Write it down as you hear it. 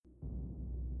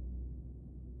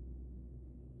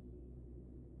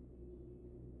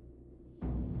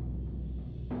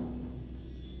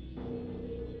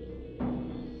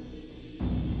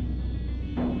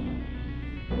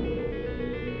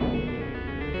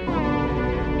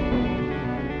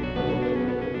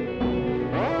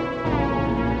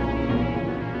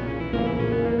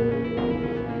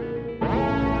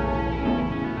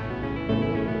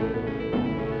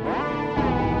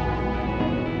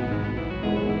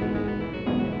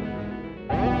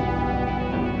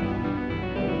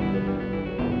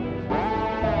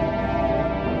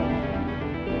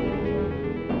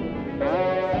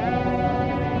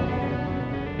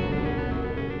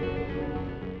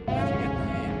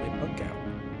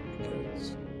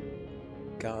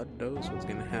God knows what's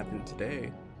gonna happen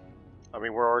today. I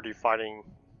mean, we're already fighting.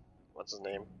 What's his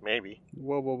name? Maybe.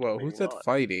 Whoa! Maybe Who said not.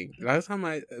 fighting? Last time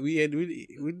we never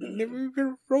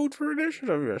even rolled for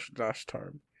initiative last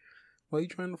time. Why are you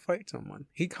trying to fight someone?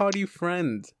 He called you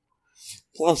friend.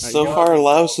 Plus, so far,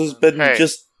 Laos has been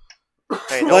just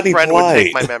Hey, no bloody friend would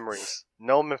take polite. my memories.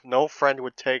 No friend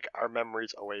would take our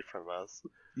memories away from us.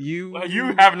 You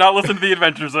have not listened to the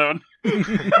Adventure Zone.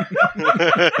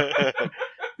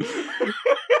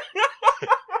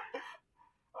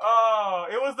 Oh,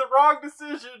 it was the wrong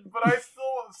decision, but I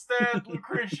still stand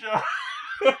Lucretia.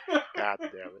 God damn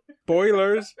it.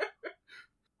 Spoilers.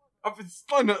 It's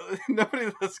fun.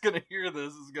 Nobody that's gonna hear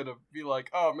this is gonna be like,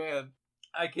 "Oh man,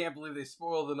 I can't believe they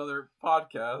spoiled another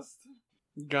podcast."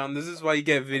 John, this is why you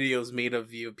get videos made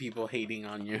of you, people hating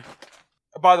on you.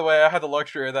 By the way, I had the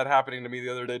luxury of that happening to me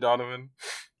the other day, Donovan.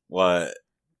 What?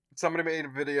 Somebody made a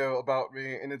video about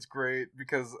me, and it's great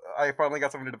because I finally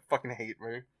got somebody to fucking hate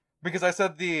me. Because I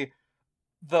said the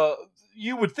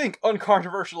you would think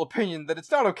uncontroversial opinion that it's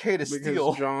not okay to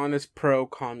steal. Because John is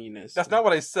pro-communist. That's not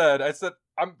what I said. I said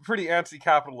I'm pretty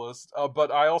anti-capitalist,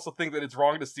 but I also think that it's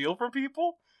wrong to steal from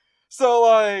people. So,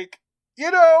 like,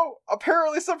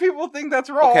 apparently some people think that's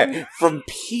wrong. Okay, from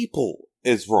people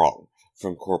is wrong.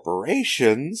 From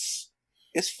corporations,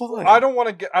 it's fine. I don't want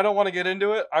to get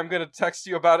into it. I'm gonna text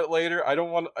you about it later. I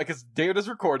don't want because David is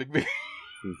recording me.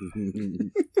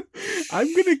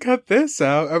 I'm gonna cut this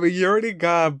out. I mean, you already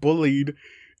got bullied.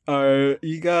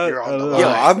 You got You're on the Yeah,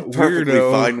 line. I'm perfectly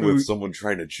weirdo fine who- with someone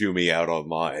trying to chew me out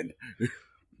online.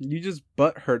 You just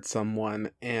butt hurt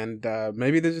someone, and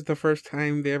maybe this is the first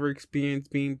time they ever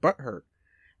experienced being butt hurt.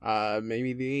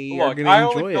 Maybe they are Look, gonna I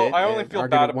only enjoy feel- it. I only and feel are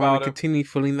bad gonna wanna about it. continue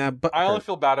feeling that butt I only hurt.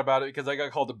 feel bad about it because I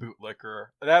got called a bootlicker.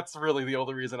 That's really the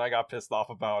only reason I got pissed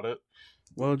off about it.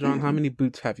 Well, John, how many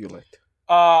boots have you licked?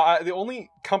 The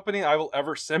only company I will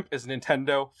ever simp is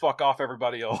Nintendo. Fuck off,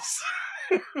 everybody else.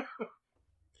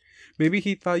 Maybe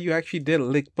he thought you actually did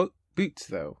lick boots,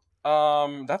 though.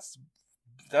 That's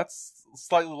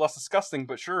slightly less disgusting,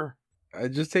 but sure.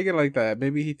 Just take it like that.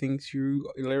 Maybe he thinks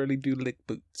you literally do lick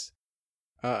boots.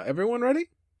 Everyone ready?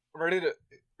 Ready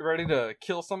to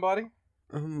kill somebody?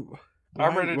 I'm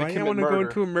ready to why commit I want to go murder.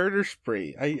 into a murder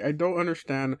spree? I don't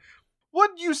understand.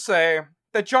 Would you say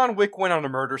that John Wick went on a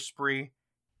murder spree?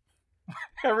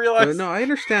 I realize. No, I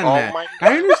understand Oh that. my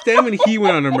I understand when he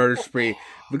went on a murder spree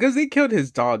because they killed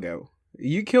his doggo.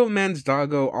 You kill man's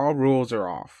doggo, all rules are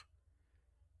off.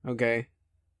 Okay,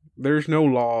 there's no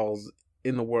laws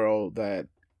in the world that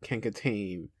can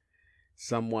contain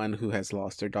someone who has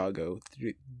lost their doggo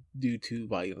due to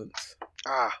violence.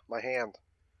 Ah, my hand.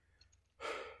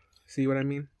 See what I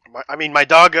mean? My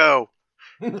doggo.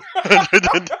 Can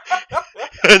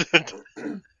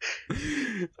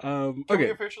we Okay,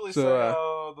 officially so, say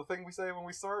the thing we say when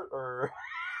we start, or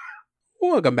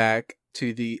welcome back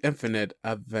to the Infinite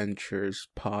Adventures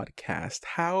podcast.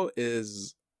 How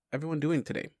is everyone doing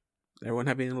today? Everyone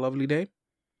having a lovely day?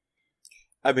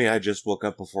 I mean, I just woke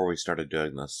up before we started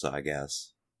doing this, so I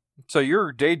guess. so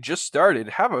your day just started?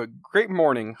 Have a great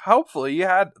morning. Hopefully, you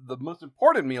had the most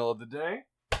important meal of the day: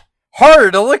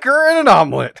 hard liquor and an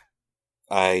omelet.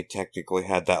 I technically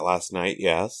had that last night,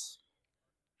 yes.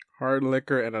 Hard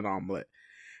liquor and an omelet.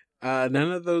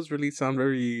 None of those really sound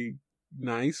very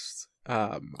nice.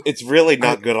 It's really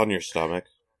not good on your stomach.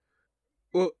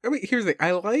 Well, I mean, here's the thing.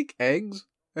 I like eggs.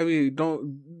 I mean,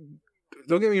 don't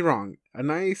get me wrong. A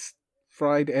nice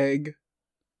fried egg,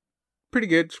 pretty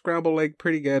good. Scrambled egg,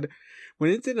 pretty good. When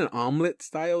it's in an omelet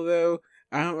style, though,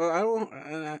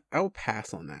 I'll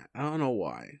pass on that. I don't know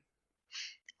why.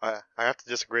 I have to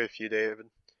disagree with you, David.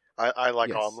 I like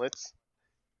Yes. omelets.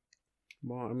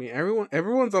 Well, I mean,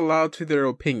 everyone's allowed to their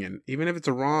opinion, even if it's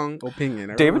a wrong opinion.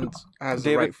 David, Everyone's has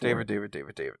the right for it.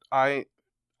 David.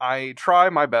 I try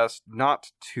my best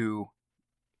not to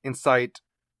incite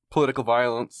political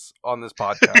violence on this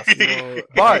podcast.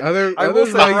 But I will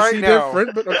others say might right see now-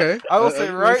 different, but okay. I will say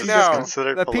right This is now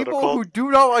considered that people political. who do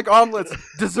not like omelets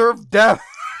deserve death.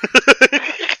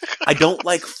 I don't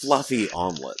like fluffy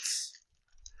omelets.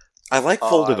 I like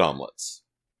folded omelets.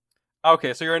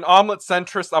 Okay, so you're an omelet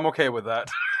centrist. I'm okay with that.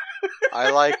 I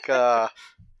like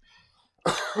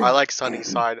sunny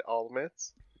side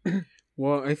omelets.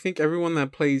 Well, I think everyone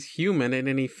that plays human in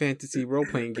any fantasy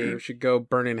role-playing game should go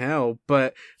burn in hell.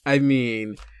 But I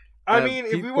mean, I mean,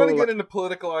 if we want to people- get into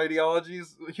political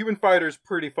ideologies, Human Fighter's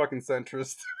pretty fucking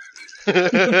centrist.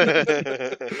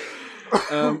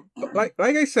 but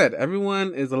like I said,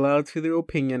 everyone is allowed to their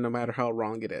opinion, no matter how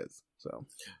wrong it is. So,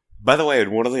 By the way,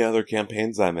 in one of the other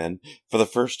campaigns I'm in, for the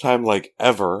first time,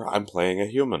 ever, I'm playing a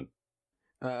human.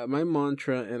 My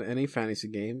mantra in any fantasy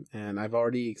game, and I've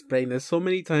already explained this so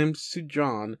many times to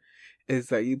John, is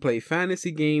that you play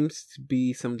fantasy games to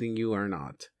be something you are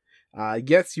not.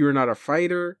 Yes, you are not a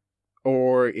fighter,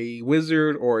 or a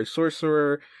wizard, or a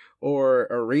sorcerer, or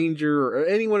a ranger, or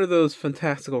any one of those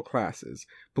fantastical classes.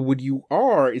 But what you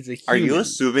are is a human. Are you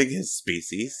assuming his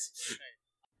species?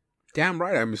 Damn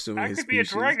right I'm assuming I his could be a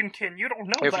species. dragonkin. You don't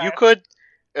know If that.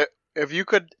 if you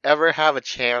could ever have a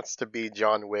chance to be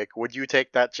John Wick, would you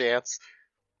take that chance?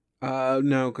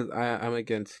 No, because I'm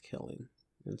against killing.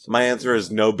 And so- My answer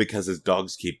is no, because his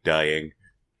dogs keep dying.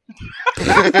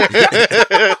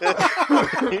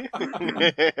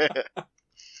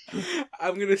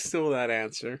 I'm gonna steal that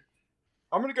answer.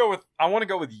 I want to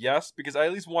go with yes, because I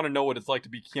at least want to know what it's like to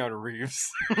be Keanu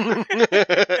Reeves.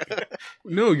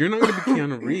 No, you're not gonna be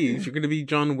Keanu Reeves. You're gonna be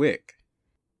John Wick.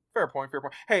 Fair point.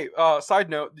 Hey, side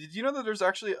note: did you know that there's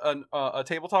actually a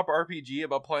tabletop RPG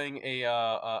about playing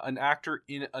an actor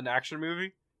in an action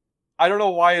movie? I don't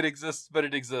know why it exists, but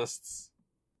it exists.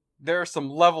 There are some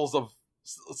levels of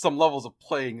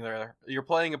playing there. You're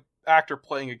playing an actor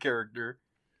playing a character.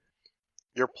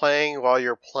 You're playing while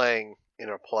you're playing in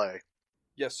a play.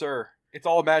 Yes, sir. It's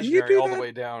all imaginary do all the that?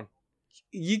 way down.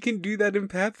 You can do that in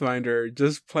Pathfinder.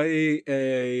 Just play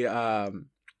a Oh,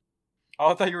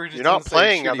 I thought you were just. You're not gonna say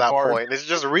playing at shitty that bard. point. It's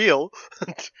just real.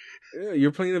 Yeah,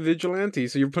 you're playing a vigilante,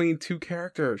 so you're playing two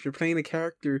characters. You're playing a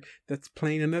character that's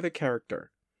playing another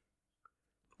character.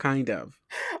 Kind of.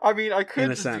 I mean, I could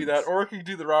In a just do sense. that, or I could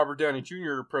do the Robert Downey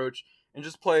Jr. approach and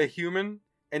just play a human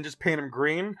and just paint him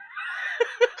green.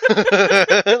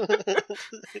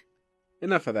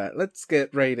 Enough of that. Let's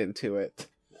get right into it.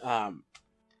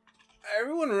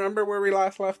 Everyone remember where we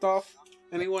last left off?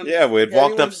 Anyone? Yeah, we had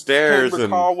walked Anyone upstairs can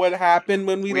and recall what happened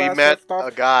when we We last met left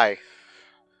off? a guy,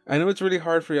 I know it's really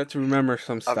hard for you to remember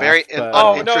some a stuff. very but...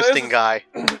 Oh, no, uninteresting this is- guy.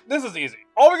 This is easy.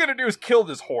 All we gotta do is kill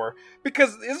this whore,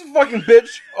 because this fucking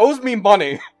bitch owes me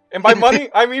money. And by money,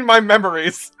 I mean my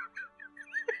memories.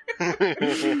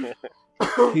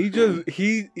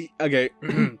 he okay.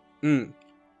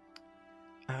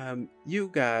 You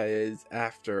guys,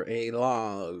 after a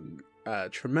long,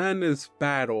 tremendous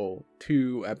battle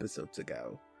 2 episodes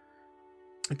ago,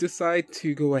 decide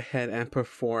to go ahead and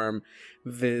perform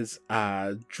this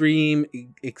dream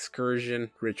excursion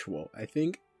ritual. I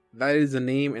think that is the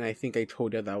name, and I think I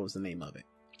told you that was the name of it.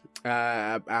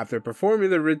 After performing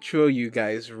the ritual, you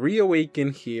guys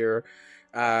reawaken here,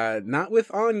 not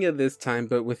with Anya this time,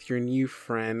 but with your new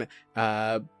friend,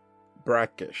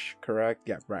 Brackish, correct?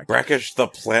 Yeah, Brackish. Brackish the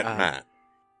plant man.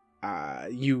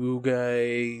 You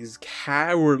guys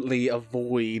cowardly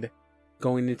avoid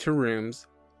going into rooms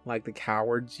like the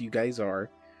cowards you guys are.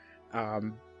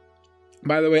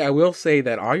 By the way, I will say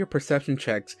that all your perception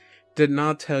checks did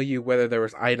not tell you whether there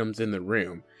was items in the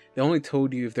room. They only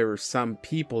told you if there were some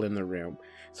people in the room.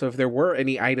 So if there were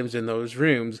any items in those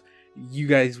rooms, you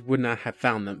guys would not have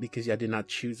found them because you did not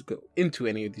choose to go into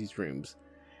any of these rooms.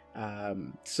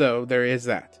 So there is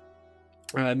that.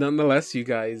 Nonetheless, you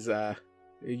guys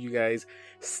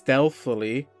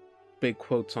stealthily, big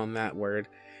quotes on that word,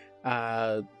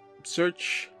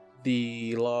 search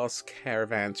the lost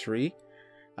caravansary,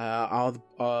 all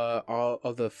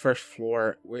of the first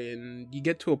floor. When you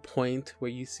get to a point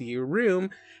where you see a room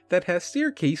that has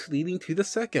staircase leading to the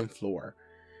second floor,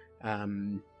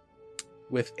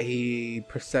 with a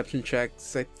perception check,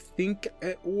 I think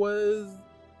it was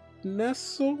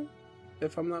Nestle,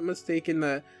 if I'm not mistaken,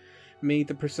 that made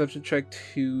the perception check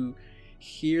to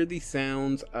hear the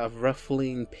sounds of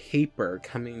ruffling paper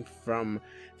coming from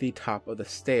the top of the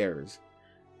stairs.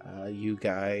 You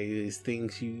guys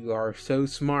think you are so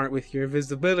smart with your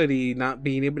visibility, not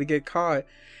being able to get caught.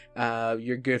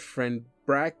 Your good friend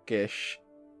Brackish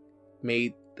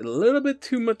made a little bit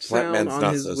too much sound Flatman's on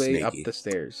not his so way sneaky. up the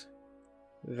stairs.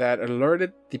 That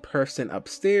alerted the person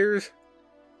upstairs.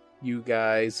 You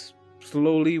guys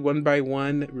slowly, one by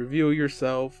one, reveal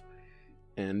yourself,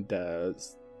 and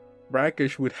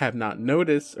Brackish would have not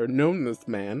noticed or known this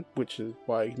man, which is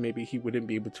why maybe he wouldn't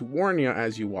be able to warn you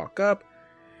as you walk up.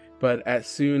 But as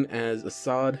soon as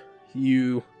Assad,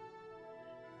 you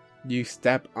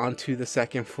step onto the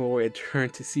second floor and turn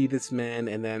to see this man,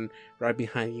 and then right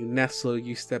behind you, Nestle,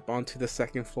 you step onto the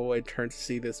second floor and turn to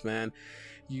see this man.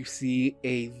 You see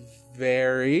a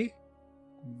very,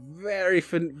 very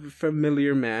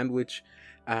familiar man, which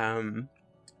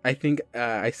I think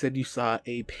I said you saw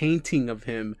a painting of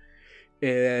him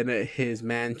in his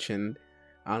mansion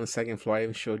on the second floor. I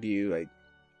even showed you like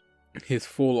his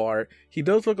full art. He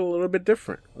does look a little bit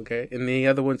different, okay? In the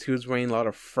other ones, he was wearing a lot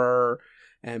of fur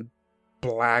and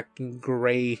black and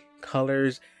gray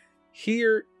colors.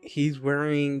 Here, he's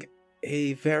wearing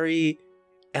a very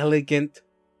elegant,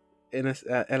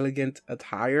 elegant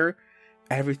attire.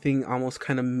 Everything almost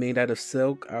kind of made out of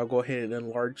silk. I'll go ahead and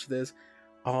enlarge this.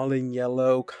 All in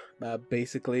yellow,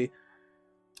 basically.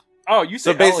 Oh, you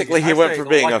So say basically, elegant. he I went say from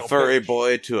being a delightful furry bitch.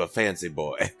 boy to a fancy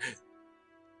boy.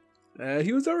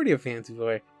 He was already a fancy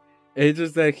boy. It's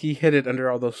just that he hid it under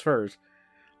all those furs.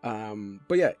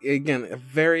 But yeah, again, a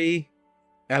very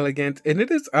elegant, and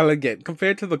it is elegant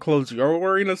compared to the clothes you're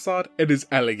wearing, Assad. It is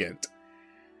elegant.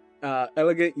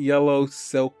 Elegant yellow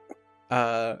silk,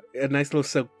 a nice little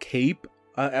silk cape.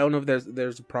 I don't know if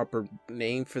there's a proper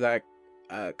name for that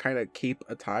kind of cape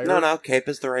attire. No, cape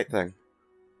is the right thing.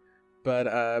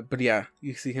 But yeah,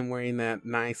 you see him wearing that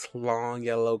nice long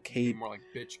yellow cape. More like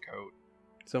bitch coat.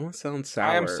 Someone sounds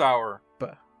sour. I am sour.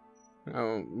 But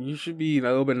you should be a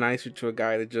little bit nicer to a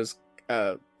guy that just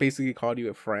basically called you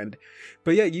a friend.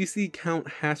 But yeah, you see Count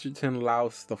Hasterton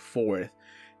Laos the Fourth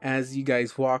as you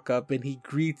guys walk up, and he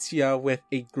greets you with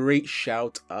a great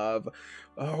shout of,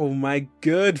 "Oh, my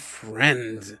good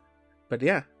friend!" But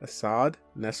yeah, Assad,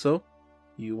 Nestle,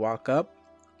 you walk up,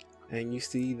 and you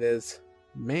see this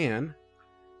man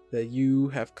that you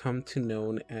have come to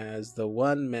know as the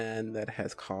one man that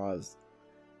has caused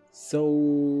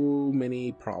so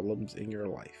many problems in your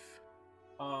life.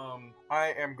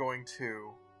 I am going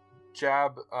to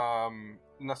jab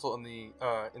Nestle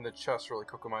in the chest really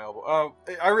quick with my elbow.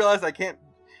 I realize I can't.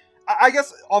 I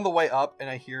guess on the way up, and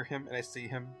I hear him and I see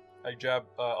him. I jab,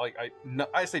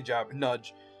 I say jab,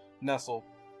 nudge Nestle,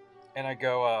 and I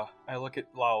go. I look at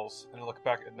Laos and I look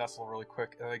back at Nestle really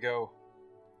quick, and I go,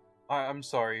 I'm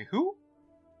sorry, who?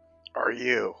 Are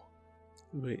you?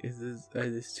 Wait, is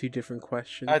this two different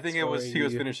questions? I think it or was are he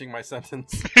was you- finishing my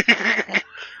sentence.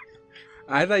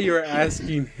 I thought you were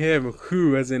asking him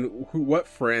who, as in who, what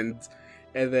friends,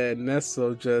 and then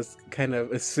Nestle just kind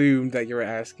of assumed that you were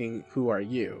asking who are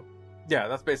you. Yeah,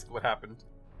 that's basically what happened.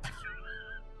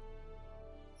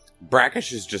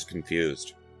 Brackish is just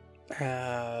confused.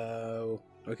 Oh,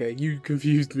 okay. You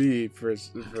confused me for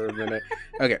a minute.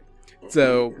 Okay,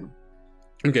 so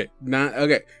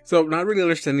So not really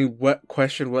understanding what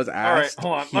question was asked.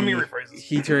 All right, hold on. Let me rephrase this.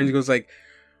 He turns and goes like,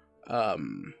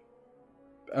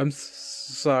 I'm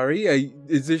sorry.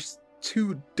 Is this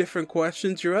two different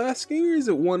questions you're asking, or is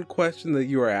it one question that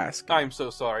you are asking? I'm so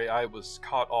sorry. I was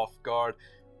caught off guard.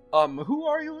 Who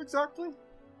are you exactly?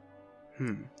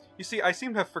 You see, I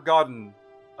seem to have forgotten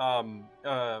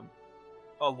a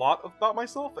lot about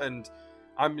myself, and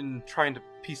I'm been trying to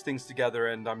piece things together,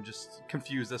 and I'm just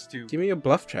confused as to. Give me a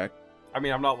bluff check. I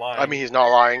mean, I'm not lying. I mean, he's not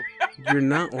lying. You're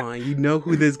not lying. You know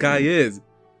who this guy is.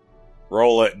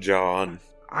 Roll it, John.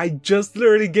 I just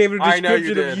literally gave a I know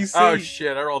you description did. of you Oh saying.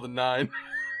 shit! I rolled a 9.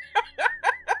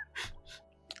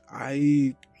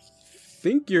 I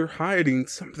think you're hiding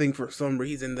something for some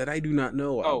reason that I do not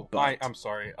know Oh, about. I'm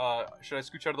sorry. Should I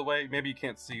scooch out of the way? Maybe you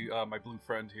can't see my blue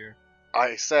friend here.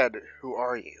 I said, who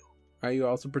are you? Are you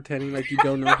also pretending like you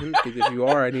don't know him? Because if you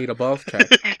are, I need a bluff check.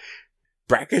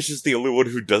 Brackish is the only one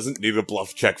who doesn't need a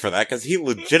bluff check for that, because he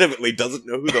legitimately doesn't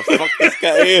know who the fuck this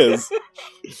guy is.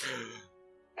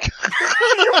 You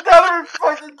better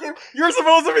fucking give. You're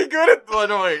supposed to be good at. Oh,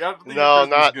 no, wait. I don't think No, your charisma's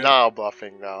not good. now,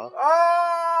 bluffing now.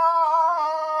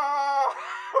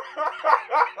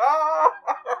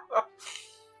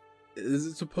 Is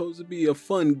it supposed to be a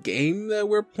fun game that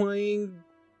we're playing?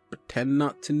 Pretend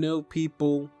not to know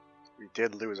people. We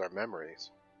did lose our memories.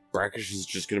 Brackish is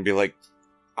just gonna be like,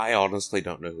 I honestly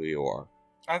don't know who you are.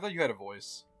 I thought you had a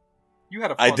voice. You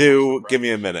had a. I fun do. voice, Give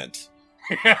me a minute.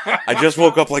 I I just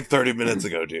woke up like 30 minutes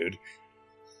ago, dude.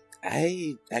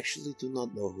 I actually do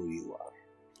not know who you are.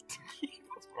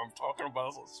 That's what I'm talking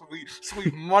about. That's sweet,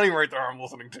 sweet money right there. I'm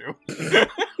listening to.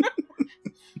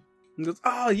 He goes,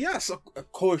 yes,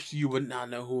 of course you would not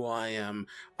know who I am.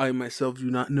 I myself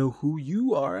do not know who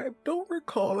you are. I don't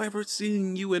recall ever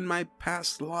seeing you in my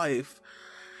past life.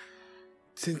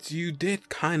 Since you did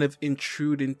kind of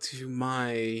intrude into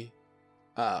my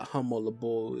humble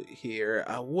abode here,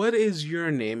 what is your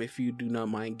name, if you do not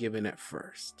mind giving it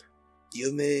first?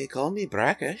 You may call me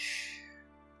Brackish.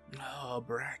 Oh,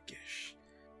 Brackish.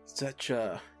 Such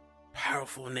a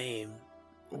powerful name.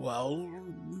 Well,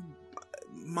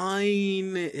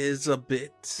 mine is a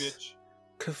bit Bitch.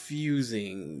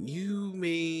 confusing. You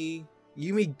may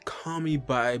call me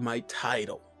by my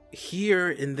title. Here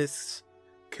in this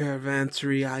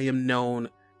caravanserai, I am known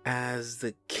as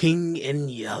the King in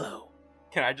Yellow.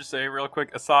 Can I just say real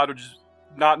quick? Assad would just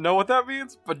not know what that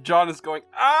means, but John is going.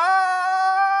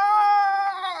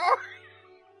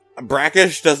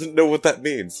 Brackish doesn't know what that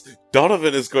means.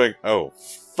 Donovan is going, oh,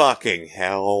 fucking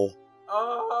hell.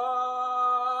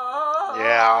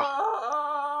 Yeah.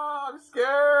 I'm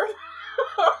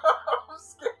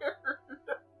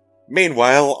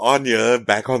Meanwhile, Anya,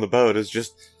 back on the boat, is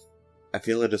just... I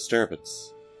feel a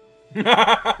disturbance. Wait,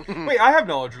 I have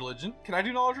knowledge religion. Can I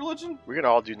do knowledge religion? We can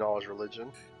all do knowledge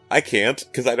religion. I can't,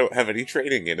 because I don't have any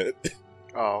training in it.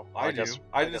 Oh, I do. guess-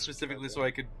 I did it guess- specifically so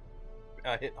I could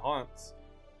hit haunts.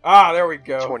 Ah, there we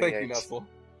go. Thank 28. you, Nestle.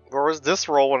 Where was this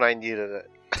roll when I needed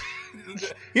it?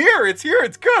 Here, it's here.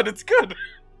 It's good. It's good.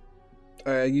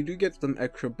 You do get some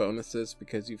extra bonuses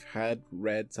because you've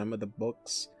read some of the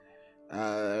books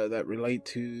that relate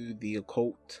to the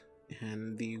occult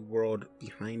and the world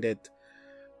behind it.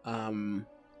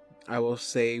 I will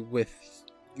say with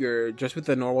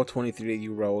the normal 23 that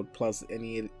you rolled plus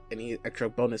any extra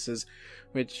bonuses,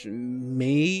 which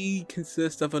may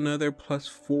consist of another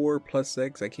 +4,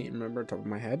 +6. I can't remember on top of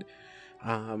my head.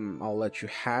 I'll let you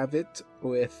have it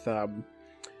with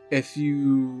if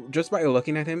you just by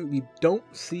looking at him, you don't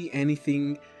see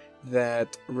anything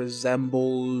that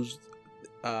resembles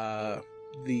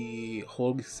the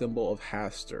holy symbol of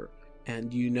Hastur,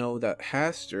 and you know that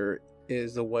Hastur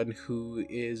is the one who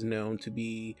is known to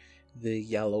be the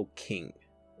Yellow King,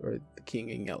 or the King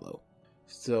in Yellow.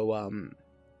 So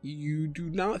you do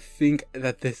not think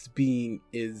that this being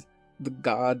is the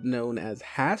god known as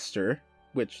Hastur,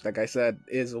 which, like I said,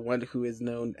 is the one who is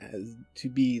known as to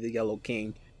be the Yellow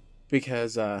King,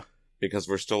 because Because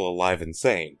we're still alive and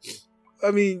sane.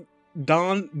 I mean,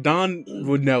 Don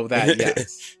would know that,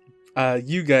 yes.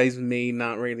 You guys may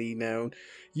not really know.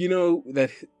 You know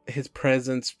that his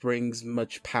presence brings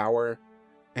much power,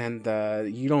 and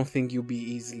you don't think you'll be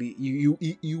easily you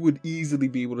would easily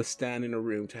be able to stand in a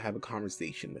room to have a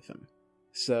conversation with him.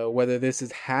 So whether this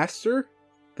is Hastur,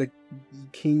 the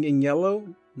King in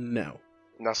Yellow, no.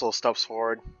 Nestle steps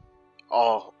forward.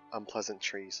 All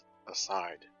unpleasantries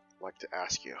aside, I'd like to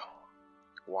ask you,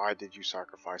 why did you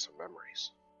sacrifice some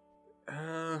memories?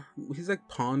 He's like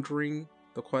pondering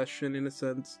the question in a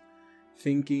sense,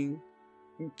 thinking.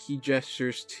 He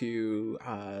gestures to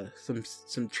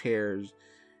some chairs,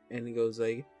 and he goes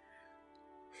like,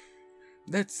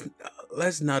 "Let's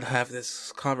not have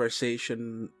this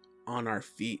conversation on our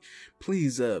feet,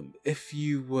 please. If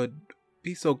you would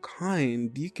be so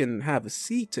kind, you can have a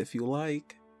seat if you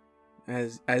like."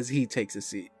 As he takes a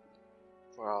seat.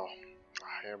 Well,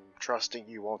 I am trusting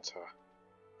you won't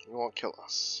kill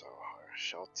us, so I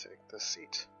shall take the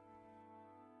seat.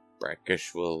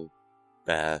 Brackish will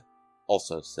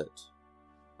also sit.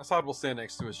 Assad will stand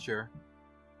next to his chair.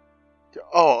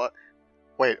 Oh,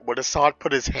 wait, would Assad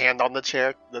put his hand on the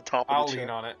chair, the top of I'll the chair? lean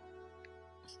on it.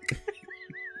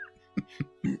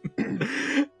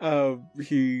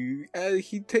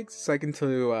 He takes a second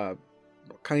to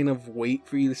kind of wait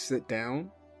for you to sit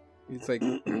down. He's like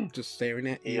just staring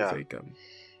at you. Yeah. He's like,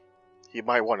 He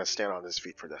might want to stand on his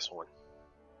feet for this one.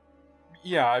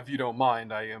 Yeah, if you don't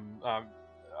mind, I am.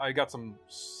 I got some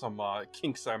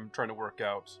kinks I'm trying to work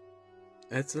out.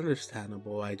 That's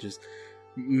understandable. I just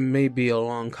maybe a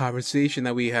long conversation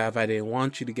that we have. I didn't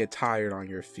want you to get tired on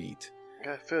your feet.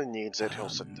 If he needs it, he'll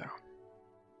sit down.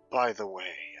 By the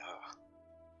way,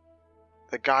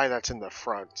 the guy that's in the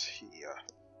front,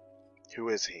 who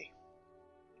is he?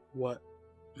 What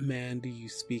man do you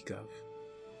speak of?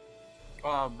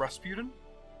 Rasputin?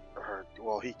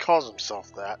 Well, he calls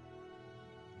himself that.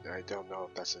 I don't know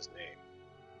if that's his name.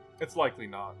 It's likely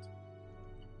not.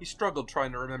 He struggled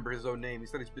trying to remember his own name. He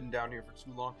said he's been down here for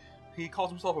too long. He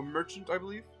calls himself a merchant, I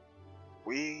believe.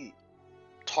 We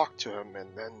talked to him and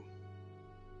then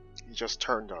he just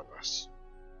turned on us.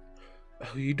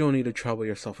 Oh, you don't need to trouble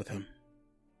yourself with him.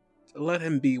 Let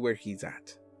him be where he's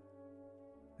at.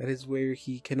 That is where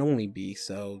he can only be,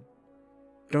 so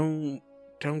don't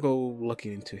go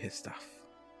looking into his stuff.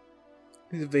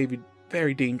 He's a very,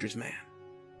 very dangerous man.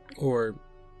 Or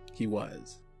he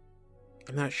was.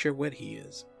 I'm not sure what he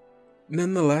is.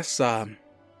 Nonetheless,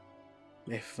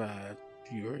 if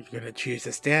you're gonna choose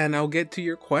to stand, I'll get to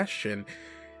your question.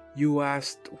 You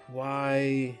asked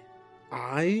why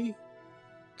I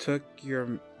took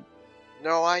your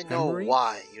No, I know memories?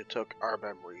 why you took our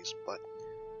memories, but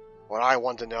what I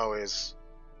want to know is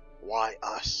why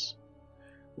us?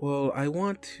 Well, I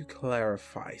want to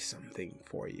clarify something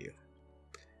for you.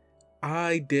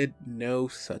 I did no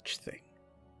such thing.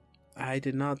 I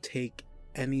did not take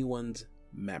anyone's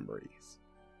memories.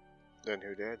 Then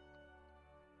who did?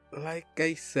 Like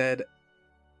I said,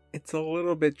 it's a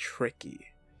little bit tricky.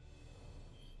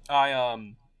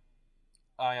 You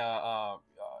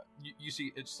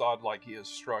see, it's odd, like he is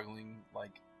struggling,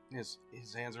 like his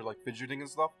hands are like fidgeting and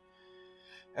stuff,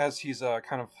 as he's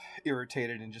kind of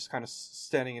irritated and just kind of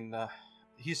standing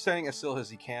he's standing as still as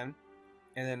he can,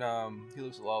 And then he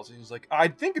looks at Lyles and he's like, I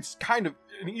think it's kind of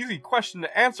an easy question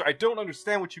to answer. I don't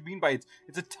understand what you mean by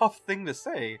it's a tough thing to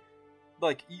say.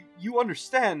 Like, you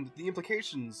understand the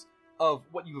implications of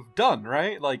what you have done,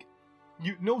 right? Like,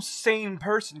 no sane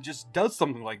person just does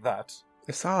something like that.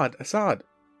 Assad,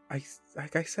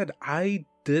 like I said, I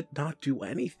did not do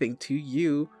anything to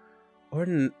you or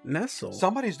Nestle.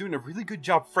 Somebody's doing a really good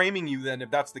job framing you then,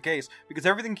 if that's the case, because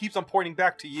everything keeps on pointing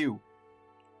back to you.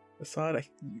 Assad, I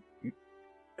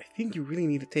think you really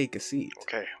need to take a seat.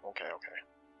 Okay.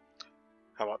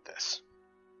 How about this?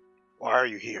 Why are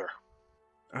you here?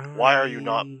 Why are you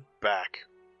not back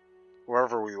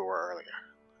wherever we were earlier?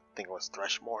 I think it was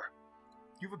Thrushmore.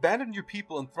 You've abandoned your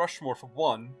people in Thrushmore for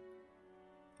one.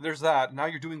 There's that. Now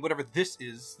you're doing whatever this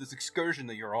is, this excursion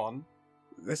that you're on.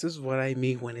 This is what I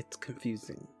mean when it's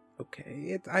confusing,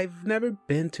 okay? I've never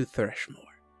been to Thrushmore.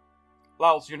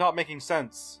 Lyles, you're not making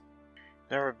sense.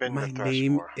 Never been My to Thrushmore.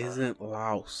 name isn't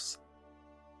Laos.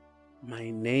 My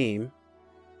name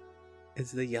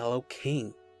is the Yellow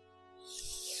King.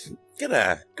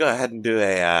 Gonna go ahead and do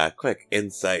a quick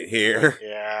insight here.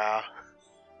 Yeah.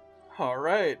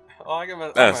 Alright.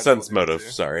 Oh, Sense motive,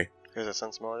 sorry. Here's a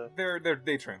sense motive.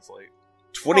 They translate.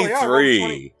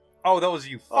 23! Oh, that was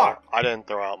you. Oh, Fuck. I didn't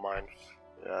throw out mine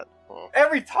yet. Oh.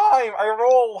 Every time I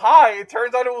roll high, it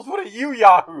turns out it was one of you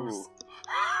yahoos.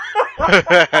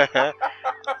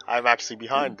 I'm actually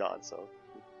behind Don, so.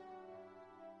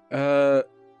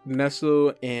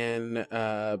 Nestle and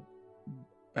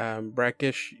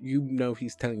Brackish, you know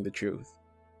he's telling the truth.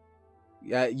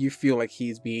 Yeah, you feel like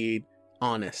he's being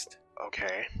honest.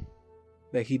 Okay.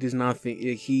 That he does not think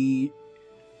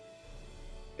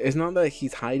it's not that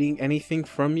he's hiding anything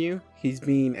from you. He's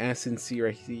being as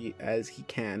sincere as he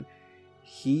can.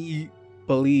 He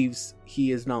believes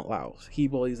he is not Laos. He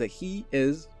believes that he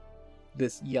is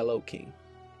this Yellow King.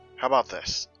 How about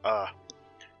this?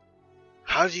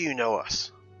 How do you know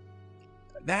us?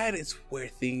 That is where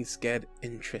things get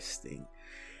interesting.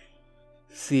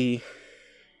 See,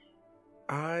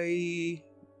 I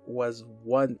was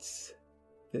once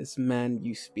this man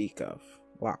you speak of,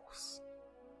 Laos.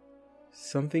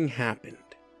 Something happened.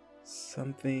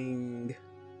 Something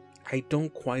I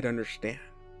don't quite understand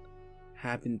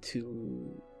happened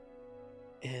to,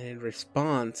 and in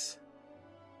response,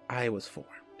 I was formed.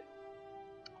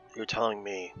 You're telling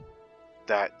me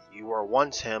that you were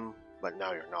once him, but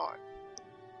now you're not.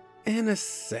 In a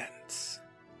sense.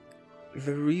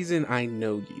 The reason I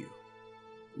know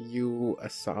you,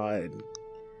 Assad,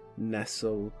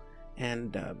 Nestle,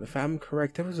 and if I'm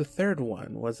correct, there was a third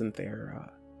one, wasn't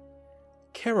there?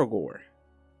 Karagor,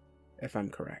 if I'm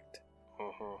correct.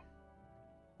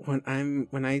 Mm-hmm.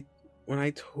 When I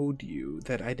told you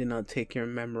that I did not take your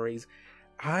memories,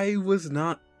 I was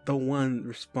not the one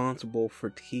responsible for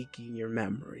taking your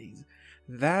memories.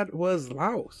 That was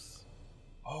Laos.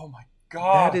 Oh my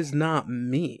god. That is not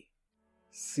me.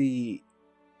 See,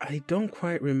 I don't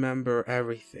quite remember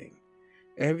everything.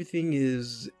 Everything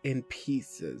is in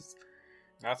pieces.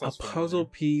 That's a puzzle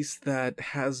piece that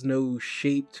has no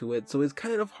shape to it, so it's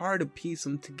kind of hard to piece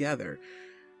them together.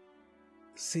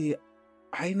 See,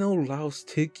 I know Laos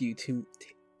took you to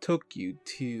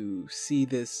see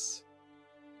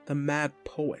the mad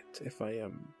poet, if I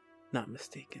am not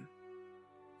mistaken.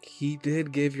 He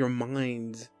did give your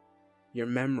minds, your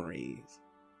memories,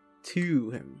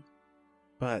 to him,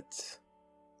 but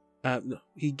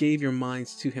he gave your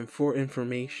minds to him for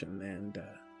information, and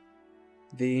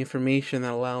the information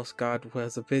that Laos got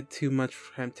was a bit too much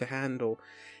for him to handle,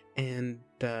 and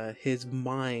his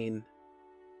mind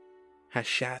has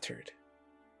shattered.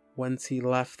 Once he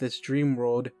left this dream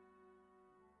world,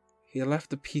 he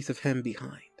left a piece of him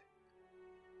behind.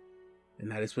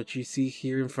 And that is what you see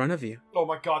here in front of you. Oh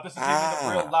my god, this is even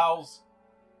the real Laos.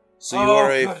 So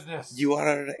goodness. you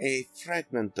are a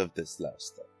fragment of this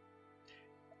Laos, though.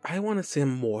 I want to say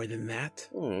more than that.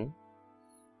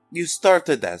 You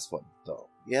started as one, though,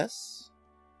 yes?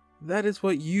 That is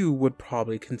what you would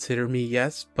probably consider me,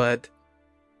 yes, but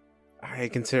I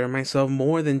consider myself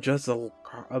more than just a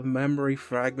memory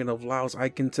fragment of Laos. I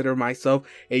consider myself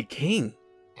a king.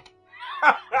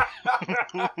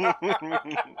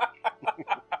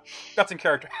 That's in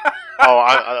character.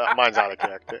 Mine's out of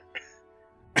character.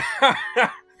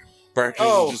 Brackish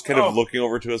is just kind of looking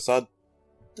over to Assad.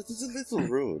 That is a little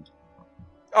rude.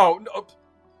 Oh, no,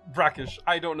 Brackish,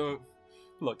 I don't know.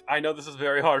 Look, I know this is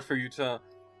very hard for you to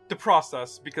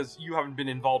process because you haven't been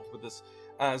involved with this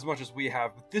as much as we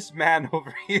have. But this man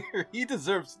over here, he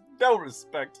deserves no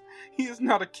respect. He is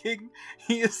not a king.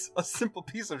 He is a simple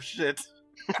piece of shit.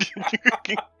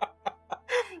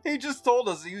 He just told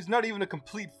us he was not even a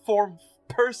complete formed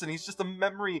person. He's just a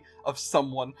memory of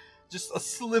someone. Just a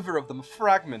sliver of them, a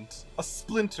fragment, a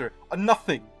splinter, a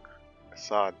nothing.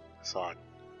 Assad.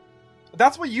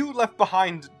 That's what you left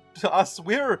behind to us.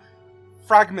 We're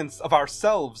fragments of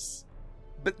ourselves.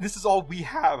 But this is all we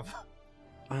have.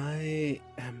 I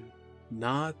am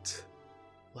not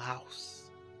Laos.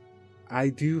 I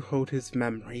do hold his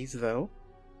memories, though.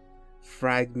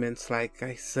 Fragments, like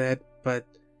I said, but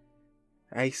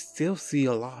I still see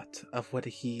a lot of what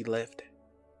he lived.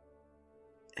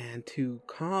 And to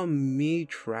call me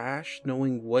trash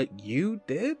knowing what you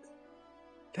did?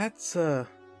 That's a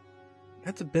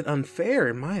bit unfair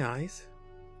in my eyes.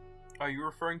 Are you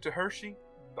referring to Hershey?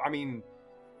 I mean,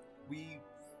 me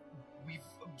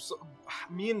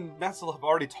and Nessel have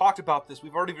already talked about this.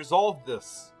 We've already resolved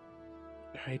this.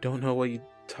 I don't know what you're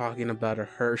talking about, a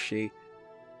Hershey.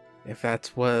 If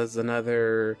that was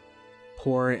another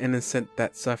poor innocent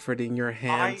that suffered in your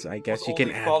hands, I guess you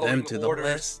can add them to the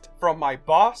list. From my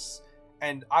boss,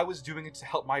 and I was doing it to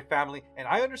help my family, and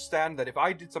I understand that if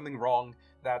I did something wrong,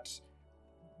 that's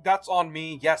on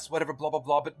me, yes, whatever, blah, blah,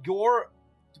 blah, but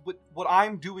what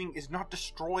I'm doing is not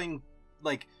destroying,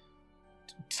 like,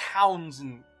 towns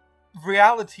and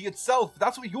reality itself.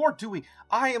 That's what you're doing.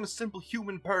 I am a simple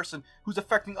human person who's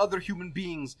affecting other human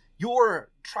beings. You're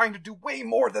trying to do way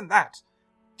more than that.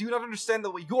 Do you not understand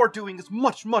that what you're doing is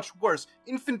much, much worse?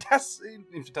 Infinitesimal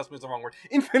is the wrong word.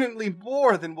 Infinitely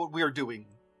more than what we're doing.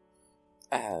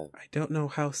 I don't know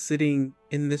how sitting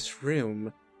in this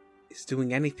room is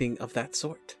doing anything of that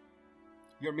sort.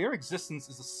 Your mere existence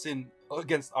is a sin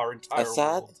against our entire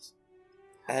Assad? world.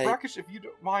 Brackish, if you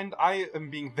don't mind, I am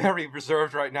being very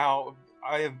reserved right now.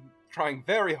 I am trying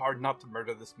very hard not to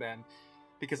murder this man,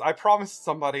 because I promised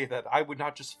somebody that I would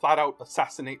not just flat out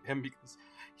assassinate him, because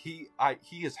he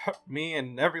has hurt me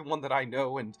and everyone that I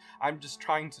know, and I'm just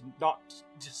trying to not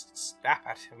just snap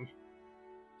at him.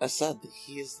 Assad,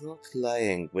 he is not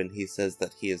lying when he says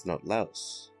that he is not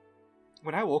Laos.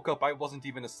 When I woke up, I wasn't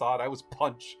even Assad, I was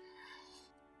Punch.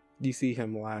 You see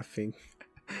him laughing.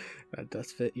 That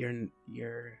does fit your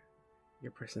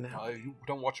personality. You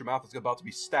don't watch your mouth, it's about to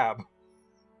be stab.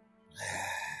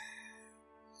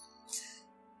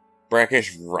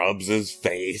 Brackish rubs his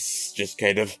face, just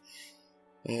kind of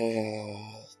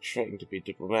trying to be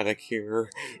diplomatic here.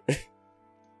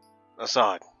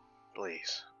 Assad,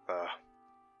 please.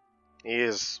 He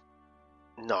is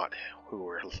not who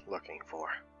we're looking for.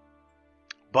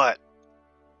 But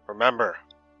remember,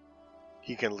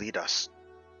 he can lead us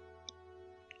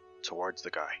towards the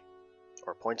guy,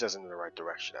 or point us in the right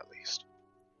direction at least.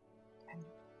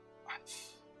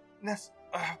 Ness,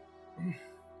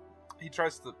 he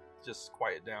tries to just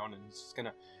quiet down, and he's just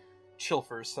gonna chill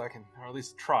for a second, or at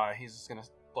least try. He's just gonna,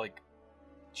 like,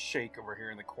 shake over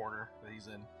here in the corner that he's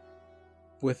in.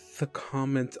 With the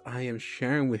comment I am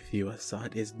sharing with you,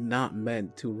 Assad, is not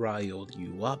meant to rile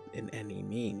you up in any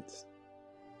means.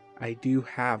 I do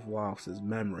have Laos's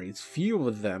memories, few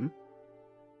of them,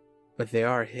 but they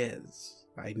are his.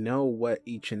 I know what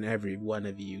each and every one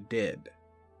of you did,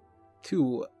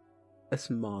 to a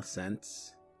small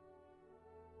sense.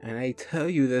 And I tell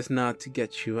you this not to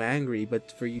get you angry,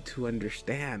 but for you to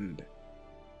understand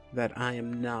that I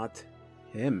am not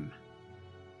him.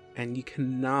 And you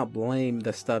cannot blame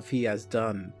the stuff he has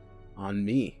done on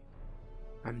me.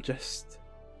 I'm just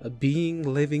a being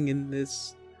living in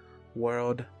this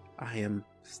world I am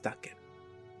stuck in.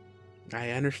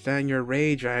 I understand your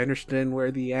rage, I understand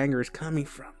where the anger is coming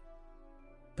from.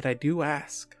 But I do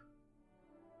ask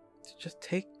to just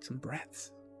take some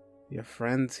breaths. Your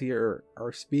friends here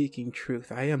are speaking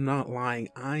truth. I am not lying.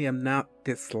 I am not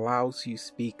this Laos you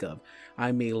speak of.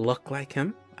 I may look like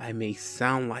him, I may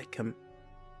sound like him,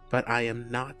 but I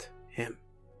am not him.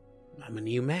 I'm a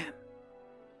new man,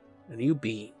 a new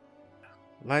being.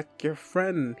 Like your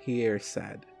friend here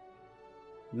said,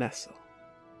 Nessel.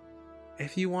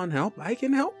 If you want help, I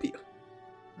can help you.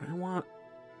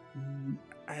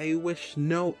 I wish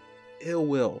no ill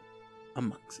will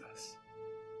amongst us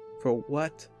for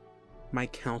what my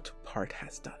counterpart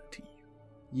has done to you.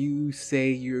 You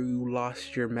say you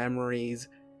lost your memories,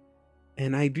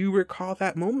 and I do recall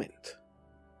that moment.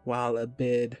 While a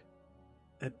bit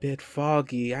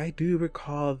foggy, I do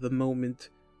recall the moment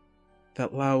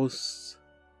that Laos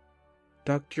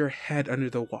ducked your head under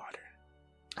the water.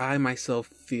 I myself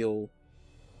feel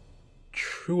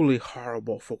truly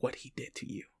horrible for what he did to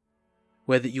you.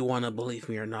 Whether you want to believe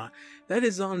me or not, that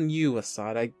is on you,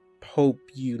 Assad. I hope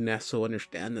you, Nessel,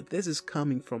 understand that this is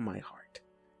coming from my heart.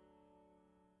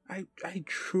 I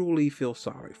truly feel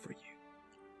sorry for you.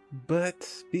 But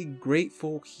be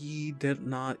grateful he did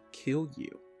not kill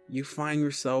you. You find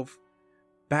yourself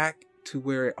back to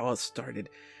where it all started.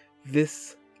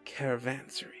 This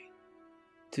caravansary.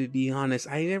 To be honest,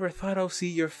 I never thought I'll see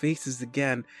your faces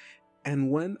again.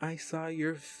 And when I saw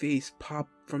your face pop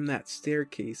from that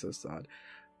staircase, Assad,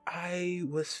 I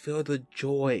was filled with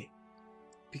joy.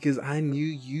 Because I knew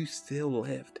you still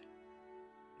lived.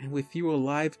 And with you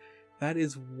alive, that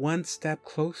is one step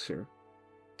closer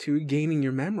to regaining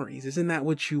your memories. Isn't that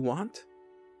what you want?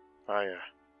 That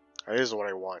is what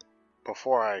I want.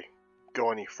 Before I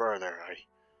go any further,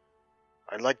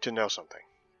 I'd like to know something.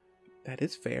 That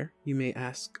is fair. You may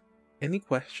ask any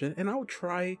question, and I'll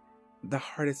try the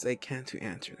hardest I can to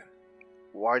answer them.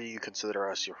 Why do you consider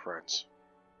us your friends?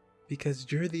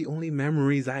 Because you're the only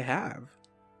memories I have.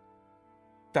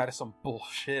 That is some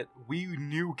bullshit. We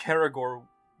knew Karagor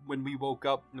when we woke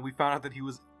up, and we found out that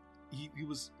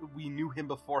we knew him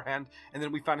beforehand, and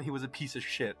then we found out he was a piece of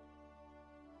shit.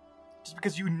 Just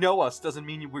because you know us doesn't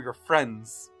mean we're your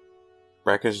friends.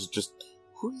 Brackish is just,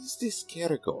 who is this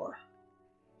Karagor?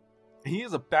 He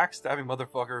is a backstabbing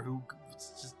motherfucker who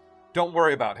just, don't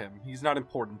worry about him. He's not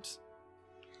important.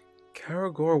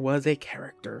 Karagor was a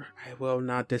character. I will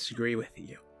not disagree with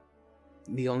you.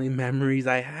 The only memories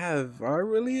I have are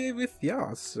really with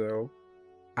y'all, so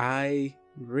I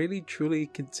really truly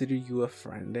consider you a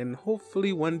friend, and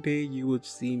hopefully one day you would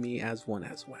see me as one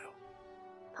as well.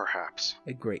 Perhaps.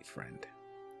 A great friend.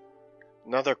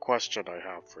 Another question I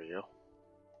have for you.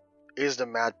 Is the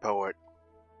Mad Poet,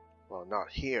 well, not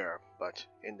here, but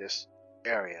in this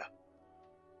area?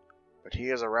 But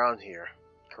he is around here,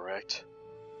 correct?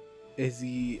 Is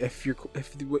he, if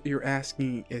what you're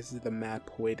asking is the Mad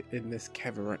Poet in this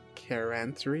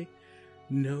caravansary?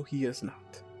 No, he is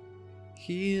not.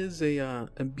 He is a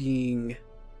being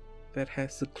that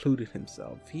has secluded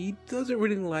himself. He doesn't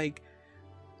really like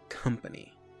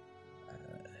company.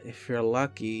 If you're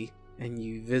lucky and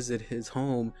you visit his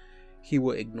home, he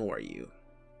will ignore you.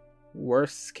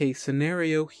 Worst case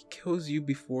scenario, he kills you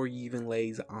before you even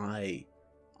lays eye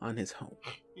on his home.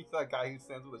 He's that guy who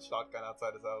stands with a shotgun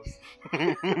outside his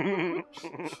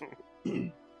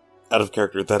house. Out of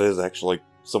character, that is actually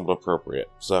somewhat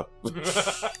appropriate, so...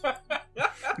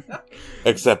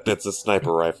 Except it's a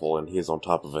sniper rifle and he's on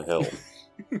top of a hill.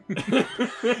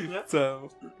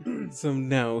 So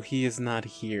no, he is not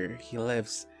here. He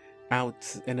lives out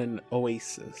in an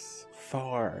oasis,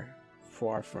 far,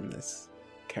 far from this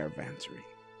caravansary.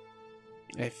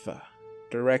 If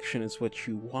direction is what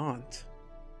you want,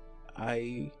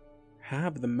 I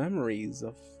have the memories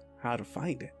of how to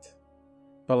find it.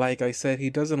 But like I said, he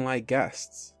doesn't like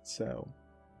guests, so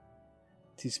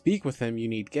to speak with him you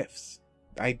need gifts.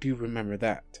 I do remember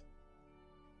that.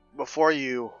 Before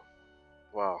you're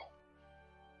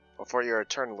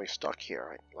eternally stuck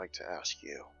here, I'd like to ask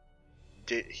you,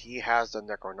 he has the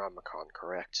Necronomicon,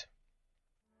 correct?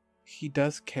 He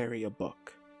does carry a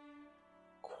book.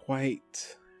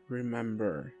 Quite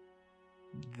remember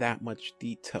that much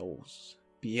details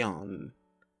beyond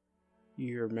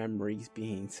your memories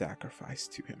being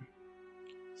sacrificed to him.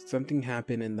 Something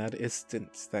happened in that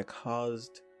instance that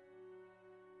caused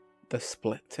the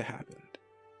split to happen.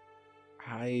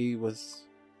 I was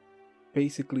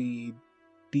basically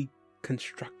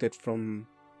deconstructed from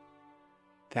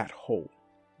that whole,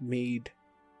 made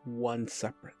one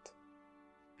separate.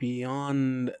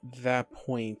 Beyond that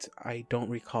point, I don't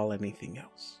recall anything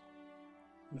else.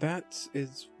 That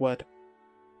is what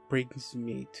brings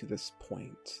me to this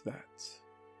point, that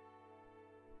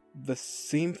the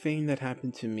same thing that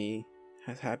happened to me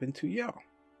has happened to y'all.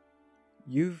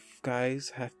 You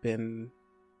guys have been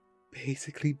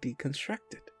basically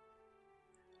deconstructed.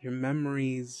 Your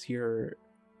memories,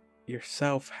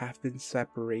 yourself have been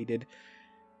separated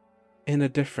in a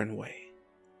different way.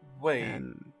 Wait,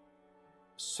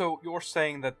 so you're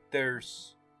saying that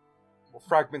there's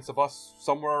fragments of us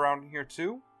somewhere around here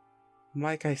too?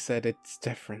 Like I said, it's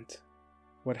different.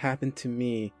 What happened to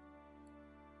me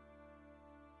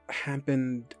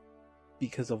happened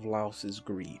because of Laos's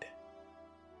greed.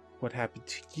 What happened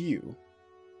to you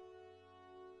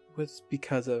was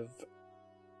because of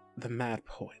the Mad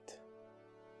Poet.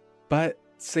 But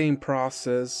same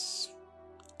process,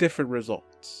 different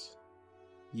results.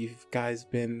 You've guys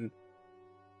been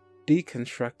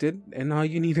deconstructed, and all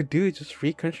you need to do is just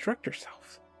reconstruct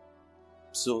yourself.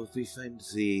 So if we find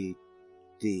the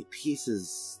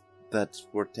pieces that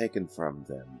were taken from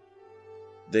them,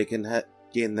 they can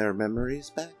gain their memories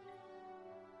back?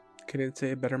 Couldn't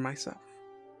say it better myself.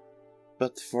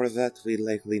 But for that, we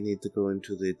likely need to go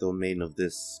into the domain of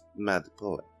this Mad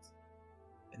Poet.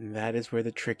 And that is where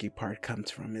the tricky part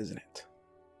comes from, isn't it?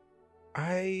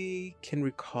 I can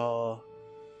recall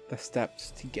the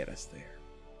steps to get us there.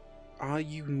 All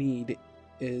you need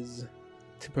is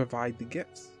to provide the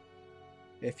gifts,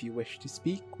 if you wish to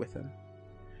speak with him.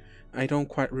 I don't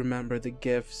quite remember the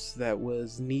gifts that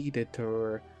was needed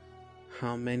or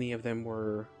how many of them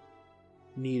were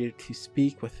needed to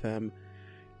speak with him,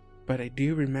 but I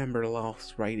do remember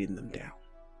Lost writing them down.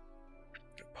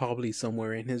 Probably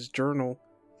somewhere in his journal,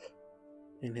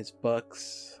 in his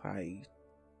books. I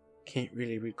can't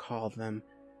really recall them.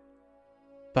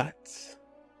 But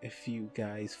if you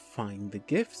guys find the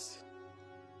gifts,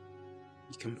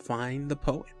 you can find the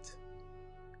poet.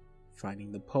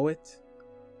 Finding the poet,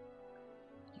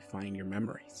 you find your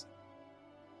memories.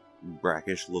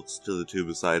 Brackish looks to the two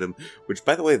beside him, which,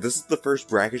 by the way, this is the first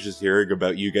Brackish is hearing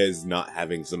about you guys not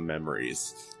having some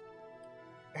memories.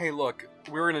 Hey, look,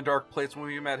 we were in a dark place when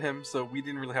we met him, so we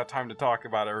didn't really have time to talk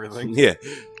about everything. Yeah.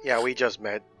 Yeah, we just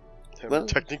met him, Well,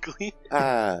 technically.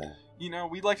 You know,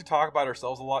 we like to talk about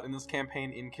ourselves a lot in this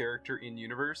campaign, in character, in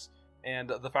universe, and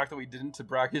the fact that we didn't to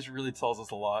Brackish really tells us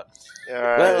a lot.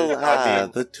 I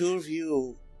mean, the two of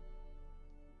you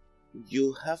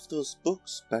have those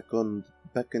books back in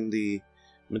the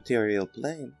material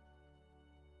plane.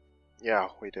 yeah,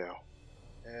 we do.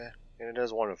 And it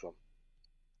is one of them.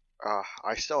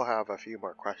 I still have a few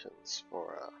more questions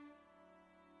for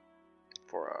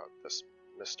this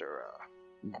Mr.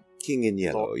 King in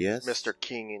Yellow, Lord- yes? Mr.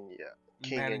 King in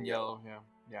King Man in in Yellow,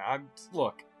 yeah.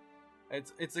 Look,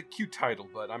 it's a cute title,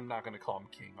 but I'm not gonna call him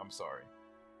King. I'm sorry.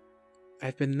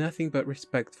 I've been nothing but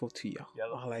respectful to you.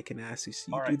 Yellow. All I can ask is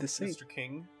you All do right, the same. Mr.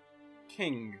 King.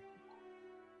 King.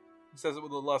 He says it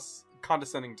with a less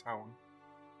condescending tone.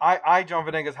 I, John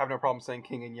Venegas, have no problem saying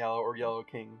King in Yellow or Yellow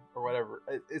King or whatever.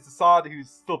 It's Assad who's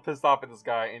still pissed off at this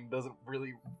guy and doesn't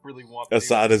really want to.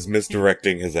 Assad is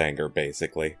misdirecting his anger,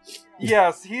 basically.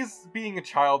 Yes, he's being a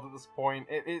child at this point.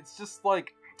 It's just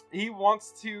like he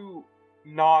wants to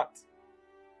not.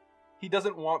 He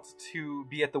doesn't want to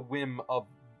be at the whim of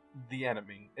the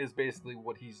enemy. Is basically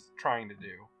what he's trying to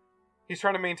do. He's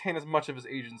trying to maintain as much of his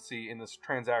agency in this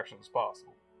transaction as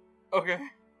possible. Okay.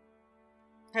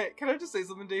 Hey, can I just say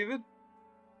something, David?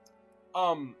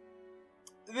 The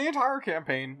entire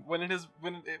campaign, when it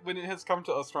has come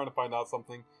to us trying to find out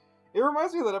something, it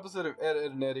reminds me of that episode of Ed,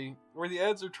 Ed and Eddie, where the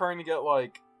Eds are trying to get,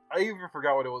 like, I even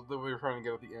forgot what it was that we were trying to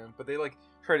get at the end, but they, like,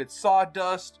 traded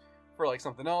sawdust for, like,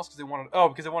 something else, because they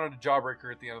wanted a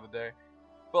jawbreaker at the end of the day.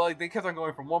 But, like, they kept on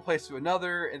going from one place to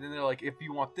another, and then they're like, if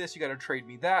you want this, you gotta trade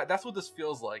me that. That's what this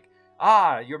feels like.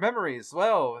 Ah, your memories.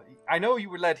 Well, I know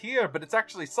you were led here, but it's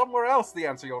actually somewhere else the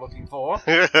answer you're looking for.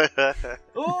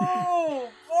 Oh,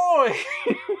 boy!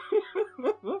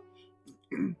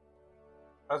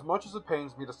 As much as it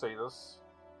pains me to say this,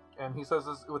 and he says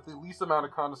this with the least amount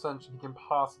of condescension he can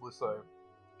possibly say,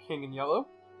 King in Yellow,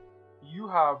 you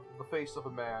have the face of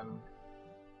a man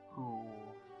who,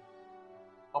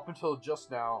 up until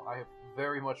just now, I have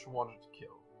very much wanted to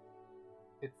kill.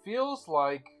 It feels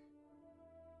like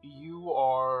you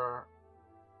are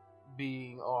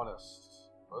being honest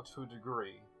to a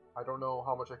degree. I don't know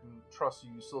how much I can trust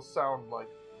you. You still sound like,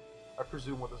 I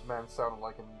presume, what this man sounded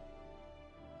like in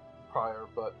prior,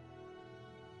 but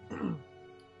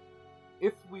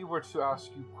if we were to ask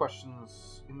you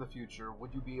questions in the future,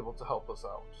 would you be able to help us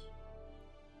out?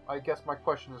 I guess my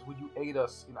question is, would you aid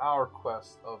us in our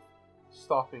quest of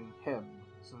stopping him,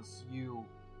 since you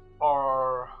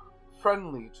are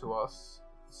friendly to us,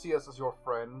 see us as your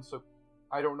friend, so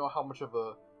I don't know how much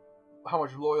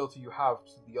loyalty you have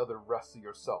to the other rest of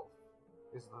yourself,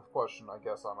 is the question I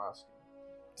guess I'm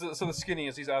asking. So the skinny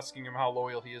is, he's asking him how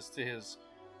loyal he is to his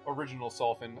original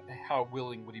self, and how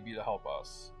willing would he be to help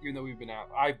us, even though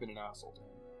I've been an asshole to him.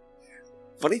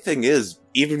 Funny thing is,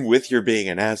 even with your being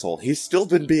an asshole, he's still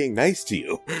been being nice to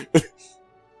you.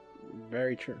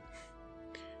 Very true.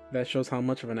 That shows how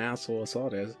much of an asshole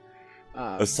Assad is.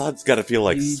 Assad's gotta feel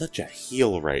like such a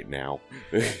heel right now.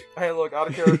 Hey, look, out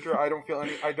of character, I don't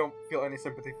feel any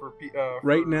sympathy for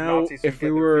right now. Nazis who If get we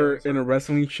their were feelings in a hurt.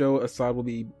 wrestling show, Assad would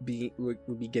be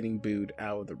getting booed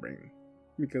out of the ring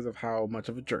because of how much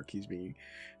of a jerk he's being.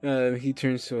 He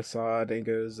turns to Assad and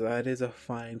goes, "That is a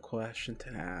fine question to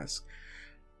ask.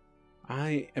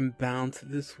 I am bound to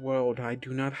this world. I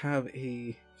do not have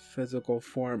a physical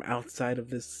form outside of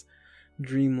this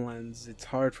dream lens. It's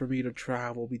hard for me to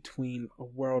travel between a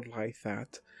world like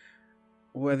that.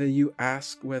 Whether you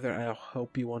ask whether I'll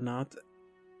help you or not,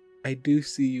 I do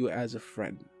see you as a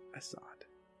friend, Assad.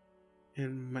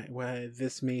 And while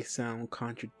this may sound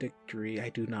contradictory, I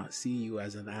do not see you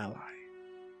as an ally.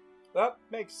 That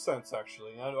makes sense,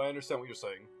 actually. I understand what you're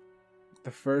saying.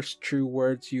 The first true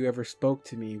words you ever spoke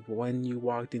to me when you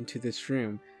walked into this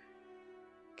room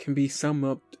can be summed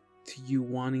up to you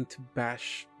wanting to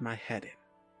bash my head in.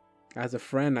 As a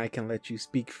friend, I can let you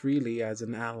speak freely. As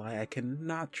an ally, I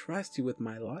cannot trust you with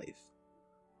my life.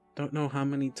 Don't know how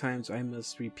many times I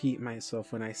must repeat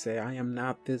myself when I say I am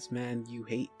not this man you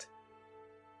hate.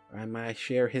 I might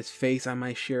share his face, I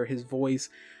might share his voice.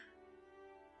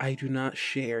 I do not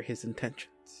share his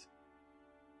intentions.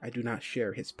 I do not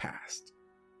share his past.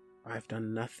 I've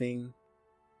done nothing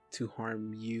to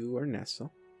harm you or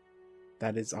Nestle.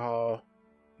 That is all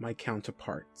my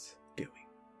counterparts doing.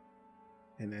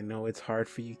 And I know it's hard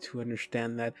for you to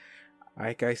understand that.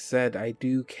 Like I said, I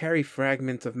do carry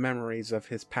fragments of memories of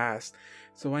his past,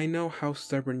 so I know how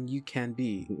stubborn you can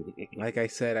be. Like I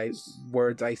said,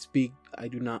 words I speak, I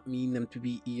do not mean them to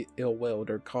be ill-willed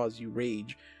or cause you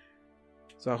rage.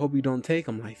 So I hope you don't take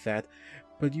them like that,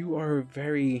 but you are a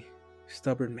very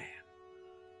stubborn man.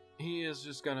 He is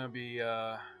just gonna be,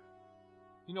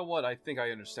 You know what? I think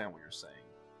I understand what you're saying.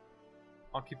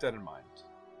 I'll keep that in mind.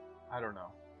 I don't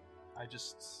know.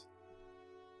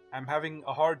 I'm having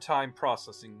a hard time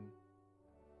processing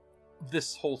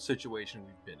this whole situation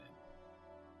we've been in.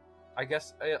 I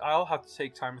guess I'll have to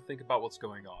take time to think about what's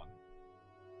going on.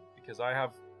 Because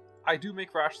I do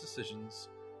make rash decisions,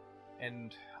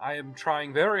 and I am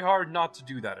trying very hard not to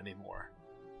do that anymore.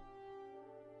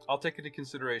 I'll take into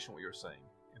consideration what you're saying,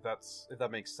 if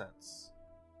that makes sense.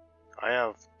 I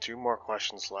have 2 more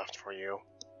questions left for you.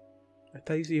 I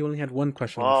thought you said you only had one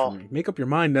question left for me. Make up your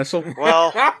mind, Nestle.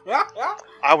 Well,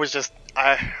 I was just,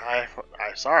 I'm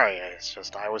sorry, it's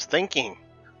just, I was thinking.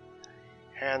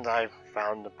 And I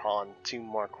found upon 2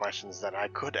 more questions that I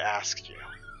could ask you.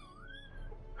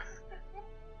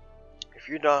 If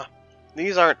you don't,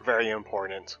 these aren't very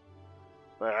important,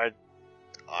 but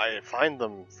I find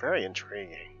them very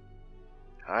intriguing.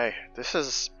 This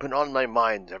has been on my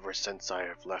mind ever since I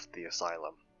have left the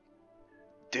asylum.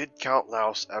 Did Count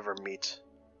Laos ever meet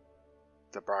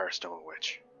the Briarstone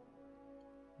Witch?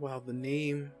 Well, the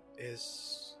name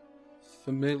is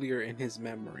familiar in his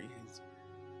memories.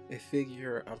 A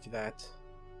figure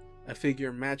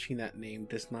matching that name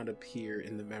does not appear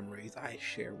in the memories I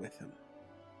share with him.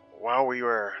 While we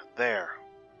were there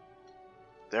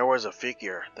was a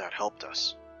figure that helped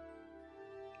us.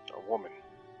 A woman.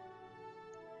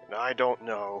 And I don't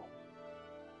know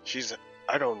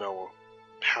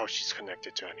how she's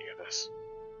connected to any of this.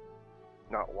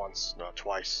 Not once, not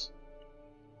twice.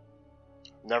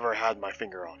 Never had my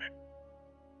finger on it.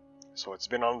 So it's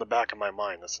been on the back of my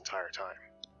mind this entire time.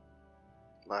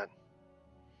 But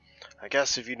I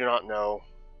guess if you do not know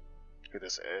who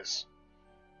this is,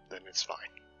 then it's fine.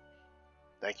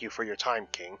 Thank you for your time,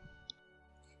 King.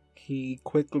 He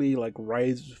quickly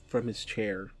rises from his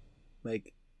chair,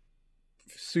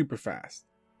 super fast,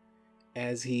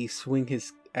 as he swings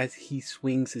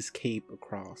his cape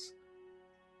across,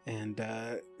 and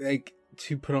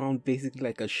to put on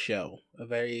basically a show, a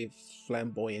very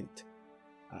flamboyant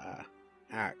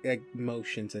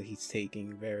motions that he's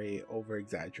taking, very over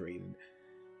exaggerated,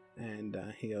 and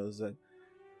he goes,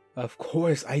 "Of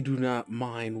course, I do not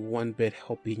mind one bit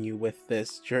helping you with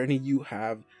this journey you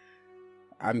have,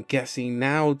 I'm guessing,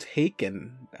 now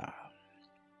taken.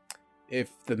 If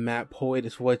the mad poet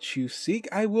is what you seek,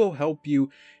 I will help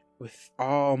you with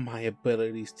all my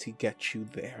abilities to get you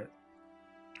there.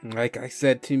 Like I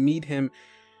said, to meet him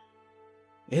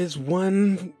is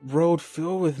one road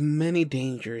filled with many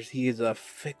dangers. He is a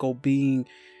fickle being.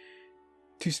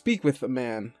 To speak with a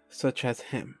man such as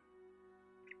him,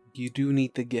 you do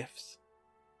need the gifts.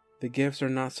 The gifts are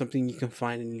not something you can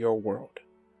find in your world.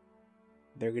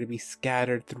 They're going to be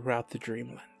scattered throughout the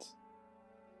Dreamlands.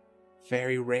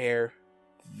 Very rare,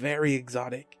 very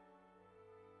exotic,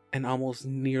 and almost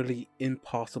nearly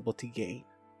impossible to gain.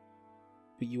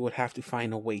 But you would have to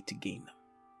find a way to gain them.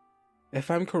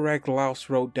 If I'm correct, Laos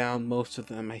wrote down most of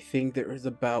them. I think there is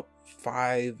about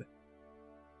 5,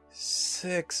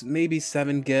 6, maybe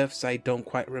 7 gifts. I don't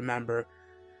quite remember.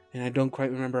 And I don't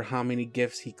quite remember how many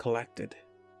gifts he collected.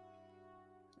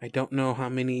 I don't know how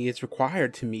many is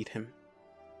required to meet him.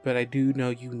 But I do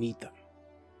know you need them.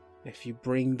 If you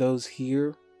bring those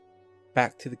here,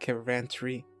 back to the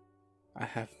caravanserai, I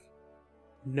have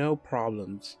no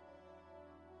problems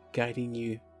guiding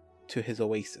you to his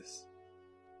oasis.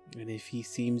 And if he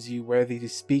seems you worthy to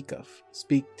speak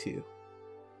to,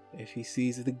 if he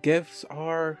sees that the gifts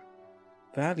are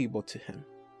valuable to him,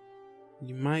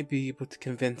 you might be able to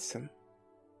convince him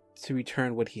to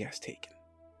return what he has taken.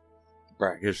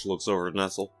 Brackish looks over at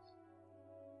Nestle.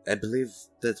 I believe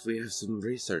that we have some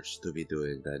research to be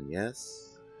doing then,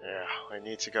 yes? Yeah, I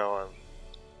need to go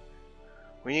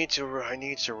I need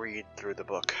to read through the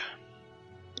book.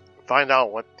 Find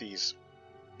out what these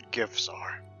gifts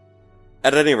are.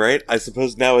 At any rate, I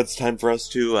suppose now it's time for us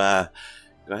to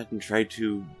go ahead and try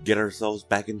to get ourselves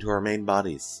back into our main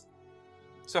bodies.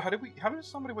 So how does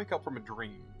somebody wake up from a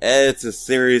dream? It's a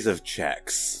series of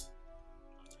checks.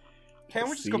 Can't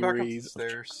we just go back up the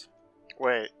stairs?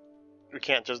 Wait, we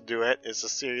can't just do it. It's a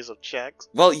series of checks.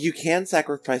 Well, you can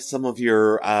sacrifice some of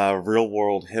your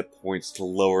real-world hit points to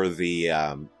lower the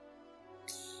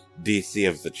DC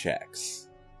of the checks.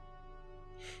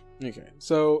 Okay,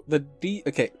 so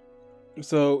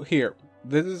so here,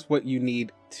 this is what you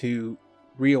need to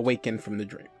reawaken from the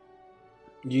dream.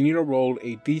 You need to roll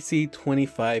a DC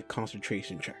 25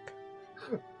 concentration check.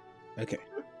 Okay,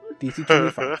 DC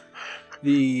 25.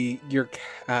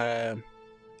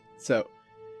 So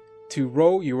to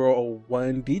roll, you roll a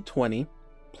 1d20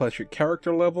 plus your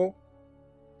character level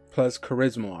plus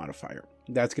charisma modifier.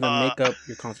 That's gonna make up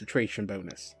your concentration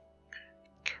bonus.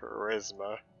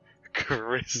 Charisma.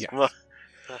 Yes.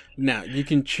 Now, you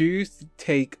can choose to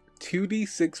take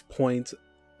 2d6 points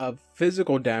of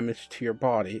physical damage to your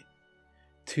body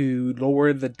to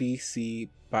lower the DC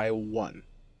by 1.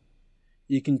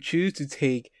 You can choose to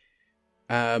take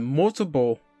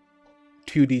multiple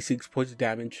 2d6 points of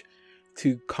damage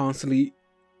to constantly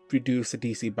reduce the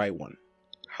DC by 1.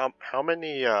 How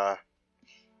many,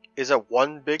 is it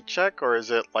one big check, or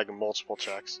is it, like, multiple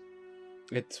checks?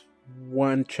 It's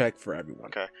one check for everyone.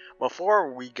 Okay.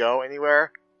 Before we go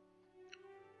anywhere,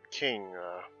 King,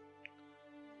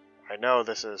 I know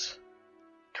this is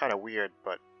kind of weird,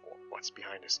 but what's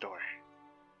behind this door?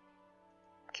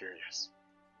 I'm curious.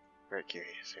 Very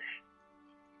curious here.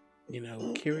 You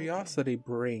know, curiosity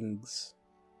brings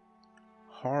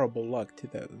horrible luck to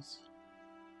those.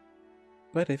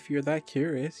 But if you're that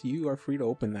curious, you are free to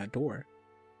open that door.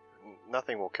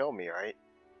 Nothing will kill me, right?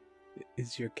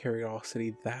 Is your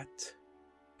curiosity that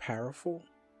powerful?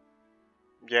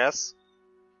 Yes.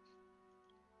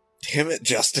 Damn it,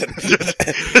 Justin.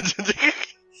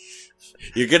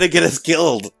 You're gonna get us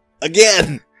killed.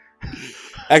 Again!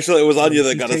 Actually, it was Anya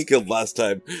that got us killed last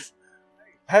time.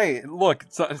 Hey, look,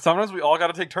 sometimes we all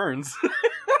gotta take turns.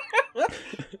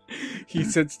 He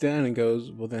sits down and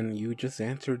goes, well then you just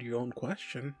answered your own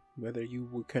question, whether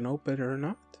you can open it or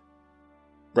not.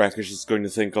 Brackish is going to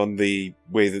think on the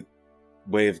way that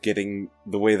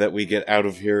we get out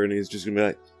of here, and he's just gonna be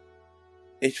like,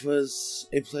 "It was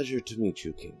a pleasure to meet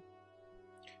you, King."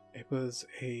 It was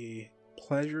a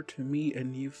pleasure to meet a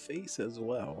new face as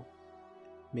well.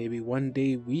 Maybe one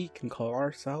day we can call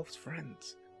ourselves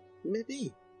friends.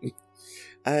 Maybe.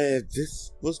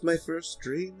 This was my first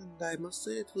dream, and I must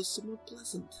say it was somewhat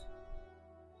pleasant.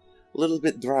 A little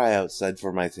bit dry outside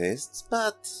for my tastes,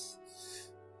 but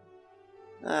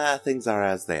things are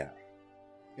as they are.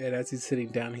 And as he's sitting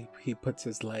down, he puts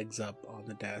his legs up on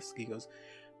the desk. He goes,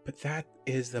 but that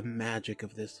is the magic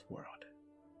of this world.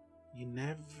 You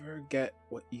never get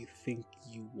what you think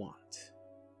you want,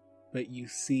 but you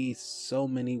see so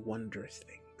many wondrous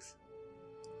things.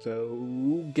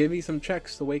 So give me some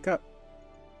checks to wake up.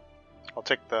 I'll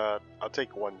take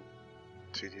one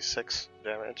 2d6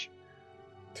 damage.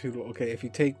 Okay, if you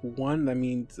take one, that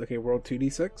means roll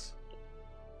 2d6.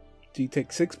 So you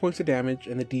take 6 points of damage,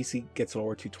 and the DC gets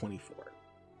lowered to 24.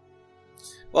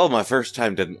 Well, my first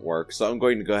time didn't work, so I'm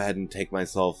going to go ahead and take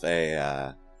myself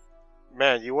a,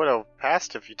 Man, you would have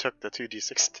passed if you took the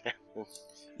 2d6 damage.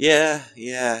 Yeah,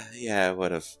 I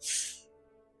would have.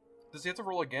 Does he have to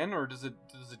roll again, or does it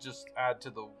just add to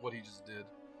what he just did?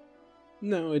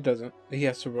 No, it doesn't. He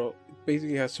has to roll. Basically,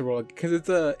 he has to roll because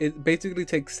it basically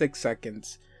takes 6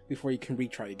 seconds before you can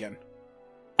retry again.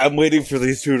 I'm waiting for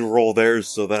these two to roll theirs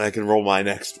so that I can roll my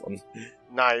next one.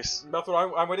 Nice. That's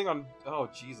what I'm waiting on. Oh,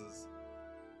 Jesus.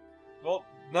 Well,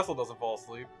 Nestle doesn't fall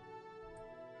asleep.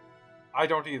 I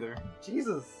don't either.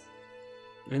 Jesus.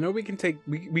 I know we can take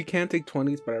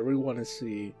 20s, but I really want to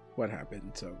see what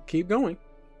happens. So keep going.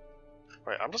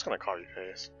 Wait, I'm just gonna call you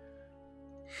face.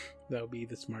 That would be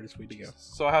the smartest way to go.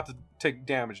 So I have to take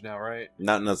damage now, right?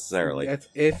 Not necessarily. That's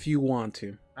if you want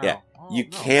to. Yeah, you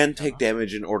can take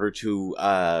damage in order to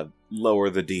lower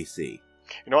the DC.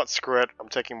 You know what? Screw it. I'm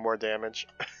taking more damage.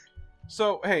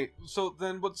 So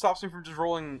then what stops me from just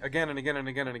rolling again and again and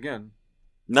again and again?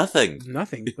 Nothing.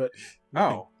 Nothing, but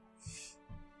Oh.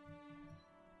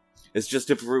 It's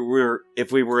just if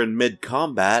we were in mid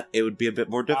combat, it would be a bit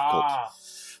more difficult.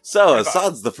 If So I-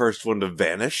 Assad's the first one to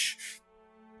vanish.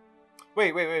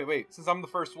 Wait. Since I'm the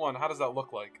first one, how does that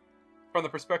look like? From the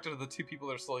perspective of the two people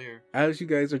that are still here. as you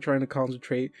guys are trying to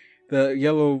concentrate, the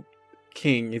yellow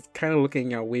king is kind of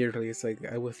looking out weirdly. It's like,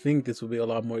 I would think this would be a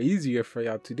lot more easier for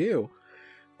y'all to do.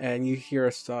 And you hear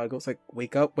Assad goes like,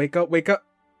 wake up, wake up, wake up.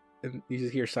 And you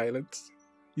just hear silence.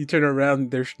 You turn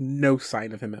around, there's no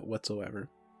sign of him whatsoever.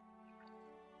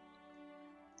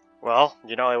 Well,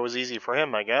 it was easy for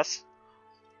him, I guess.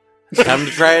 Time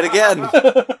to try it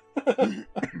again.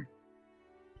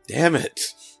 Damn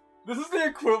it. This is the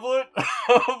equivalent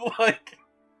of like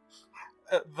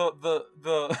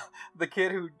the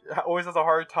kid who always has a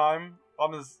hard time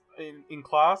on his in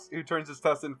class, who turns his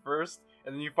test in first,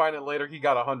 and then you find it later he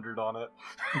got 100 on it.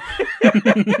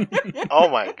 Oh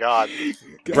my god.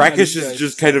 Brackish is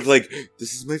just kind of like,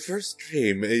 this is my first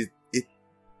dream. It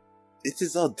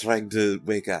is odd trying to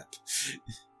wake up.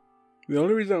 The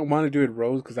only reason I want to do it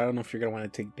Rose because I don't know if you're gonna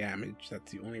want to take damage.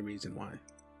 That's the only reason why.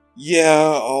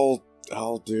 Yeah,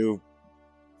 I'll do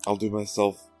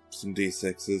myself some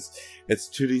d6s. It's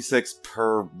 2d6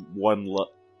 per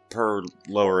per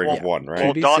lowering of one, right?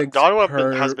 Well, 2d6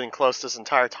 Donwa has been close this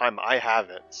entire time. I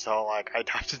haven't, so I'd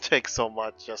have to take so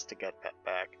much just to get that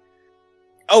back.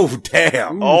 Oh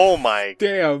damn! Ooh. Oh my!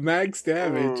 Damn, max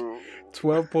damage. Ooh.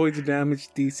 12 points of damage.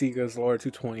 DC goes lower to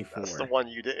 24. That's the one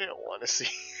you didn't want to see.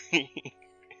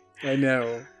 I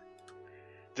know.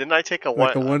 Didn't I take a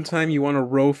Like one? the one time you want to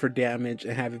roll for damage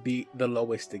and have it be the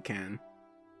lowest it can.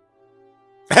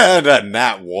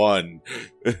 Not one.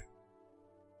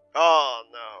 Oh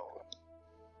no!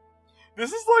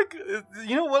 This is like,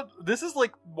 you know what? This is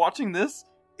like, watching this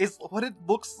is what it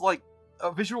looks like,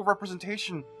 a visual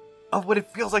representation of what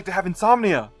it feels like to have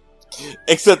insomnia.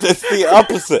 Except it's the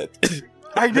opposite.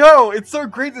 I know! It's so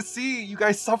great to see you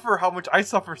guys suffer how much I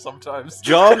suffer sometimes.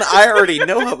 John, I already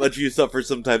know how much you suffer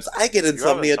sometimes. I get have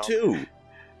insomnia insomnia. too.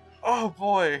 Oh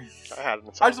boy. I had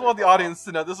an I just want the audience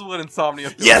to know this is what insomnia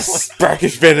feels Yes! like.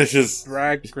 Brackish vanishes.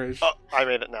 Brackish. Oh, I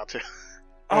made it now too.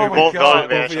 Oh we my both god. got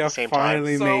advantage at the same time.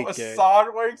 finally So make it. Assad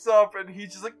wakes up and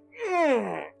he's just like,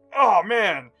 oh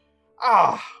man.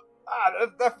 That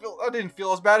didn't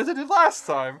feel as bad as it did last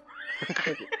time.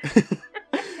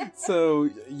 So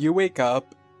you wake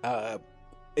up,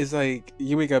 it's like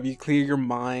you wake up, you clear your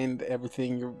mind,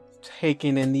 everything, you're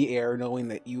taking in the air, knowing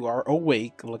that you are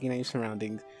awake, looking at your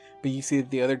surroundings, but you see that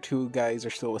the other two guys are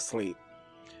still asleep.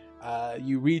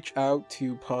 You reach out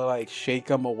to probably like shake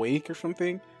them awake or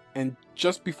something, and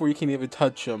just before you can even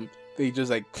touch them, they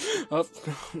just like, oh,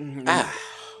 Ah.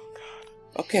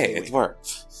 Okay, Wait. it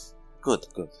worked. Good.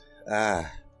 Are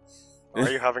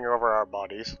you having over our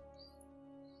bodies?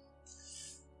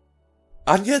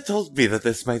 Anya told me that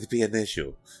this might be an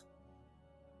issue.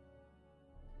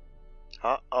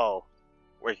 Huh? Oh,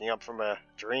 waking up from a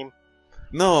dream?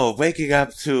 No, waking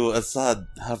up to Assad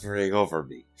hovering over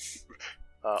me.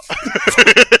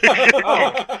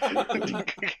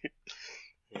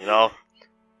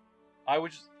 I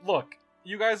would just look.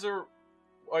 You guys are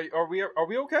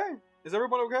we okay? Is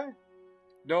everyone okay?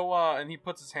 No, and he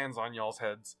puts his hands on y'all's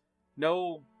heads.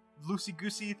 No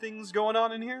loosey-goosey things going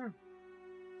on in here?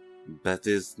 That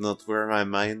is not where my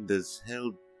mind is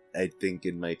held, I think,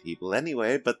 in my people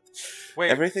anyway, but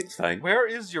Wait, everything's fine. where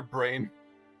is your brain?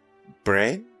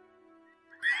 Brain?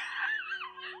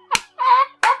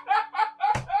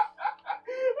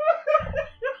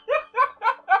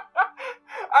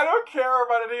 I don't care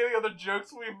about any of the other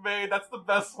jokes we've made. That's the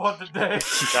best one today.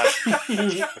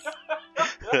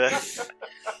 I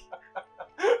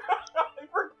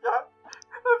forgot.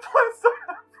 The place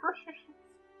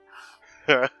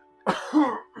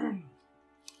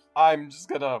I'm just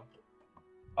gonna.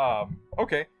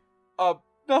 Okay.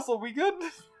 Nestle, we good?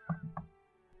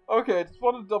 Okay, I just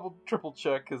wanted to triple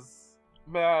check, cause,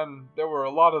 man, there were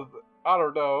a lot of. I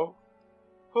don't know.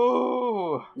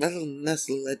 Ooh. Well,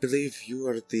 Nestle, I believe you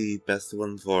are the best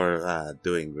one for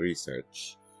doing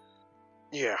research.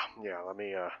 Yeah. Let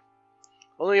me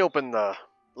open the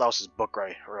Louse's book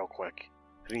right real quick.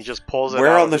 And he just pulls it out.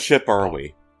 Where on of the his- ship are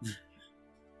we?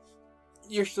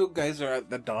 You still guys are at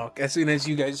the dock. As soon as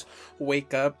you guys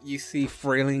wake up, you see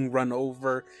Frailing run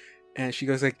over, and she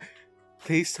goes like,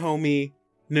 "Please tell me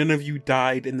none of you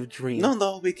died in the dream."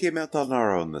 No, we came out on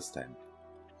our own this time.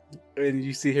 And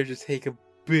you see her just take a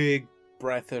big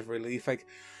breath of relief, like,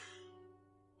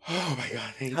 "Oh my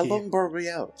god, thank How you." long were we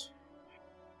out?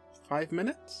 5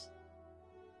 minutes?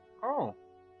 Oh,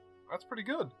 that's pretty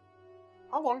good.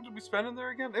 How long did we spend in there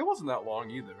again? It wasn't that long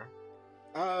either.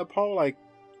 Probably like,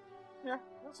 Yeah,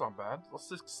 that's not bad. Well,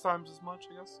 6 times as much,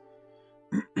 I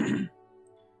guess.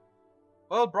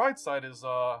 Well, bright side is,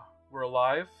 we're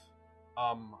alive.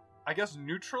 I guess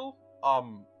neutral.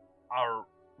 Our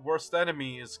worst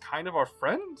enemy is kind of our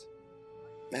friend?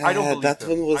 I don't believe that him.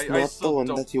 one was I not the still one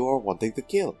don't- that you are wanting to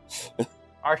kill.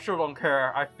 I sure don't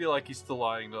care. I feel like he's still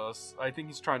lying to us. I think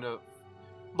he's trying to...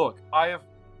 Look, I'm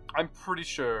pretty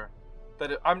sure that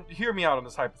hear me out on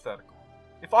this hypothetical.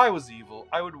 If I was evil,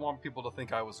 I would want people to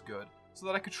think I was good, so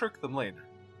that I could trick them later.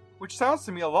 Which sounds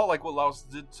to me a lot like what Laos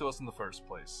did to us in the first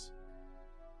place.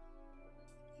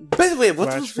 By the way, what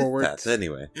Flash was forward. with that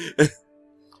anyway?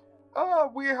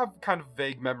 We have kind of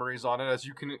vague memories on it, as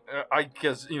you can, I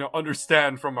guess,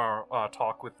 understand from our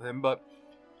talk with him. But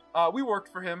we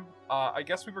worked for him. I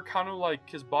guess we were kind of like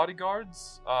his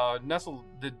bodyguards. Nestle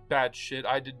did bad shit.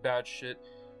 I did bad shit.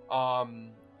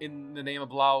 In the name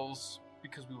of Laos,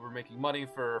 because we were making money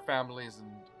for our families,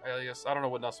 and I guess I don't know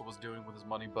what Nestle was doing with his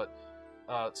money, but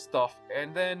stuff.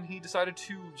 And then he decided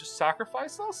to just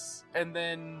sacrifice us, and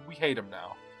then we hate him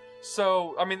now.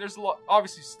 So, I mean, there's a lot,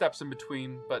 obviously steps in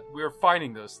between, but we're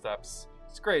finding those steps.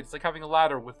 It's great. It's like having a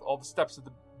ladder with all the steps at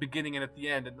the beginning and at the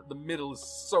end, and the middle is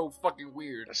so fucking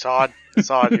weird. Assad,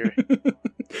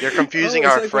 you're confusing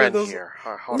our friend here.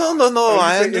 No. Oh,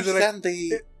 I is it understand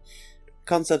the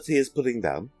concept he is putting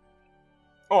down.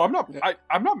 Oh, I'm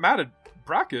not mad at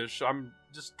Brackish. I'm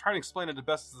just trying to explain it the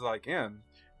best as I can.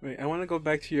 Wait, I want to go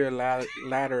back to your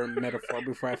ladder metaphor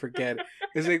before I forget.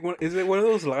 Is it one of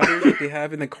those ladders that they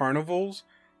have in the carnivals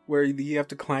where you have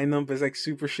to climb them, but it's like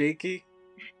super shaky?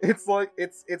 It's like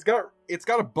it's got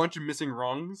a bunch of missing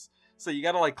rungs, so you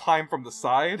gotta like climb from the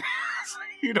side so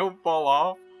you don't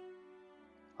fall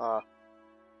off.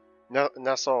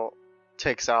 Nestle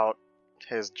takes out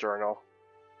his journal.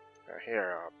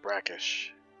 Here,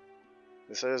 Brackish.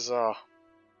 This is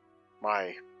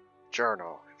my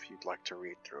journal, if you'd like to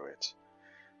read through it.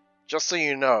 Just so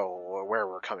you know where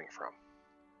we're coming from.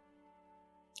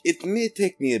 It may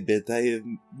take me a bit. I have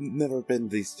never been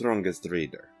the strongest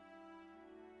reader.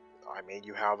 I mean,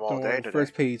 you have all day today.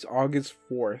 First page, August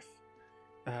 4th.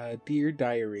 Dear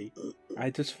Diary,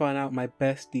 I just found out my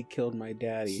bestie killed my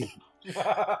daddy.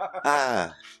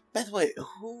 By the way,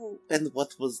 who and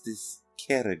what was this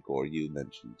Karagor you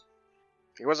mentioned?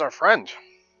 He was our friend.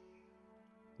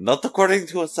 Not according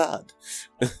to Assad.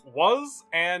 Was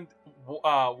and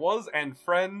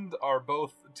friend are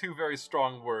both two very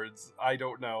strong words. I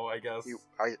don't know, I guess.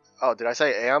 Did I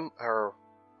say am or?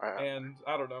 And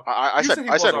I don't know. I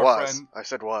said was. Friend. I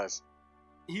said was.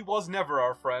 He was never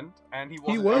our friend, and he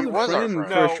was our friend for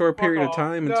friend. a short period of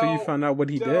time until you found out what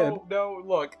he did. No,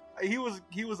 look, he was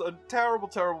a terrible,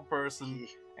 terrible person,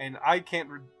 and I can't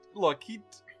look. He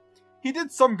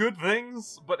did some good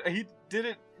things, but he did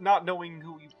it not knowing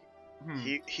who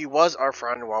he. He was our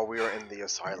friend while we were in the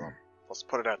asylum. Let's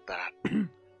put it at that.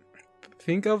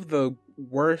 Think of the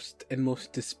worst and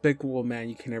most despicable man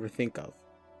you can ever think of.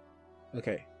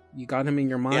 Okay, you got him in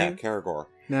your mind? Yeah, Karagor.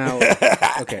 Now,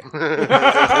 okay.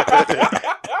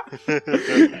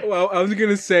 Well, I was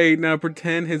gonna say, now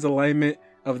pretend his alignment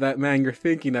of that man you're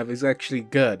thinking of is actually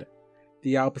good.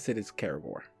 The opposite is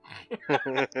Karagor.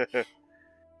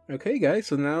 Okay, guys,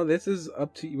 so now this is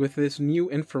up to you with this new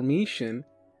information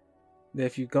that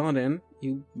if you've gotten,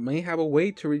 you may have a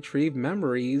way to retrieve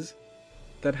memories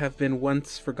that have been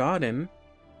once forgotten.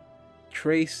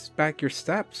 Trace back your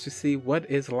steps to see what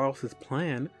is Laos's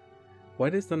plan.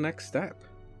 What is the next step?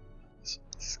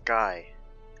 Sky,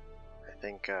 I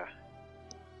think I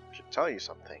should tell you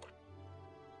something.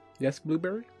 Yes,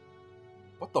 Blueberry?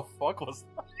 What the fuck was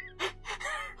that?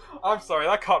 I'm sorry,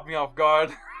 that caught me off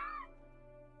guard.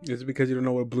 Is it because you don't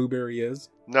know what Blueberry is?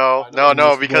 No,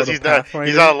 because he's at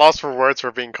a loss for words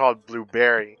for being called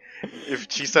Blueberry.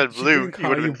 If she said blue, he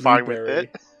would have been fine with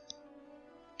it.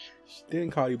 She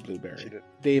didn't call you Blueberry.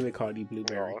 David called you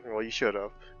Blueberry. Oh, well, you should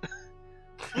have.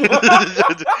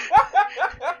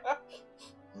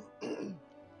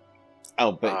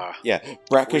 Oh, but yeah,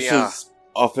 Brackish is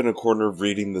off in a corner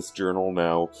reading this journal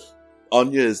now.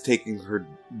 Anya is taking her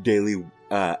daily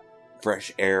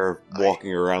fresh air,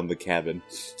 walking around the cabin.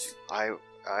 I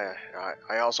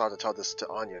also have to tell this to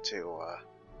Anya too.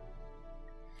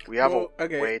 We have a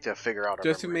way to figure out our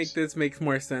just memories. To make this make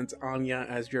more sense, Anya,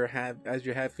 as you're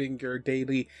having your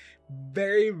daily,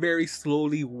 very very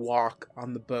slowly walk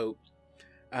on the boat,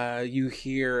 you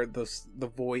hear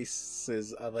the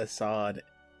voices of Assad,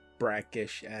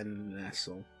 Brackish, and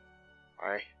Nestle.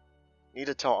 I need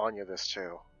to tell Anya this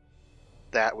too,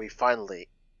 that we finally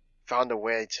found a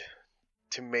way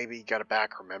to maybe get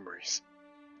back her memories.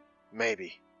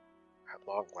 Maybe, at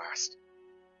long last.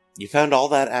 You found all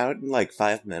that out in like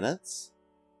 5 minutes?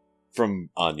 From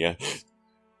Anya.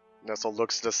 Nestle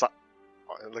looks at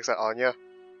Anya.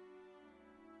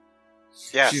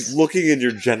 Yes. She's looking in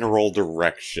your general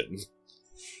direction.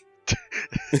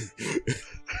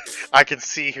 I can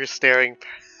see her staring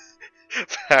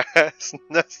past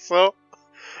Nestle.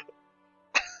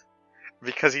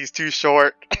 Because he's too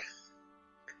short.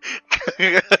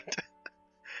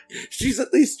 She's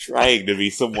at least trying to be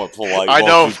somewhat polite. I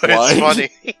know, but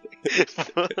it's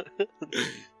funny.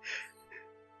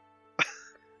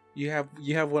 You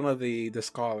have one of the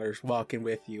scholars walking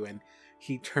with you, and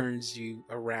he turns you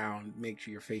around, make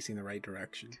sure you're facing the right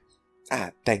direction.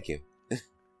 Thank you.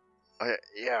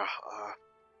 Yeah,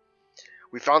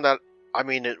 we found that, I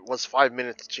mean, it was 5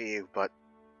 minutes to you, but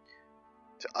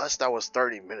to us that was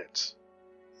 30 minutes.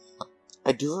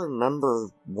 I do remember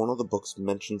one of the books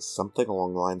mentioned something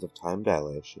along the lines of time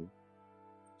dilation.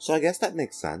 So I guess that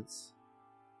makes sense.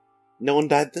 No one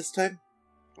died this time?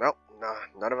 Nope,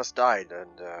 none of us died,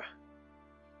 and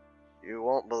you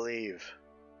won't believe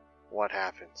what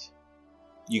happens.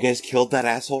 You guys killed that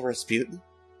asshole Rasputin?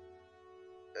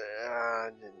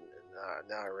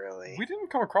 Not really. We didn't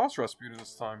come across Rasputin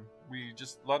this time. We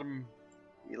just let him...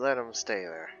 You let him stay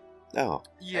there. Oh.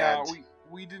 Yeah,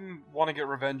 we didn't want to get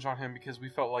revenge on him because we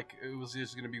felt like it was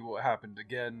just going to be what happened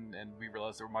again, and we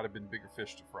realized there might have been bigger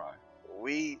fish to fry.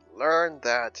 We learned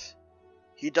that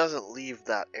he doesn't leave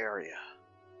that area,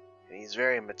 and he's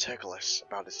very meticulous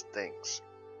about his things.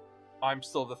 I'm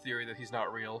still of the theory that he's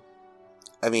not real.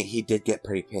 I mean, he did get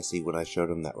pretty pissy when I showed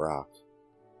him that rock.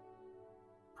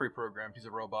 Pre-programmed, he's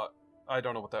a robot. I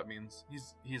don't know what that means.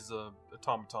 He's a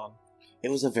automaton. It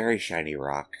was a very shiny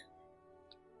rock.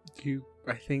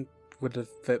 I think, would have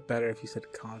fit better if you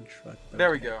said construct.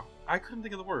 There we go. I couldn't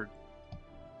think of the word.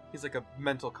 He's like a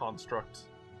mental construct.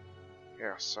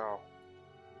 Yeah, so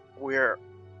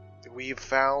we've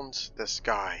found this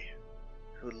guy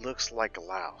who looks like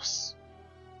Laos,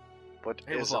 but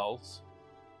It was Laos.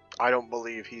 I don't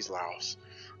believe he's Laos.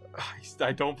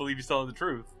 I don't believe he's telling the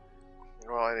truth.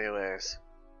 Well, anyways,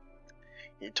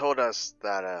 he told us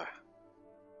that a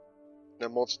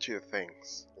multitude of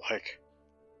things, like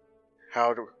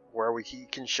he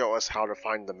can show us how to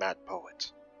find the Mad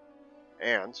Poet,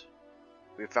 and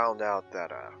we found out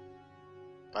that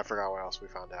I forgot what else we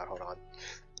found out. Hold on.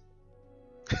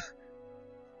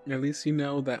 At least you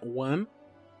know that one.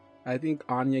 I think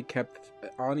Anya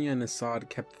and Assad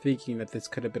kept thinking that this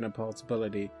could have been a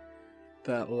possibility,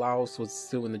 that Laos was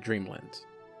still in the Dreamland.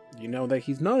 You know that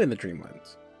he's not in the Dreamland.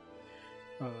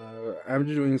 I'm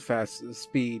just doing fast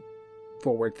speed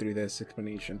forward through this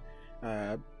explanation.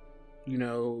 You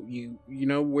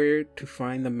know where to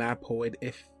find the Mad Poet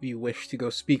if you wish to go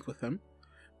speak with him.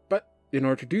 But in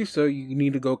order to do so, you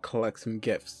need to go collect some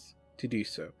gifts to do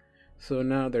so. So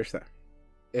now there's that.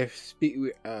 If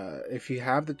you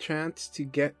have the chance to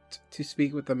get to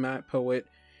speak with the Mad Poet,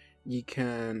 you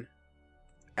can,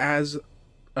 as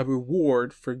a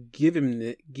reward for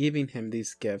giving him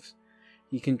these gifts,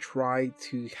 you can try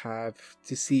to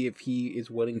see if he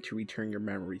is willing to return your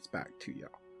memories back to y'all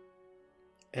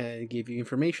and give you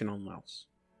information on Laos.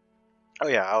 Oh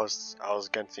yeah, I was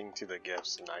getting to the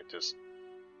gifts, and I just...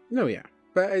 No, yeah.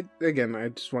 But I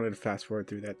just wanted to fast forward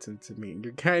through that since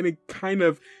you're kind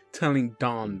of telling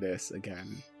Dawn this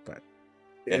again, but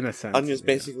in a sense. Anya's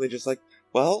basically just like,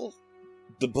 well,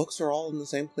 the books are all in the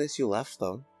same place you left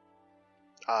them.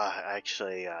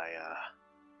 Actually,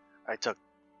 I took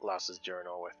Laos's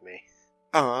journal with me.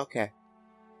 Oh, okay.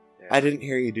 Yeah. I didn't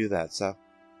hear you do that, so.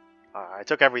 I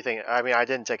took everything. I mean, I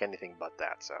didn't take anything but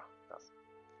that, so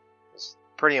it's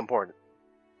pretty important.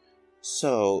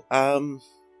 So,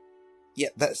 yeah,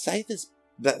 that scythe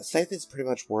is pretty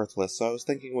much worthless. So I was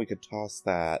thinking we could toss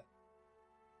that.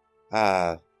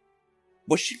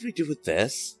 What should we do with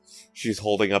this? She's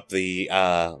holding up the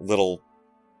little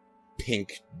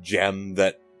pink gem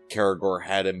that Karagor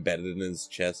had embedded in his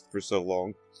chest for so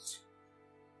long.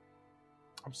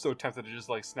 I'm so tempted to just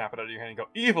like snap it out of your hand and go,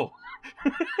 evil.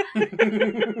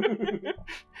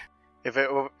 If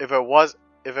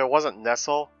it wasn't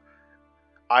Nestle,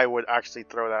 I would actually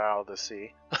throw that out of the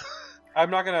sea.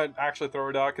 I'm not gonna actually throw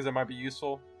it out because it might be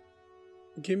useful.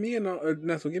 Give me a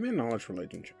knowledge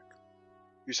religion check.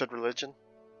 You said religion?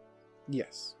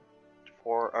 Yes.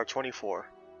 24.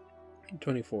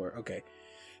 24. Okay.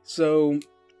 So,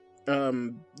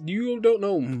 you don't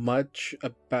know much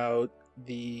about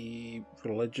the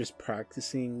religious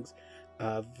practicings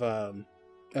of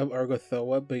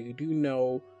Argothoa, but you do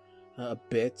know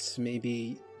bits.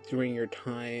 Maybe during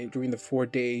the 4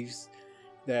 days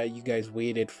that you guys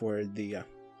waited for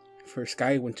for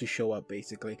Skywind to show up.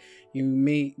 Basically, you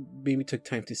maybe took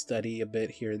time to study a bit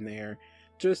here and there,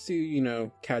 just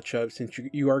to catch up. Since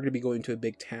you are going to be going to a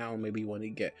big town, maybe you want to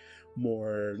get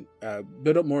more,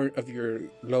 build up more of your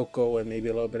local and maybe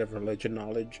a little bit of religion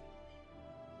knowledge.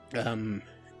 You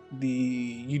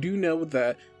do know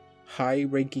that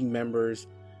high-ranking members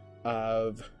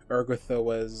of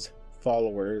Argothoa's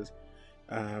followers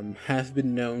have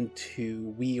been known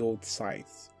to wield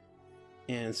scythes,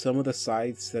 and some of the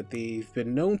scythes that they've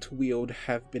been known to wield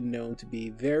have been known to be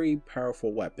very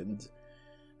powerful weapons,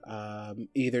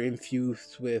 either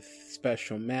infused with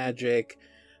special magic,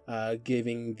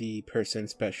 giving the person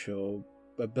special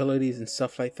abilities and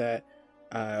stuff like that.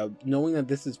 Knowing that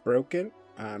this is broken,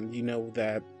 you know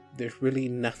that there's really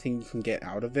nothing you can get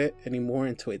out of it anymore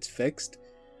until it's fixed.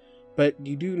 But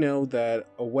you do know that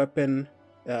a weapon,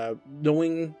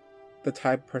 knowing the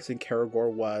type of person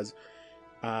Karagor was,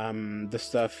 the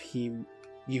stuff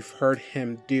you've heard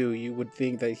him do, you would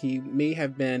think that he may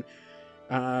have been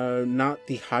not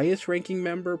the highest ranking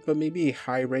member, but maybe a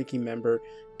high ranking member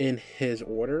in his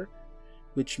order,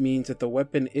 which means that the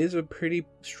weapon is a pretty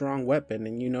strong weapon,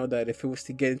 and you know that if it was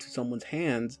to get into someone's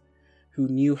hands who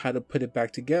knew how to put it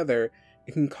back together,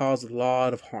 it can cause a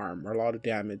lot of harm or a lot of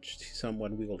damage to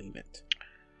someone wielding it.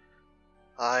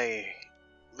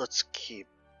 Let's keep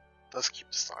the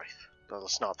scythe.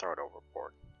 Let's not throw it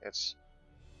overboard.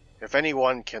 If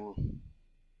anyone can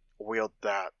wield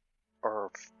that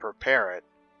or prepare it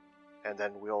and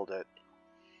then wield it,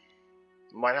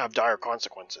 might have dire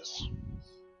consequences.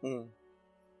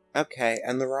 Okay,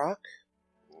 and the rock?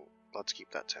 Let's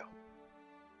keep that too.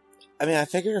 I mean, I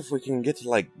figure if we can get to,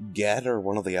 like, Ged or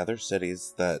one of the other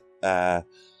cities that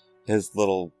his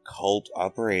little cult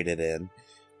operated in,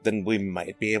 then we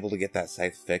might be able to get that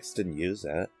scythe fixed and use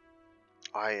it.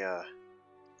 I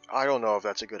don't know if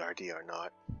that's a good idea or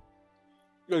not.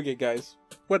 Okay, guys,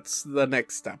 what's the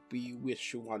next step we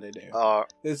wish you want to do?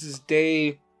 This is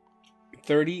day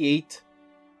 38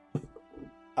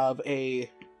 of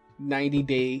a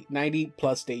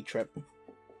 90-plus day trip.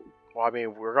 Well, I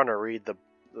mean, we're gonna read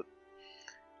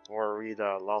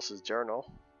Laos's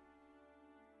journal.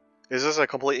 Is this a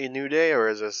completely new day, or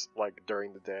is this like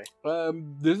during the day?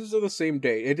 This is the same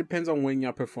day. It depends on when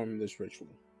you're performing this ritual.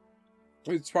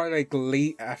 It's probably like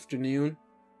late afternoon.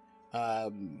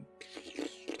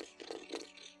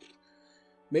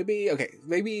 Maybe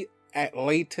at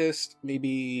latest,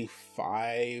 maybe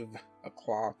 5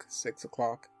 o'clock, 6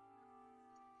 o'clock.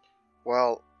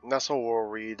 Well, Nestle will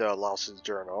read Laos's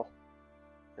journal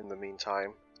in the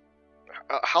meantime.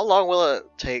 How long will it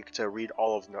take to read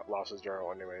all of Laos's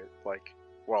journal anyway? Like,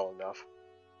 well enough.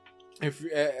 If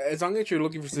as long as you're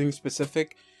looking for something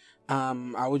specific,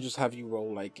 I would just have you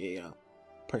roll like a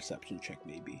perception check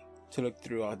maybe to look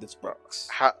through all this books.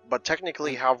 But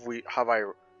technically, have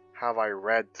I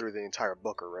read through the entire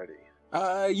book already?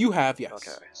 You have, yes.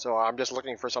 Okay, so I'm just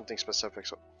looking for something specific.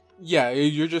 So yeah,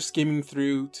 you're just skimming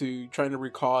through to trying to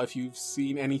recall if you've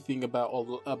seen anything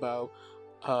about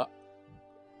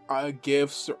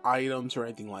gifts or items or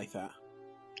anything like that.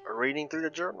 Reading through the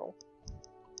journal.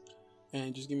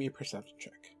 And just give me a perception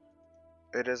check.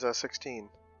 It is a 16.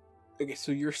 Okay,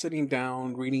 so you're sitting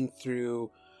down reading through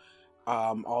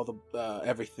all the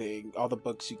everything, all the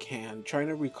books you can, trying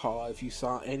to recall if you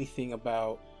saw anything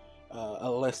about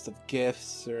a list of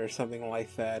gifts or something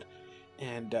like that,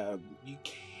 and you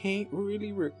can't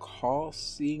really recall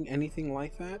seeing anything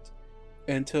like that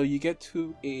until you get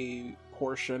to a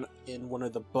portion in one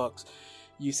of the books.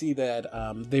 You see that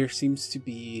there seems to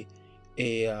be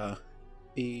a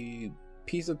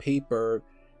piece of paper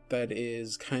that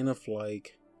is kind of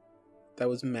like that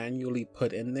was manually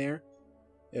put in there.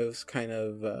 It was kind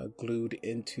of glued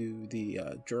into the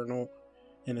journal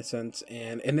in a sense,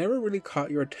 and it never really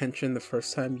caught your attention the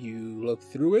first time you looked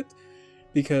through it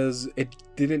because it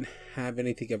didn't have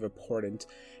anything of importance.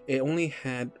 It only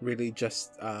had really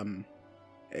just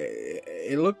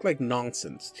it looked like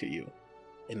nonsense to you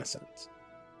in a sense.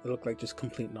 It looked like just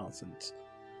complete nonsense.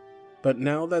 But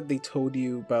now that they told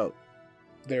you about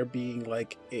there being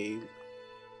like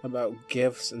about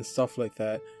gifts and stuff like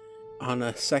that, on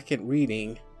a second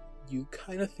reading, you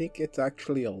kind of think it's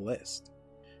actually a list.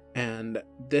 And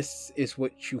this is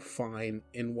what you find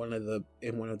in one of the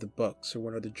books or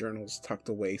one of the journals tucked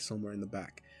away somewhere in the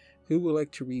back. Who would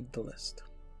like to read the list?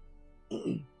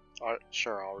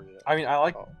 Sure, I'll read it. I mean, I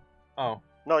like. Oh.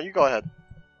 No, you go ahead.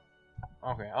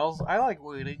 Okay, I like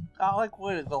reading. I like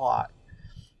reading a lot.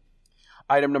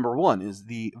 Item number 1 is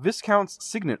the Viscount's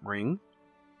Signet Ring.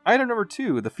 Item number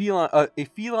 2, a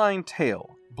feline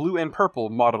tail, blue and purple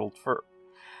mottled fur.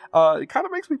 It kind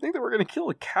of makes me think that we're going to kill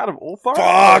a cat of Ulthar.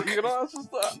 Fuck! You know, it's just,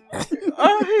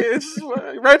 it's just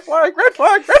red flag, red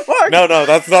flag, red flag! No,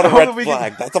 that's not a red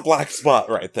flag. That's a black spot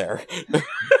right there.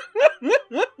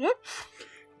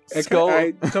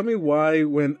 Tell me why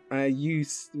when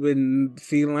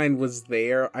feline was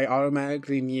there, I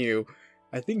automatically knew.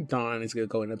 I think Dawn is going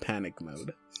to go into panic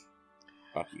mode.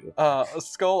 Fuck you. A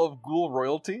skull of ghoul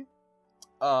royalty.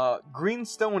 Green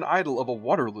stone idol of a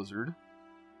water lizard.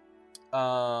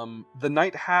 The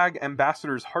Night Hag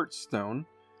Ambassador's Heartstone.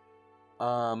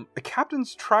 A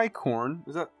Captain's Tricorn.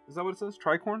 Is that what it says?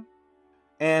 Tricorn?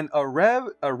 And a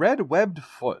red webbed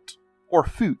foot. Or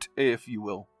foot, if you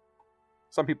will.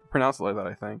 Some people pronounce it like that,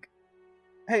 I think.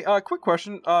 Hey, quick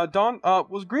question. Don,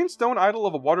 was Greenstone idol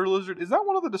of a water lizard, is that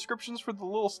one of the descriptions for the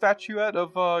little statuette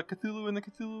of Cthulhu in the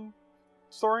Cthulhu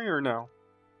story, or no?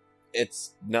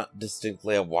 It's not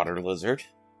distinctly a water lizard.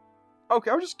 Okay,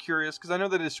 I was just curious, because I know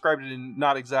they described it in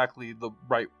not exactly the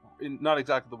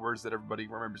words that everybody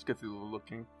remembers Cthulhu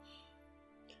looking.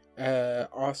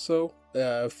 Also,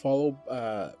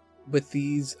 follow with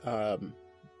these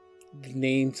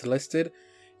names listed,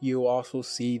 you also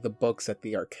see the books that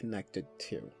they are connected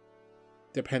to.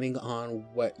 Depending on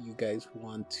what you guys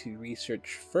want to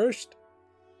research first,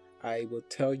 I will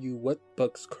tell you what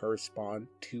books correspond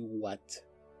to what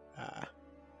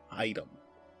item.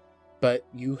 But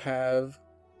you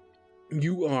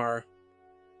are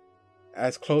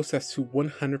as close as to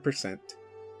 100%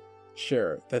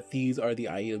 sure that these are the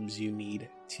items you need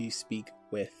to speak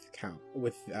with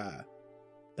the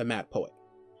Mad Poet.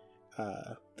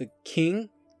 The king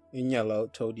in yellow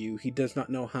told you he does not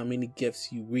know how many gifts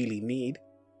you really need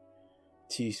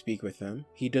to speak with him.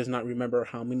 He does not remember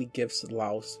how many gifts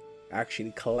Laos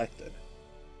actually collected.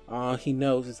 All he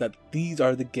knows is that these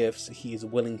are the gifts he is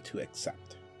willing to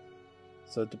accept.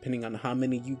 So depending on how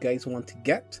many you guys want to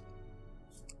get,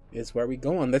 is where we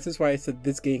go on. This is why I said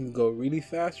this game can go really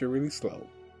fast or really slow.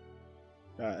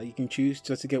 You can choose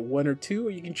just to get 1 or 2,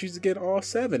 or you can choose to get all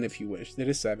 7 if you wish. There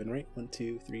is 7, right? 1,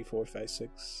 2, 3, 4, 5,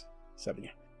 6, 7, yeah.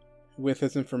 With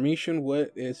this information,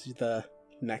 what is the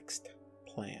next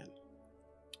plan?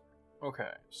 Okay,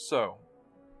 so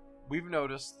we've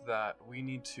noticed that we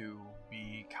need to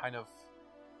be kind of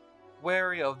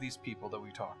wary of these people that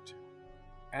we talk to.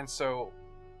 And so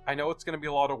I know it's going to be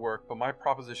a lot of work, but my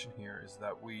proposition here is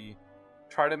that we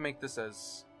try to make this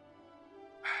as...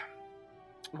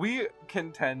 we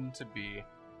can tend to be,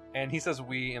 and he says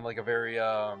we in like a very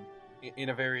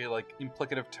like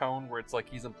implicative tone, where it's like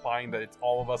he's implying that it's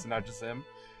all of us and not just him,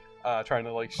 trying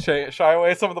to like shy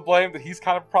away some of the blame that he's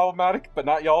kind of problematic, but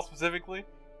not y'all specifically.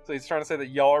 So he's trying to say that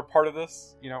y'all are part of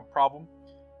this, problem.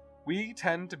 We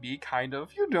tend to be kind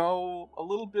of, a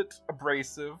little bit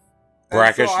abrasive.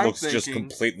 Brackish looks just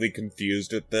completely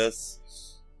confused at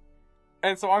this.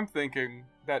 And so I'm thinking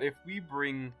that if we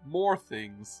bring more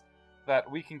things, that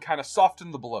we can kind of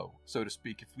soften the blow, so to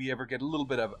speak, if we ever get a little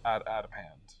bit out of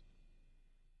hand.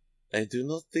 I do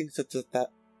not think that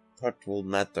part will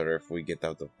matter if we get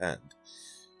out of hand,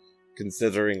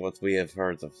 considering what we have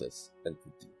heard of this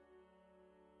entity.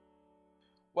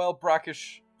 Well,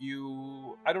 Brackish,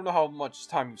 I don't know how much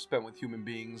time you've spent with human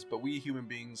beings, but we human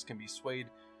beings can be swayed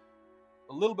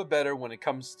a little bit better when it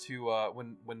comes to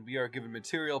when we are given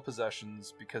material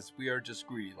possessions, because we are just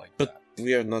greedy like that. But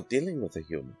we are not dealing with a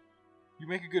human. You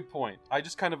make a good point. I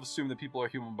just kind of assume that people are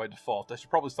human by default. I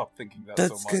should probably stop thinking that That's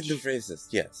so much. That's kind of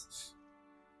racist, yes.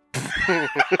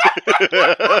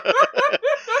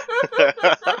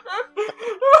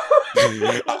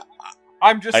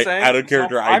 I'm just saying... Out of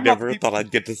character, I never thought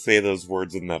I'd get to say those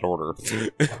words in that order.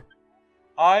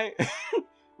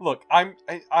 Look, I'm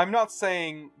not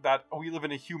saying that we live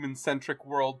in a human-centric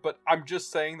world, but I'm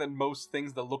just saying that most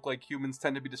things that look like humans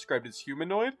tend to be described as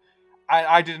humanoid.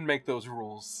 I didn't make those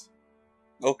rules.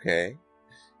 Okay.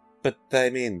 But,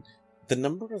 I mean, the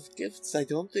number of gifts I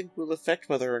don't think will affect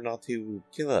whether or not he will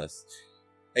kill us.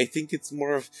 I think it's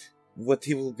more of what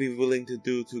he will be willing to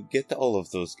do to get all of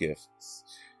those gifts.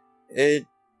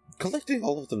 Collecting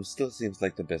all of them still seems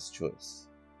like the best choice.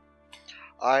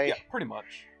 Yeah, pretty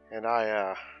much. And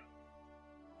I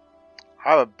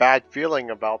have a bad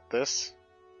feeling about this.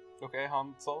 Okay,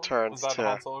 Han Solo? Was that a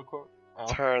Han Solo quote? Oh.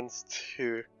 Turns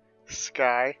to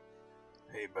Sky.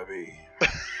 Hey, baby.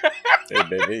 Hey,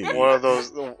 baby. One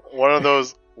of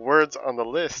those words on the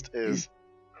list is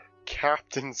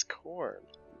Captain's Corn.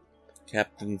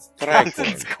 Captain's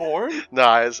Corn?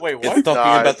 Nah, wait, what? It's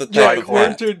talking about the tricorn.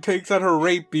 Winter takes out her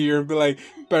rapier and be like,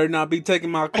 better not be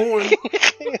taking my corn.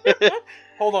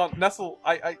 Hold on, Nestle,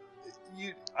 I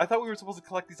thought we were supposed to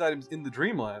collect these items in the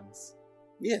Dreamlands.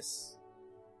 Yes.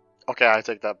 Okay, I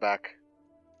take that back.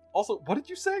 Also, what did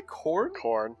you say? Corn?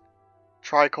 Corn.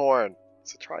 Tricorn.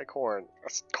 It's a tricorn.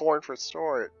 That's corn for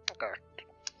store. Okay.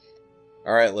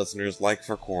 Alright, listeners, like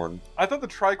for corn. I thought the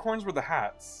tricorns were the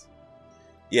hats.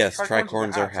 Yes,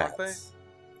 tricorns are hats.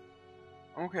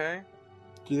 Okay.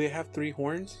 Do they have 3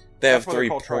 horns? They have 3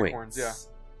 points.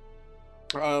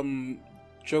 Yeah.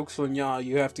 Jokes on y'all,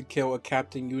 you have to kill a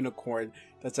Captain Unicorn.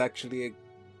 That's actually a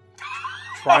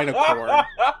trinicorn.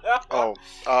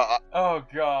 Oh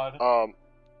god.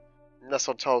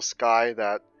 Nestle tells Sky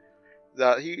that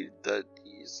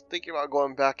he's thinking about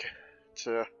going back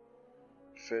to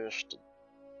finish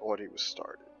what he was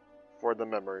started for the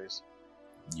memories.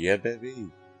 Yeah, baby.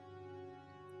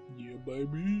 Yeah,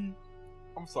 baby.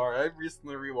 I'm sorry, I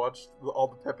recently rewatched all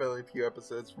the Pepe Le Pew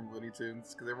episodes from Looney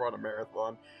Tunes because they were on a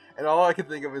marathon, and all I could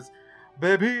think of is,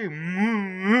 baby.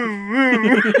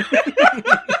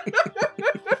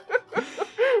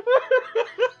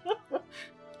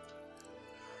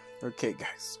 Okay,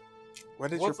 guys.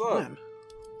 What's your plan?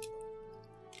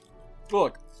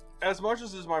 Look, as much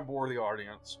as this might bore the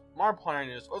audience, my plan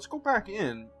is, let's go back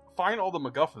in, find all the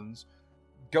MacGuffins,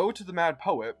 go to the Mad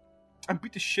Poet, and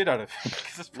beat the shit out of him.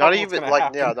 Not even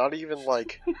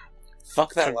like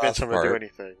fuck that convince last him part. to do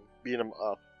anything. Beat him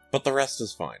up. But the rest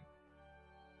is fine.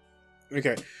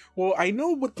 Okay. Well, I know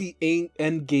what the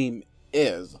end game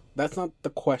is. That's not the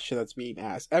question that's being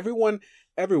asked. Everyone,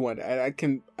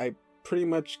 I pretty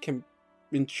much can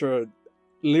ensure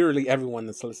literally everyone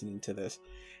that's listening to this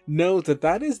knows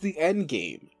that is the end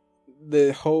game.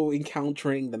 The whole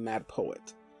encountering the Mad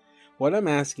Poet. What I'm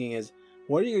asking is,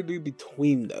 what are you going to do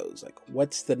between those? Like,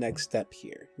 what's the next step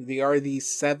here? They are these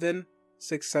 7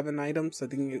 items. I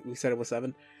think we said it was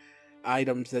 7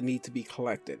 items that need to be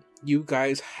collected. You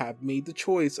guys have made the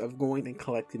choice of going and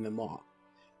collecting them all.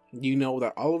 You know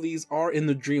that all of these are in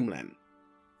the Dreamland.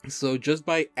 So just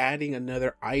by adding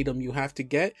another item you have to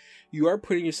get, you are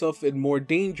putting yourself in more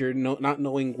danger, not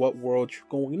knowing what world you're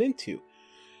going into.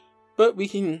 But we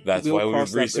can... That's why we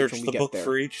research the book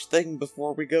for each thing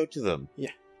before we go to them.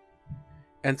 Yeah.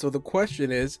 And so the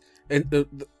question is, and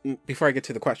before I get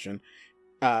to the question,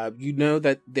 you know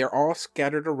that they're all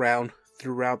scattered around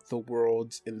throughout the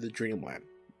worlds in the Dreamland.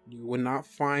 You will not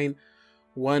find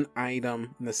one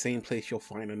item in the same place you'll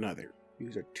find another.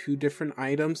 These are 2 different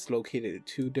items located in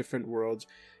 2 different worlds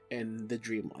in the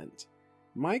Dreamland.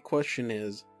 My question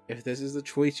is, if this is the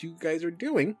choice you guys are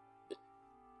doing,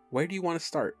 where do you want to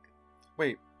start?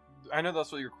 Wait, I know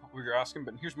that's what you're asking,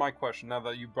 but here's my question now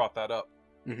that you brought that up.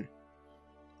 Mm-hmm.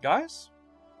 Guys,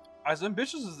 as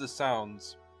ambitious as this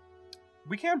sounds,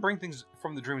 we can't bring things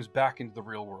from the dreams back into the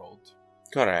real world.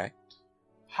 Correct.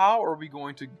 How are we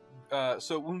going to...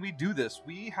 so when we do this,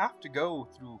 we have to go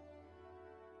through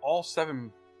all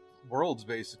 7 worlds,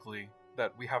 basically,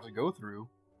 that we have to go through.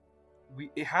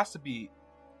 It has to be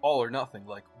all or nothing.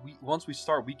 Like, once we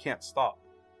start, we can't stop.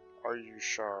 Are you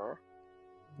sure?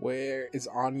 Where is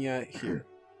Anya here?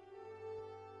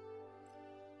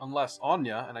 Unless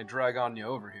Anya, and I drag Anya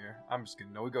over here. I'm just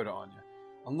kidding. No, we go to Anya.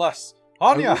 Unless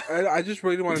Anya! I just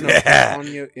really want to know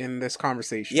Anya in this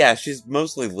conversation. Yeah, she's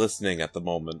mostly listening at the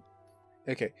moment.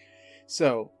 Okay.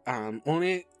 So,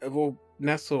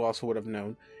 Nestle also would have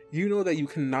known. You know that you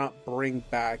cannot bring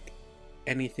back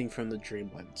anything from the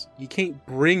Dreamlands. You can't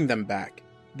bring them back.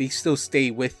 They still stay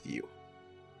with you.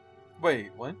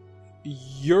 Wait, what?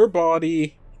 Your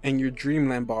body and your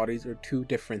Dreamland bodies are 2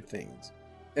 different things.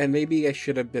 And maybe I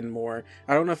should have been more...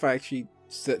 I don't know if I actually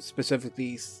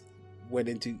specifically went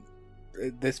into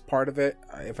this part of it.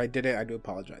 If I didn't, I do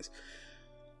apologize.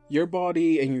 Your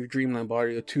body and your Dreamland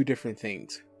body are 2 different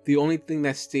things. The only thing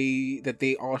that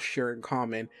they all share in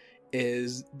common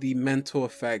is the mental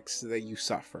effects that you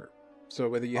suffer. So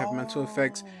whether you have mental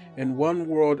effects in one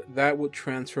world, that would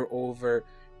transfer over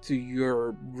to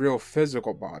your real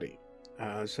physical body.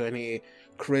 So any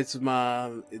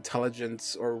charisma,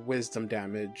 intelligence, or wisdom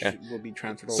damage will be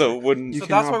transferred over. So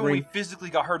that's why when we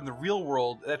physically got hurt in the real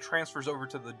world, that transfers over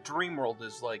to the dream world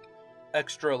as like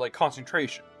extra like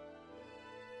concentration.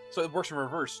 So it works in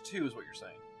reverse too, is what you're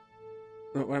saying.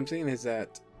 What I'm saying is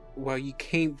that while you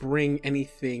can't bring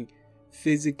anything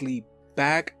physically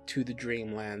back to the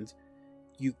Dreamlands,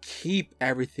 you keep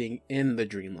everything in the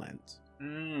Dreamlands.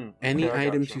 Any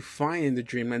items you find in the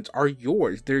Dreamlands are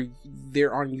yours.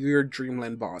 They're on your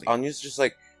Dreamland body. Anya's just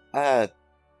like,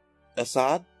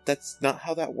 Assad, that's not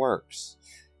how that works.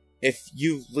 If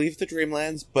you leave the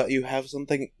Dreamlands, but you have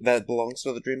something that belongs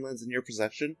to the Dreamlands in your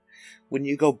possession, when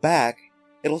you go back,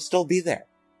 it'll still be there.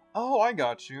 Oh, I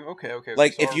got you. Okay.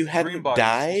 Like, so if you hadn't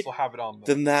died,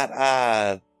 then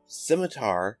that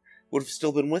scimitar would have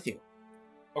still been with you.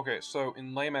 Okay, so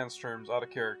in layman's terms, out of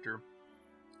character,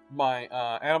 my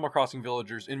Animal Crossing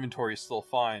villager's inventory is still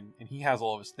fine, and he has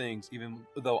all of his things, even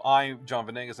though I, John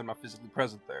Venegas, am not physically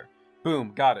present there.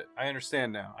 Boom, got it. I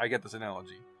understand now. I get this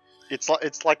analogy. It's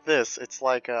like this. It's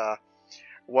like,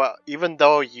 well, even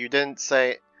though you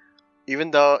gave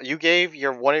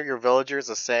one of your villagers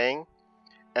a saying,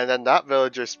 and then that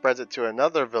villager spreads it to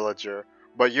another villager,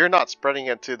 but you're not spreading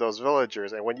it to those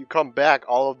villagers, and when you come back,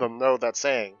 all of them know that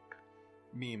saying.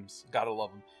 Memes. Gotta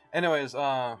love them. Anyways,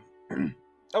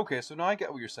 okay, so now I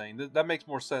get what you're saying. That makes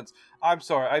more sense. I'm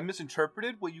sorry, I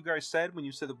misinterpreted what you guys said when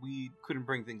you said that we couldn't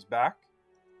bring things back.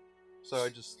 So I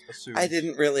just assumed... I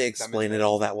didn't really explain it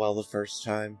all that well the first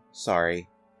time. Sorry.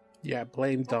 Yeah,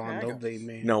 blame Dawn. Don't blame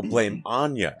me. No, blame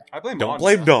Anya. I blame Don't Anya.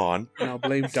 blame Dawn. No,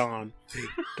 blame Dawn.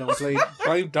 Don't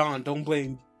blame Dawn. Don't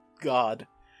blame God.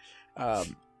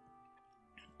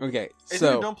 Okay,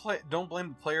 so don't blame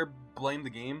the player. Blame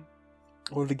the game.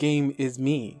 Well, the game is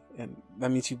me, and that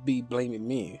means you'd be blaming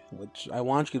me, which I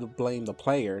want you to blame the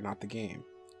player, not the game.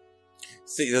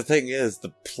 See, the thing is,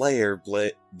 the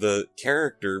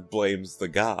character blames the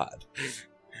god.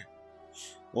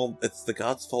 Well, it's the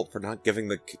god's fault for not giving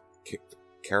the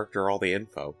character all the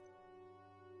info.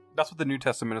 That's what the New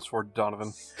Testament is for,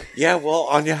 Donovan. Yeah, well,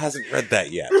 Anya hasn't read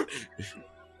that yet.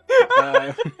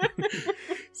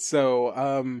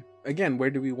 So, again, where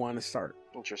do we want to start?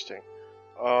 Interesting.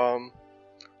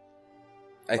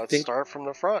 Let's start from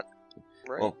the front.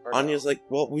 Right? Well, Anya's like,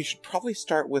 well, we should probably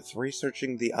start with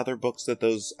researching the other books that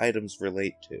those items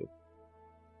relate to.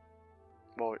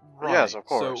 Well, right. Yes, of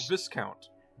course. So, Viscount.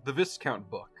 The Viscount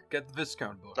book. Get the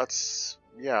Viscount book. That's,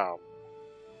 yeah.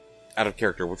 Out of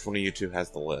character, which one of you two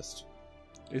has the list?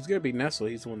 It's gonna be Nestle,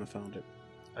 he's the one that found it.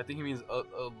 I think he means a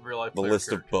real-life The player list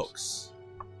characters. of books.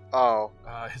 Oh.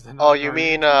 Oh, you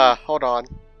mean, hold on.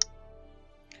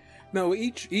 No,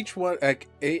 each one, like,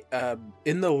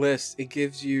 in the list, it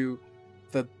gives you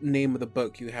the name of the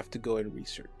book you have to go and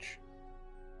research.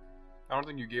 I don't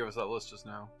think you gave us that list just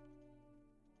now.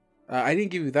 I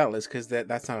didn't give you that list because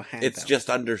that's not a handout. It's just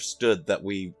understood that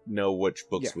we know which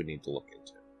books we need to look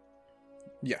into.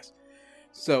 Yes.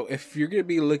 So if you're going to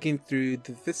be looking through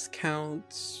the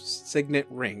Viscount's signet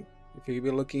ring, if you're going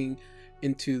to be looking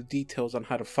into details on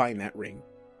how to find that ring,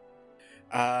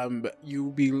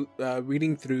 you'll be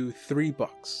reading through 3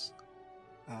 books.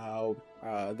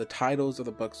 The titles of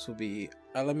the books will be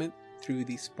Element Through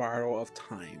the Spiral of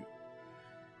Time,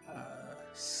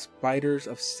 Spiders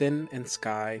of Sin and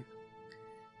Sky,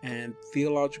 and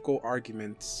Theological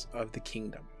Arguments of the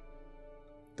Kingdom.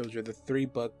 Those are the 3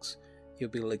 books you'll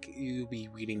be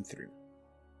reading through.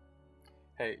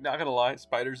 Hey, not gonna lie,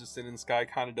 Spiders of Sin and Sky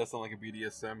kind of does sound like a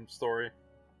BDSM story.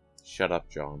 Shut up,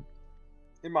 John.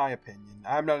 In my opinion,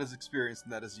 I'm not as experienced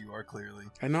in that as you are. Clearly,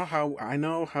 I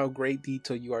know how great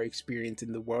detail you are experienced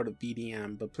in the world of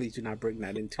BDM, but please do not bring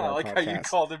that into our podcast. I like how you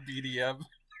called it BDM.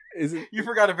 Is it? You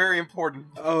forgot a very important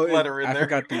letter in there. I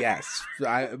forgot the S.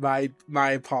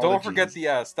 My apologies. Don't forget the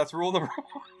S. That's rule number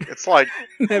 1. It's like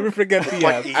never forget the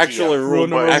like S. Actually, rule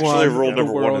number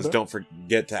one world. is don't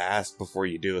forget to ask before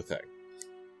you do a thing.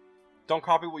 Don't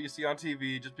copy what you see on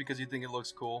TV just because you think it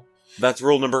looks cool. That's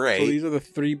rule number 8. So these are the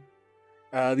 3.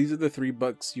 These are the 3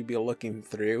 books you'll be looking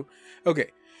through.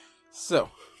 Okay, so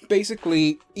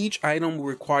basically each item will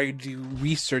require you to do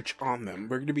research on them.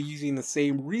 We're going to be using the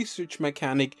same research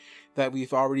mechanic that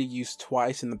we've already used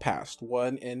twice in the past.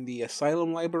 One in the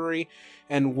Asylum Library,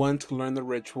 and one to learn the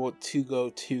ritual to go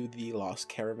to the Lost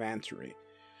Caravansary.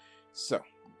 So,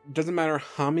 it doesn't matter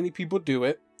how many people do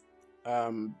it.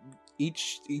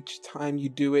 Each time you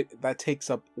do it, that takes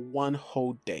up 1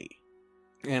 whole day.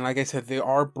 And like I said, there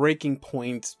are breaking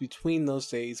points between those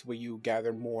days where you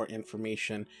gather more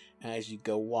information as you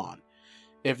go on.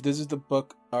 If this is the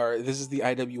book, or this is the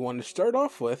item you want to start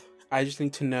off with, I just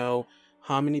need to know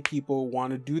how many people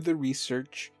want to do the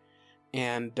research,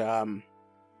 and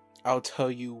I'll tell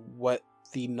you what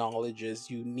the knowledge is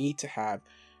you need to have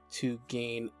to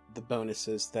gain the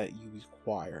bonuses that you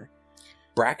require.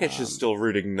 Brackish is still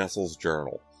reading Nestle's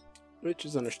journal. Which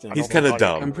is understandable. He's kind of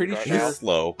dumb. I'm pretty sure He's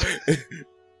slow.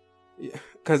 Yeah,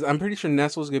 because I'm pretty sure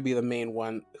Nestle's going to be the main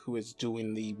one who is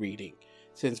doing the reading,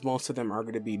 since most of them are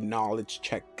going to be knowledge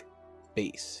check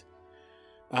base.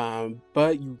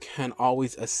 But you can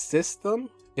always assist them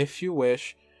if you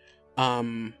wish,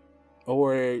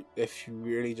 or if you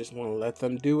really just want to let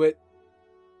them do it,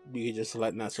 you can just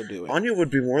let Nestle do it. Anya would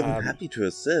be more than happy to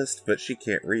assist, but she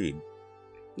can't read.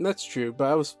 That's true, but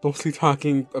I was mostly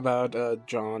talking about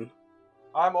John.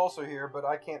 I'm also here, but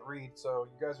I can't read, so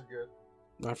you guys are good.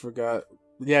 I forgot.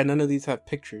 Yeah, none of these have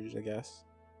pictures, I guess.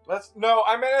 No,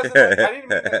 I meant as in, I didn't mean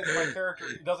that as my character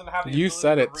doesn't have the You ability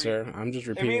said to it, read. sir. I'm just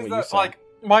It repeating means what you that, said. like,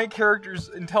 my character's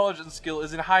intelligence skill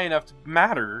isn't high enough to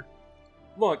matter.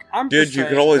 Look, I'm Dude, just you saying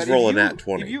could always that roll if a nat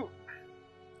 20.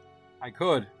 I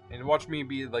could, and watch me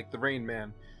be like the Rain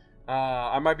Man.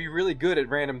 I might be really good at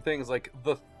random things, like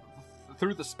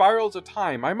through the spirals of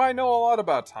time. I might know a lot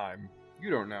about time. You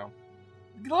don't know.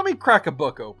 Let me crack a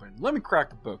book open.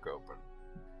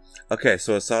 Okay,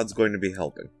 so Assad's going to be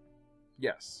helping.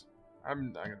 Yes.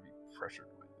 I'm not going to be pressured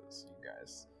like this, you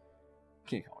guys.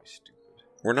 Can't call me stupid.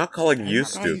 We're not calling you I'm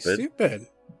not calling stupid. stupid.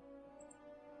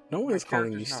 No one My is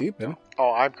calling you character's not stupid. dumb.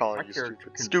 Oh, I'm calling My you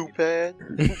character stupid.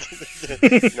 can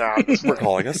Stupid. Nah, We're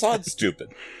calling Assad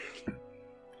stupid.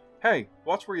 Hey,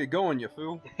 watch where you're going, you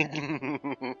fool.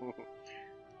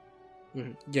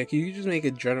 Yeah, you just make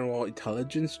a general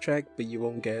intelligence check, but you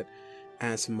won't get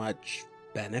as much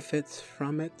benefits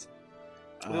from it.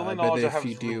 The only But knowledge I if have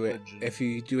you is do religion. if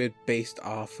you do it based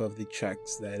off of the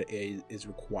checks that is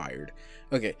required.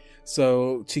 Okay,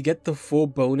 so to get the full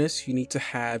bonus, you need to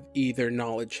have either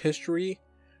knowledge history,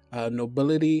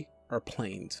 nobility, or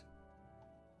planes.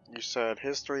 You said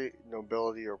history,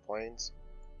 nobility, or planes?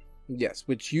 Yes,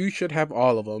 which you should have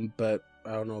all of them, but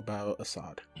I don't know about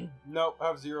Assad. Nope, I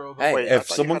have 0. Hey, Wait, I if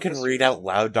thought you someone had can this- read out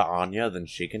loud to Anya, then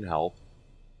she can help.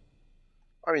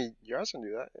 I mean, you guys can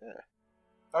do that, yeah.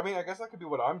 I mean, I guess that could be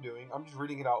what I'm doing. I'm just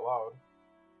reading it out loud.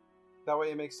 That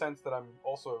way it makes sense that I'm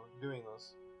also doing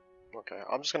this. Okay,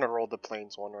 I'm just gonna roll the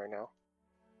planes one right now.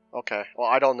 Okay, well,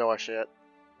 I don't know a shit.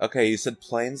 Okay, you said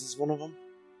planes is one of them?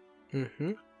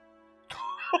 Mm-hmm.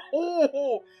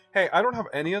 Oh, hey, I don't have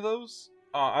any of those.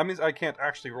 I mean, I can't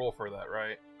actually roll for that,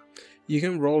 right? You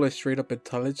can roll a straight up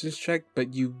intelligence check,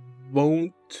 but you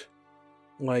won't,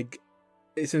 like,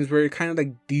 since we're kind of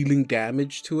like dealing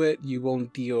damage to it, you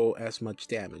won't deal as much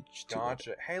damage to it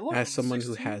Gotcha. Hey, look, as someone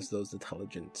 16? who has those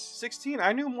intelligence. 16.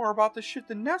 I knew more about this shit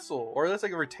than Nestle, or unless I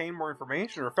could retain more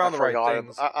information or found I the right forgot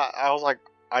things. I was like,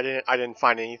 I didn't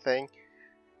find anything.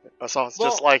 So it's Well-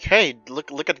 just like, hey,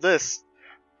 look at this.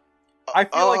 I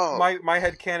feel Oh. like my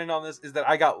headcanon on this is that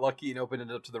I got lucky and opened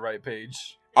it up to the right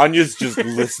page. Anya's just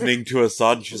listening to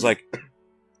Assad, and she's like,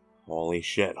 holy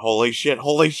shit, holy shit,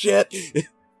 holy shit!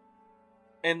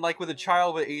 And like with a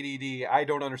child with ADD, I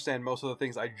don't understand most of the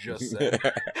things I just said.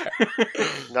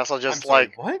 Nestle I'm just sorry,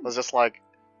 like what? was just like,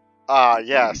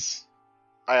 yes,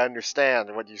 I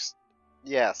understand what you.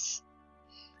 Yes.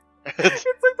 It's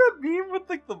like that meme with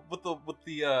like the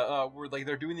where like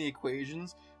they're doing the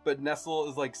equations, but Nestle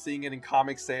is like seeing it in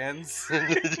Comic Sans.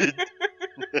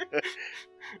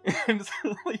 And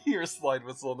so, like, you hear a slide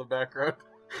whistle in the background.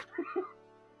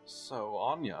 So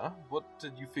Anya, what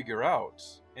did you figure out?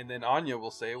 And then Anya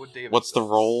will say what David. What's the says,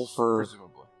 roll for...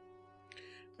 presumably?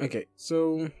 Okay,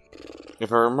 so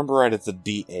If I remember right, it's a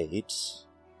D8.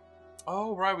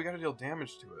 Oh right, we got to deal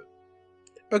damage to it.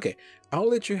 okay, I'll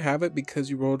let you have it because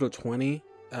you rolled a 20,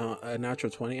 a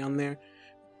natural 20 on there.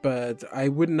 But I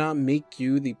would not make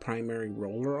you the primary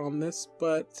roller on this.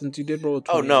 But since you did roll a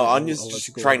 20, Oh no, I'll Anya's let just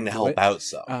you go trying ahead to and do help it. out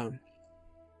some.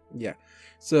 Yeah.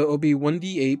 So it'll be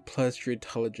 1d8 plus your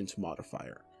intelligence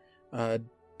modifier.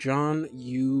 John,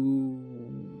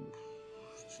 you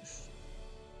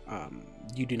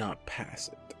do not pass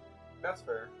it. That's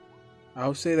fair.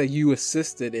 I'll say that you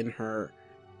assisted in her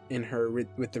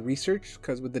with the research,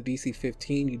 because with the DC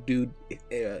 15 you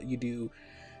do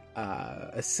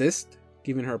assist,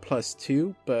 giving her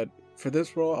 +2. But for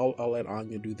this roll, I'll let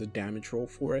Anya do the damage roll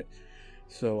for it.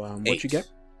 So what you 8. get?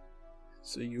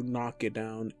 So you knock it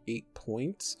down 8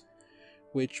 points,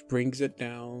 which brings it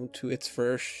down to its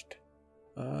first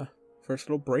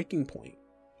little breaking point.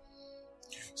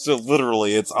 So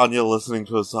literally, it's Anya listening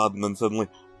to Assad, and then suddenly,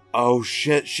 oh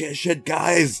shit,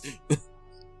 guys!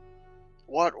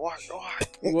 What?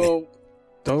 Well,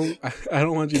 I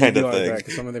don't want you to Kinda do all thing. that,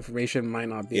 because some of the information might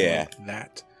not be Yeah. like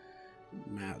that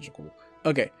magical.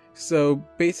 Okay, so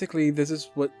basically this is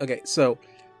what... Okay, so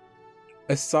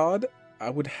Assad, I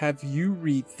would have you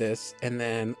read this, and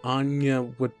then Anya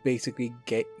would basically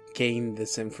gain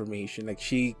this information. Like,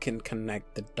 she can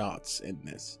connect the dots in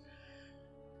this.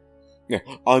 Yeah,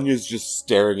 Anya's just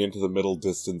staring into the middle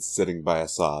distance, sitting by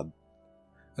Assad.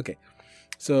 Okay,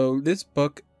 so this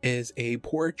book is a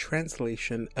poor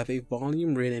translation of a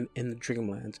volume written in the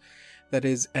Dreamlands that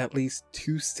is at least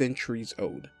 2 centuries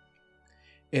old.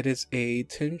 It is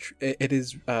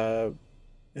written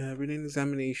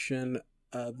examination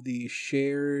of the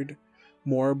shared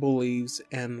moral beliefs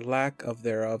and lack of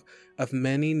thereof of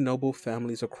many noble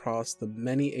families across the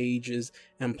many ages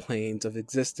and planes of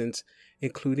existence,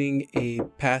 including a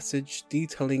passage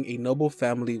detailing a noble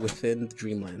family within the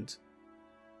Dreamlands.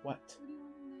 What?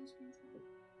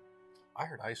 I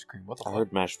heard ice cream. What the I fuck?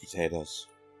 heard mashed potatoes.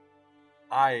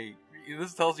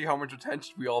 This tells you how much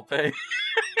attention we all pay.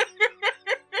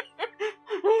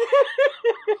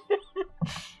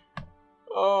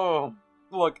 Oh,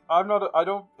 look,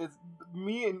 it's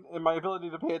me and my ability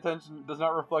to pay attention does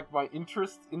not reflect my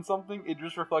interest in something. It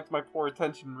just reflects my poor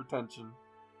attention retention.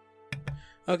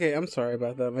 Okay, I'm sorry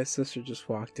about that. My sister just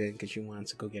walked in because she wanted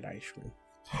to go get ice cream.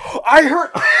 I heard.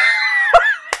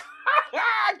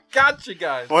 Gotcha,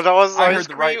 guys. Well, that was I ice heard the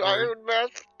cream. right I word. heard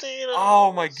mashed potatoes.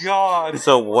 Oh my god.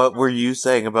 So what were you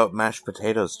saying about mashed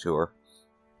potatoes to her?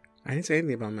 I didn't say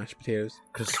anything about mashed potatoes.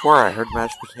 Could have swore I heard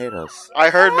mashed potatoes. I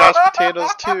heard mashed potatoes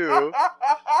too.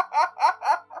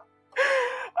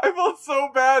 I felt so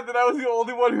bad that I was the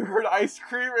only one who heard ice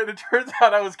cream, and it turns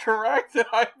out I was correct, and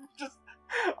I'm just...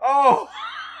 Oh!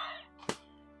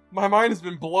 My mind has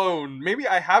been blown. Maybe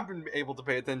I have been able to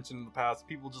pay attention in the past.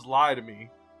 People just lie to me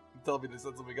and tell me they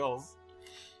said something else.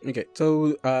 Okay,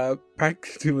 so back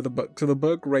to the book. So the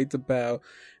book writes about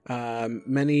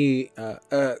many...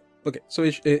 okay, so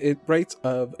it writes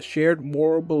of shared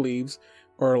moral beliefs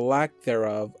or lack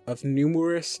thereof of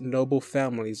numerous noble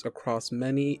families across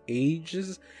many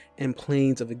ages and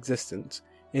planes of existence,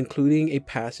 including a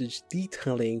passage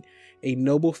detailing a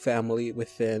noble family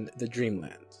within the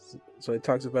Dreamland. So it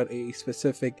talks about a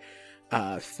specific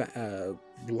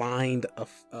line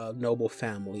of noble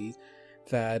families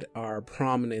that are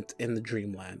prominent in the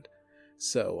Dreamland.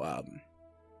 So,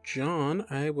 John,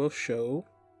 I'll show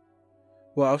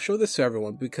this to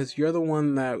everyone because you're the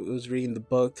one that was reading the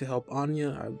book to help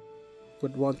Anya. I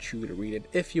would want you to read it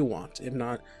if you want. If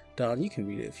not, Don, you can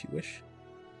read it if you wish.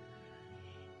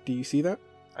 Do you see that?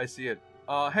 I see it.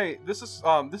 Hey, this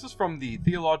is from the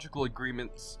Theological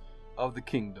Agreements of the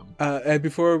Kingdom. And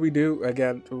before we do,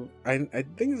 again, I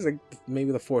think it's like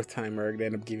maybe the fourth time we're gonna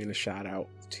end up giving a shout out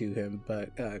to him,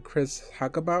 but Chris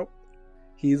Huckabout,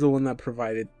 he's the one that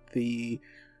provided the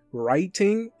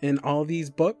writing in all these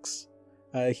books.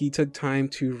 He took time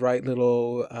to write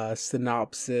little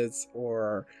synopsis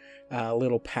or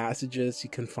little passages you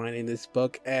can find in this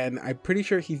book, and I'm pretty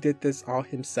sure he did this all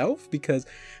himself because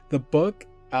the book,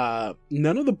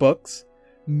 none of the books,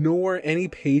 nor any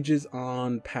pages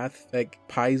on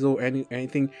Paizo or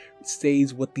anything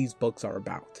says what these books are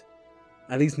about.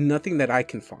 At least nothing that I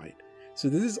can find. So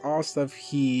this is all stuff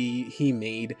he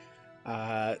made,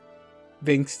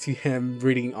 thanks to him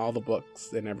reading all the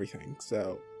books and everything.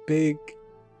 So big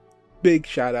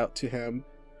shout out to him.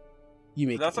 You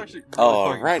make that's it actually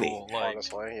really alrighty. cool. Like,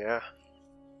 honestly, yeah.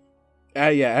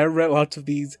 Yeah, I read lots of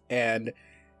these, and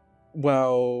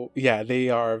well, yeah, they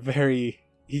are very.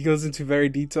 He goes into very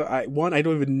detail. I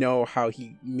don't even know how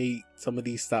he made some of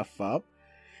these stuff up,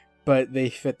 but they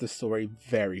fit the story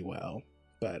very well.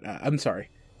 But I'm sorry,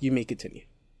 you may continue.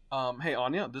 Hey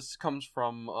Anya, this comes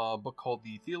from a book called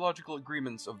The Theological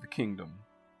Agreements of the Kingdom.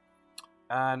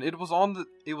 And it was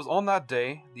on that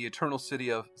day, the eternal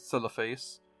city of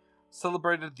Celephas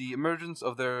celebrated the emergence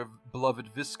of their beloved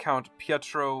Viscount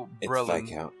Pietro Brellin. It's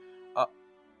Viscount.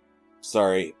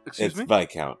 Sorry, excuse it's me?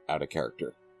 Viscount, out of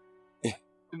character.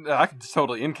 I can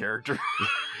totally in character.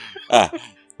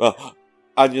 Well,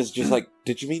 I'm just like,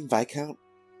 did you mean Viscount?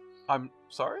 I'm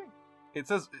sorry? It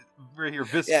says right here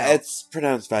Viscount. Yeah, it's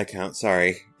pronounced Viscount,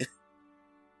 sorry.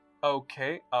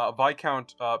 Okay,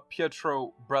 Viscount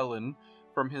Pietro Brellin,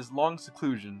 from his long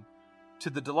seclusion, to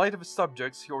the delight of his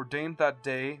subjects, he ordained that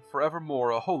day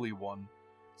forevermore a holy one,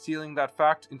 sealing that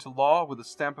fact into law with a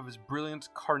stamp of his brilliant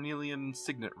carnelian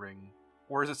signet ring.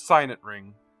 Or is it signet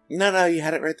ring? No, you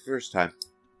had it right the first time.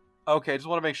 Okay, I just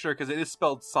want to make sure, because it is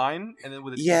spelled sign, and then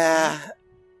with a Yeah,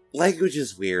 language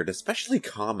is weird, especially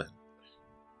common.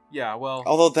 Yeah, well...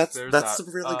 Although that's that.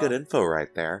 some really good info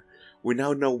right there. We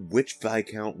now know which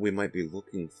Viscount we might be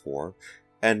looking for,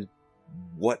 and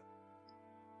what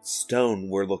stone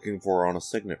we're looking for on a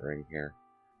signet ring here.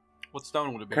 What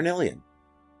stone would it be? Carnelian.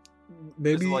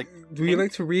 Maybe, do you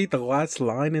like to read the last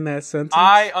line in that sentence?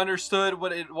 I understood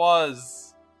what it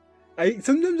was.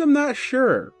 Sometimes I'm not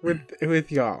sure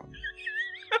with y'all.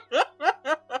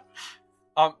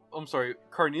 I'm sorry,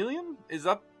 carnelian? Is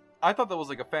that... I thought that was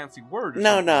like a fancy word.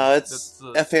 No, it's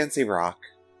a fancy rock.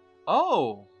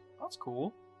 Oh, that's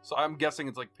cool. So I'm guessing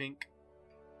it's like pink.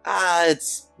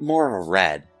 It's more of a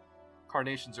red.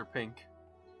 Carnations are pink.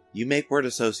 You make word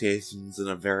associations in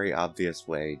a very obvious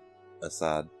way,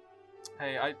 Assad.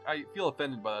 Hey, I feel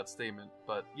offended by that statement,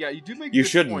 but yeah, you do make. You good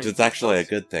shouldn't. points. It's actually a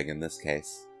good thing in this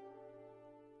case.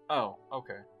 Oh,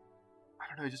 okay. I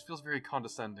don't know. It just feels very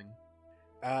condescending.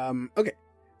 Okay.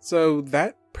 So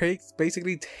that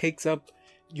basically takes up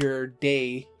your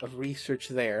day of research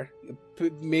there.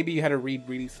 Maybe you had to read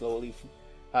really slowly.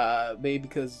 Maybe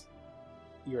because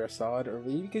you're Assad, or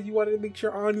maybe because you wanted to make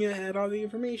sure Anya had all the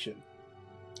information.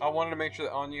 I wanted to make sure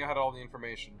that Anya had all the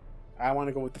information. I want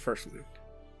to go with the first one.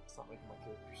 Stop making my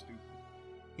character stupid.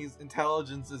 His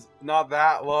intelligence is not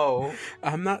that low.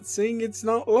 I'm not saying it's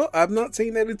not low. I'm not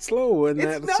saying that it's low and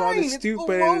that Assad is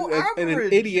stupid and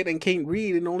an idiot and can't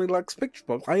read and only likes picture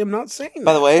books. I am not saying that.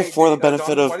 By the way, for the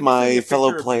benefit of my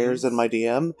fellow players and my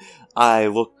DM,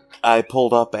 I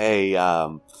pulled up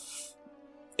a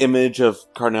image of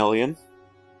Carnelian.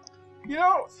 You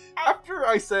know, after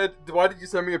I said, "Why did you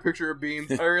send me a picture of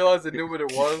beans?" I realized I knew what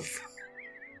it was.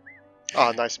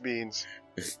 Oh, nice beans.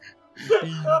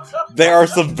 There are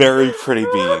some very pretty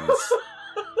beans.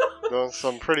 Those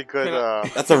some pretty good.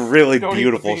 That's a really Don't eat the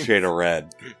beautiful beans. shade of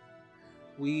red.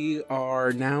 We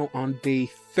are now on day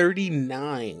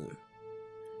 39.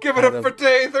 Give it up for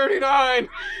day 39!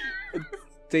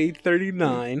 Day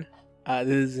 39. This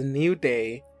is a new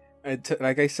day.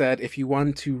 Like I said, if you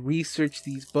want to research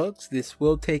these books, this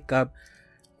will take up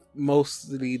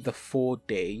mostly the full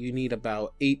day. You need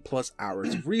about 8+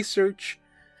 hours of research,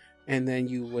 and then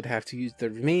you would have to use the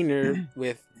remainder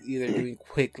with either doing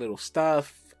quick little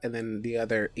stuff, and then the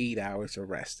other 8 hours of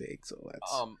resting. So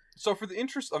that's So for the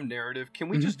interest of narrative, can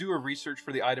we just do a research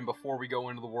for the item before we go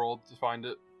into the world to find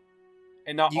it?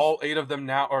 And not all 8 of them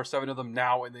now, or 7 of them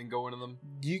now, and then go into them?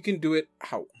 you can do it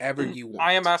however you want.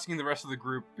 I am asking the rest of the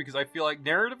group, because I feel like,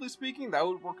 narratively speaking, that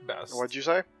would work best. What'd you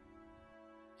say?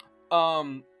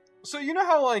 So you know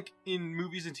how, like, in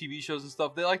movies and TV shows and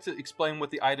stuff, they like to explain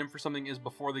what the item for something is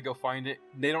before they go find it.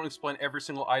 They don't explain every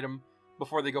single item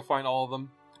before they go find all of them.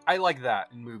 I like that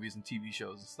in movies and TV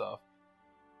shows and stuff.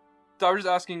 So I was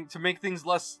just asking to make things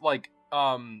less, like,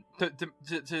 to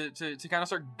kind of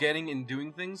start getting and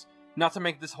doing things. Not to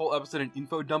make this whole episode an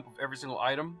info dump of every single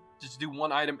item. Just do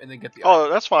one item and then get the Oh,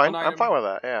 item. that's fine. One I'm item. fine with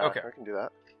that. Yeah, Okay. I can do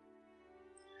that.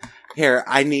 Here,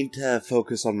 I need to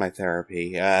focus on my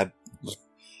therapy. I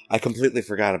completely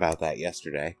forgot about that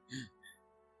yesterday.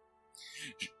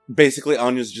 Basically,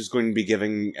 Anya's just going to be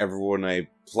giving everyone a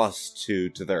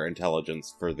 +2 to their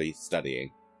intelligence for the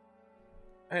studying.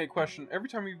 Hey, question. Every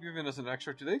time you've given us an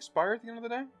extra, do they expire at the end of the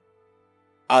day?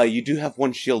 You do have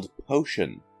one shield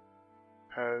potion.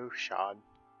 Potion.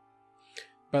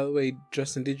 By the way,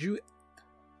 Justin, did you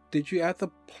add the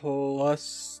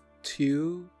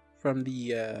 +2 from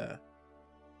the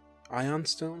Ion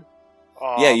Stone?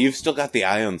 Yeah, you've still got the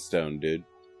Ion Stone, dude.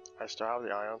 I still have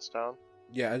the Ion Stone.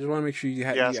 Yeah, I just want to make sure you,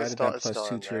 Yes, you it's added still- that it's still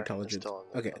 +2 in to your there. It's intelligence. still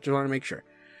in there. Okay, just want to make sure.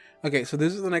 Okay, so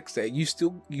this is the next day. You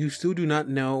still do not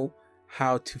know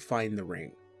how to find the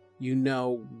ring. You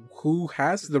know who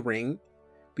has the ring,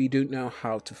 but you don't know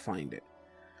how to find it.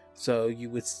 So you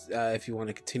would, if you want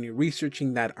to continue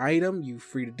researching that item, you're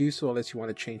free to do so, unless you want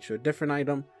to change to a different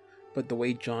item. But the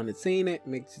way John is saying it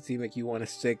makes it seem like you want to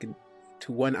stick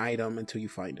to one item until you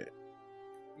find it.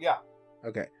 Yeah.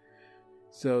 Okay.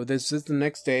 So this is the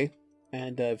next day,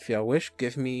 and if y'all wish,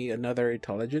 give me another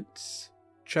intelligence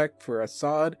check for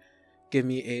Assad. Give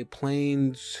me a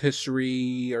plains,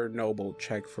 history, or noble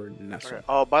check for Nestle. Okay.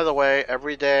 Oh, by the way,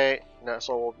 every day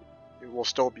Nestle will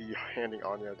still be handing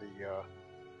Anya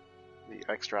the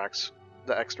extracts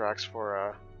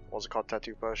for what's it called,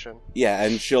 tattoo potion. Yeah,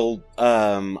 and she'll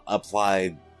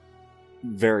apply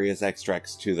various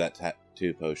extracts to that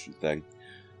tattoo potion thing.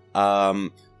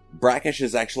 Brackish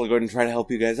is actually going to try to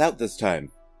help you guys out this time.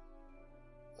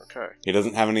 Okay. He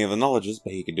doesn't have any of the knowledges,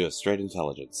 but he can do a straight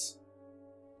intelligence.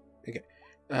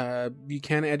 You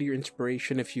can add your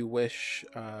inspiration if you wish,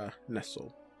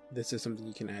 Nestle. This is something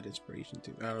you can add inspiration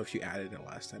to. I don't know if you added it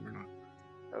last time or not.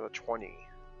 That's a 20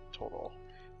 total.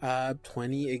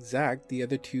 20 exact. The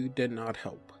other two did not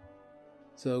help.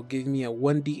 So give me a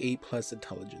 1d8 plus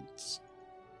intelligence.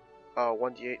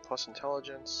 1d8 plus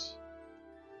intelligence.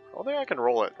 I don't think I can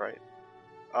roll it, right?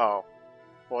 Oh.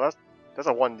 Well, that's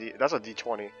a 1d. That's a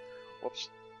d20. Whoops.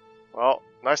 Well,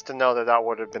 nice to know that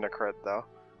would have been a crit, though.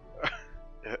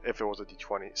 If it was a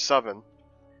d20. 7.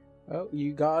 Oh,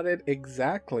 you got it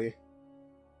exactly.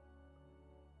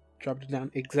 Dropped it down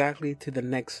exactly to the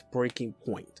next breaking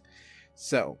point.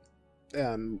 So,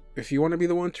 if you want to be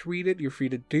the one to read it, you're free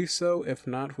to do so. If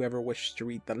not, whoever wishes to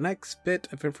read the next bit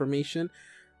of information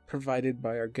provided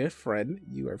by our good friend,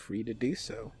 you are free to do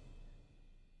so.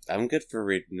 I'm good for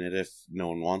reading it if no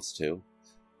one wants to.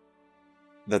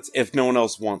 That's if no one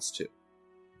else wants to.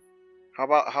 How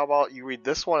about you read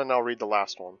this one and I'll read the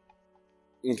last one?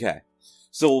 Okay.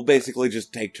 So we'll basically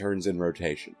just take turns in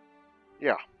rotation.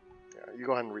 Yeah, you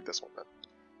go ahead and read this one then.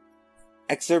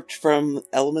 Excerpt from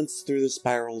Elements Through the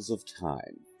Spirals of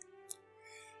Time.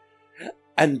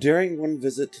 And during one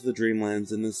visit to the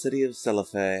Dreamlands in the city of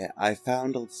Celefe, I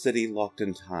found a city locked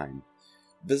in time.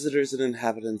 Visitors and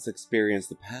inhabitants experience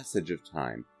the passage of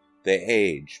time. They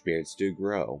age, beards do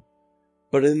grow.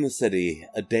 But in the city,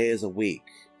 a day is a week,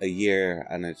 a year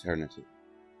an eternity.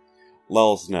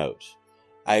 Lul's note.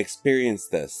 I experienced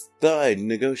this. Though I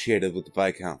negotiated with the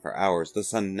Viscount for hours, the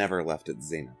sun never left its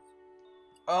zenith.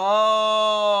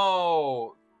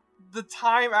 Oh! The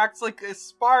time acts like a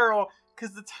spiral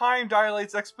because the time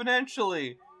dilates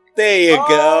exponentially. There you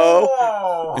go!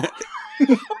 Oh!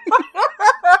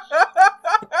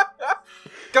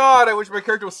 God, I wish my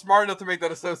character was smart enough to make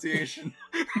that association.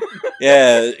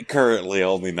 Yeah, currently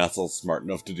only Nestle's smart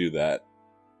enough to do that.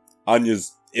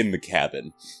 Anya's in the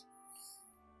cabin.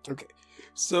 Okay.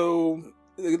 So,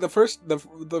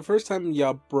 the first time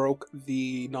y'all broke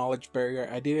the knowledge barrier,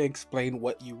 I didn't explain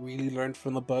what you really learned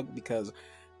from the book because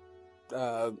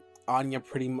Anya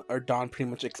Dawn pretty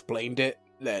much explained it.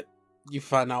 That you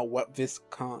find out what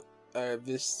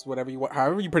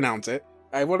however you pronounce it.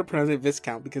 I want to pronounce it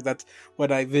Viscount because that's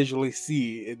what I visually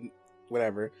see in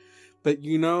whatever. But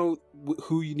you know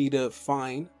who you need to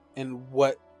find and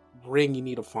what ring you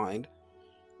need to find.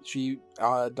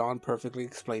 Dawn perfectly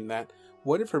explained that.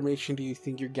 What information do you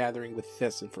think you're gathering with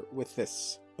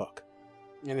this book?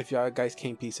 And if y'all guys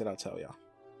can't piece it, I'll tell y'all.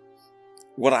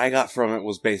 What I got from it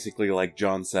was basically, like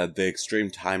John said, the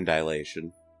extreme time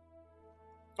dilation.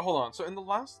 Hold on. So in the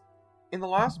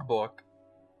last book,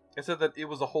 it said that it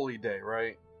was a holy day,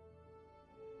 right?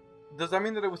 Does that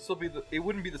mean that it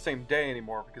wouldn't be the same day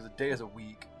anymore because a day is a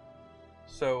week?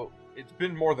 So it's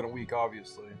been more than a week,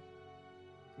 obviously.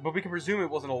 But we can presume it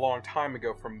wasn't a long time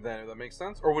ago from then, if that makes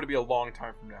sense? Or would it be a long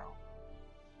time from now?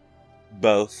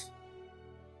 Both.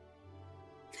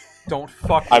 Don't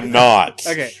fuck with I'm not.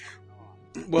 Okay.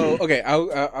 Well, okay,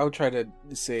 I'll try to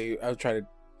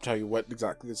tell you what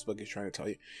exactly this book is trying to tell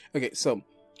you. Okay, so,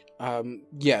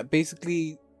 yeah,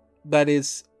 basically, that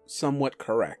is somewhat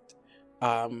correct.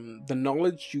 The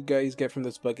knowledge you guys get from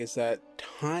this book is that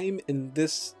time in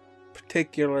this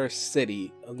particular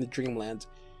city of the Dreamlands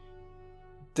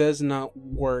does not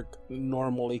work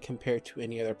normally compared to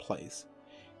any other place.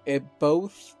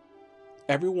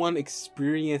 Everyone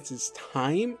experiences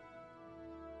time,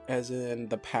 as in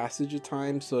the passage of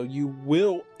time, so you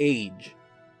will age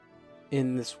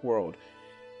in this world,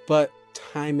 but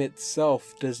time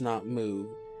itself does not move.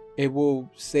 It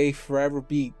will say forever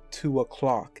be 2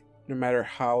 o'clock, no matter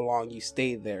how long you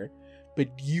stay there, but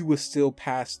you will still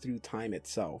pass through time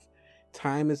itself.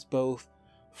 Time is both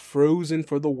frozen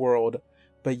for the world,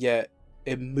 but yet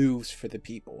it moves for the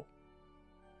people.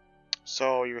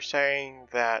 So you're saying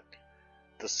that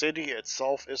the city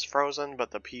itself is frozen,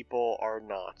 but the people are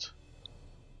not.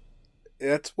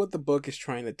 That's what the book is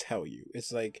trying to tell you.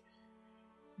 It's like,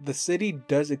 the city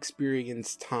does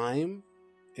experience time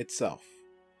itself,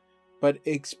 but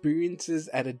it experiences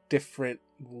at a different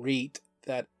rate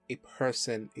that a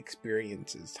person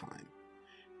experiences time.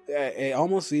 It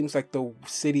almost seems like the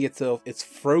city itself is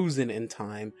frozen in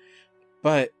time,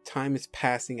 but time is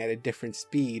passing at a different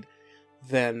speed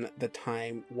than the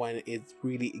time when it's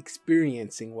really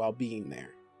experiencing while being there.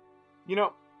 You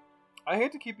know, I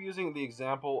hate to keep using the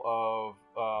example of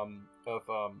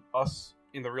us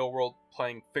in the real world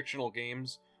playing fictional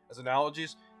games as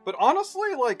analogies, but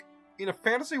honestly, like, in a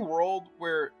fantasy world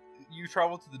where you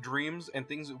travel to the dreams and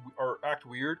things act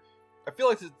weird, I feel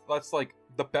like that's like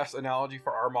the best analogy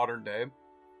for our modern day.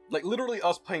 Like, literally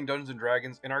us playing Dungeons and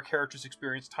Dragons and our characters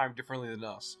experience time differently than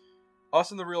us.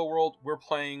 Us in the real world, we're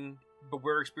playing, but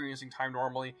we're experiencing time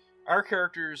normally. Our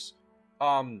characters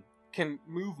can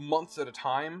move months at a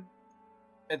time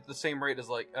at the same rate as,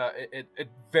 like, at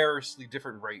variously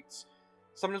different rates.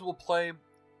 Sometimes we'll play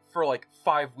for, like,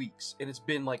 5 weeks, and it's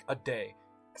been, like, a day.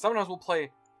 Sometimes we'll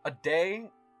play a day,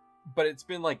 but it's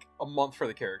been, like, a month for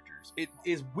the characters. It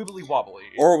is wibbly wobbly.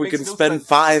 Or we can spend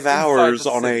 5 hours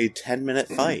on a 10-minute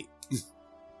fight.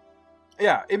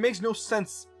 Yeah, it makes no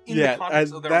sense in the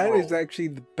context of their world. That is actually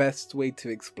the best way to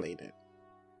explain it.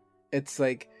 It's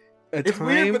like, it's time,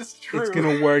 weird, but it's true. It's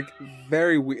gonna work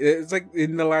very weird. It's like,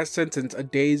 in the last sentence, a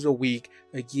day is a week,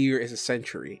 a year is a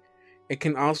century. It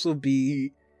can also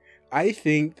be, I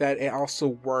think that it also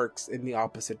works in the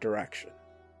opposite direction.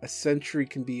 A century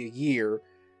can be a year,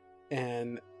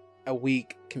 and a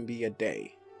week can be a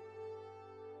day.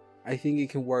 I think it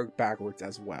can work backwards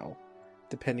as well,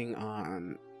 depending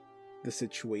on the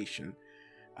situation.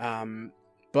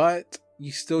 But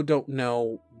you still don't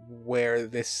know where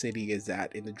this city is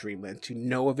at in the Dreamlands. You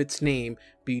know of its name,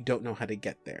 but you don't know how to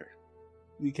get there.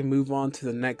 We can move on to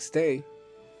the next day,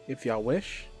 if y'all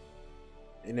wish.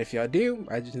 And if y'all do,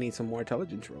 I just need some more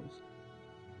intelligence rolls.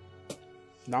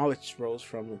 Knowledge rolls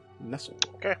from Nestle.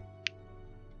 Okay.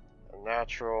 A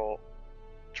natural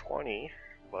 20,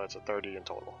 but it's a 30 in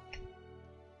total.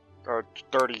 Or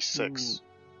 36.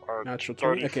 Or natural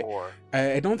 20. 34.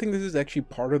 Okay. I don't think this is actually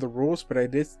part of the rules, but I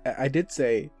did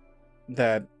say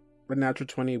that a natural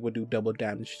 20 would do double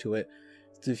damage to it.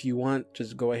 So if you want,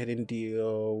 just go ahead and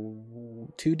deal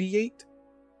 2d8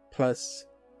 plus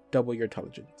double your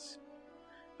intelligence.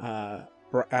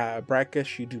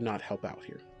 Brackish, you do not help out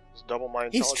here. It's double my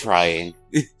intelligence. He's trying.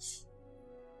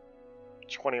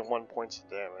 21 points of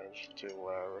damage to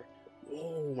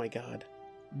Oh my god.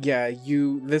 Yeah,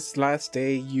 this last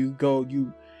day you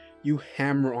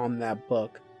hammer on that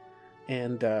book,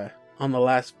 and on the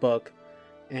last book,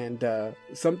 and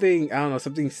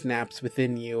something snaps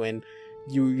within you, and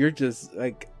you're just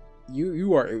like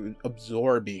you are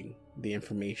absorbing the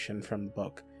information from the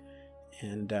book,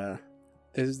 and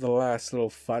this is the last little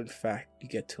fun fact you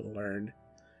get to learn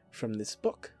from this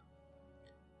book.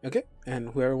 Okay, and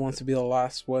whoever wants to be the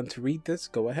last one to read this,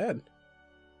 go ahead.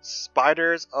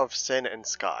 Spiders of Sin and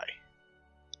Sky.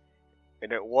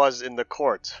 And it was in the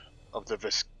court of the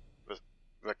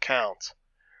Viscount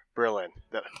Berlin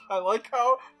that I like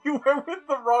how you went with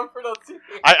the wrong pronunciation.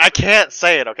 I can't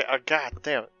say it, okay? Oh, God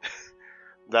damn it.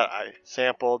 That I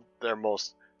sampled their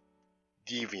most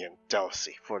deviant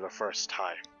delicacy for the first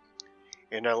time.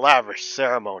 In a lavish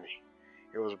ceremony,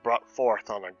 it was brought forth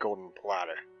on a golden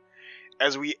platter.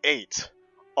 As we ate,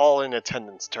 all in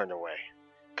attendance turned away,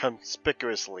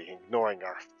 conspicuously ignoring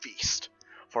our feast,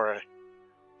 for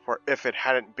if it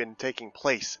hadn't been taking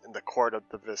place in the court of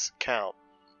the Viscount.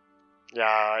 Yeah,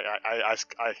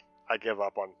 I give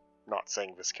up on not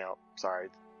saying Viscount. Sorry,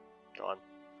 John.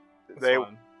 They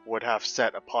would have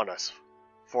set upon us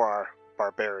for our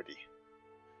barbarity.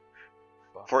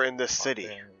 For in this city,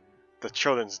 the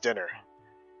children's dinner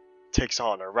takes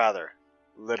on a rather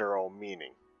literal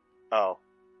meaning. Oh.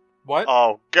 What?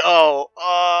 Oh, go!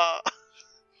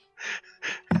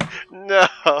 No!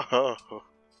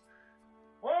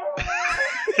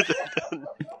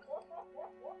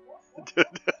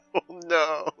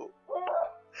 No!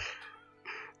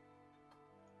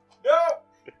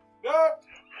 No!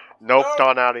 Nope,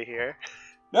 on out of here.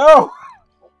 No!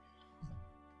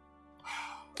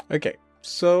 Okay,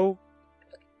 so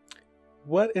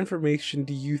what information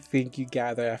do you think you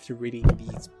gather after reading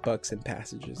these books and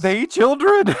passages? They eat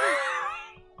children!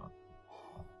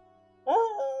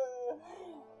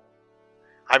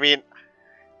 I mean,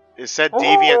 it said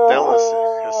deviant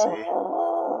delicacy.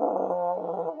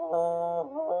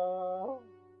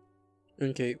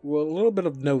 Okay, well, a little bit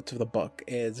of notes of the book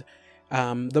is,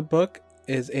 the book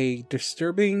is a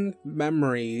disturbing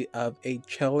memory of a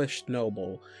Chelish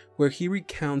noble, where he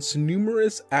recounts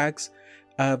numerous acts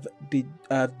of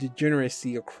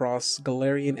degeneracy across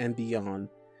Golarion and beyond.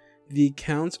 The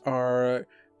accounts are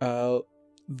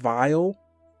vile,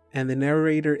 and the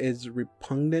narrator is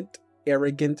repugnant,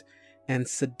 arrogant, and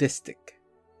sadistic,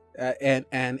 and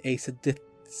a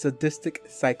sadistic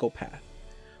psychopath,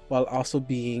 while also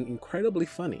being incredibly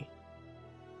funny.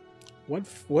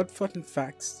 What fun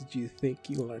facts did you think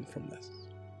you learned from this?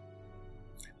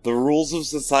 The rules of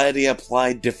society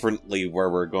apply differently where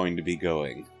we're going to be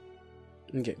going.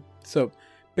 Okay, so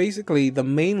basically the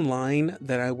main line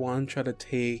that I want you to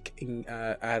take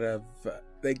out of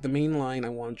the main line I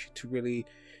want you to really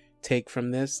take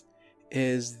from this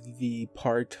is the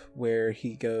part where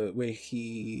he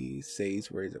says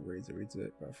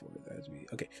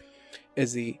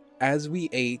as we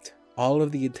ate, all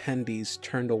of the attendees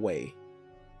turned away.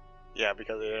 Yeah,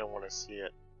 because they didn't want to see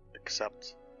it,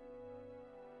 except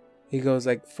he goes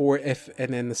like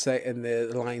and then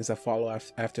the lines that follow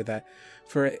after that,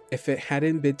 for if it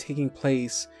hadn't been taking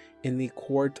place in the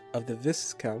court of the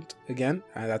Viscount, again,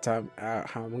 that's how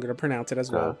I'm gonna pronounce it as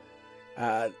well.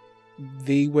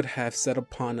 They would have set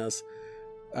upon us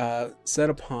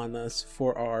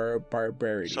for our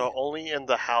barbarity. So only in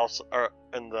the house or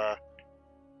in the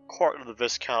court of the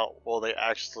Viscount will they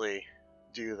actually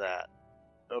do that,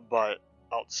 but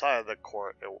outside of the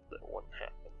court it wouldn't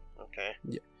happen. Okay.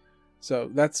 Yeah. So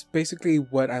that's basically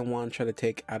what I want you to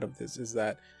take out of this, is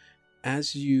that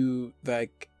as you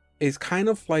it's kind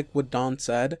of like what Don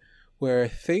said, where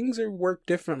things are worked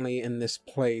differently in this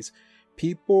place.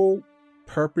 People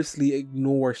purposely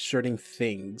ignore certain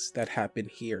things that happen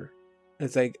here.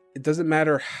 It's like, it doesn't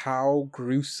matter how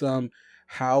gruesome,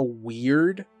 how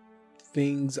weird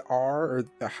things are, or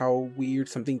how weird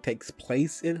something takes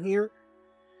place in here.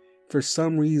 For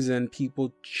some reason,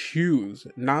 people choose,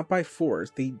 not by force,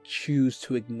 they choose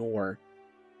to ignore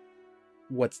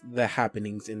what's the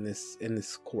happenings in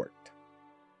this court.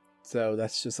 So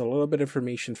that's just a little bit of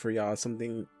information for y'all,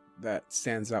 something that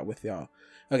stands out with y'all.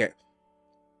 Okay.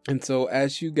 And so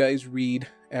as you guys read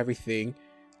everything,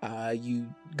 you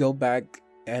go back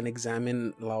and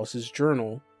examine Laos's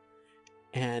journal,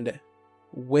 and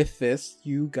with this,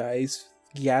 you guys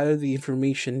gather the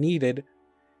information needed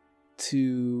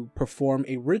to perform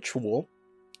a ritual,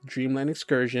 Dreamland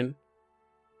excursion,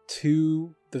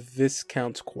 to the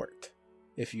Viscount's court,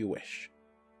 if you wish.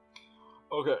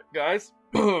 Okay, guys.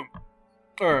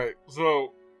 Alright,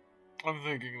 so I'm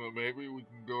thinking that maybe we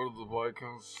can go to the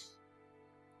Viscount's.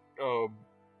 Oh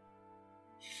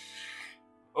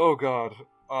god.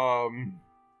 I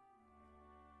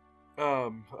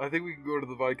think we can go to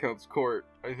the Viscount's court.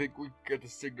 I think we get the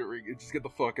signet ring and just get the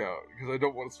fuck out, because I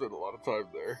don't want to spend a lot of time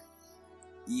there.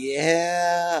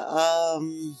 Yeah,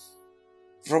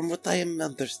 from what I am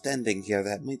understanding here,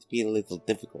 that might be a little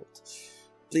difficult.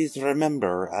 Please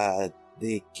remember,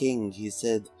 the king, he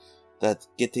said that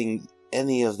getting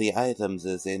any of the items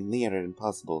is a near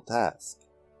impossible task.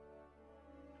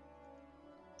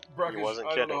 He wasn't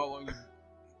kidding.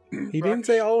 He didn't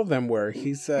say all of them were.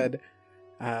 He said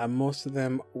most of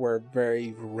them were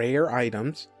very rare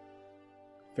items.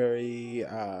 Very,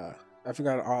 I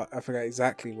forgot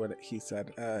exactly what he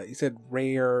said. He said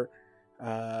rare,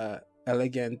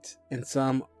 elegant, and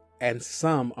some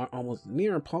are almost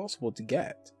near impossible to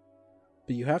get.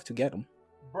 But you have to get them.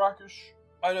 Brackish,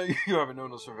 I know you haven't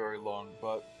known us for very long,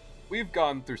 but we've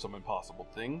gone through some impossible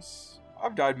things.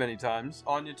 I've died many times.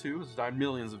 Anya, too, has died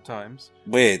millions of times.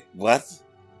 Wait, what?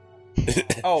 We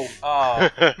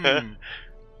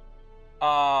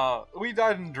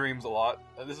died in dreams a lot.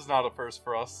 This is not a first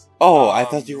for us. Oh, I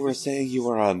thought you were saying you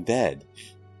were undead.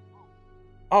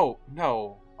 Oh,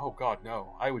 no. Oh, God,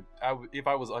 no. I would, if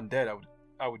I was undead,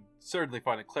 I would certainly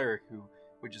find a cleric who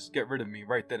would just get rid of me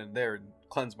right then and there and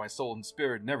cleanse my soul and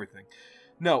spirit and everything.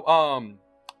 No,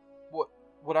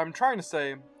 what I'm trying to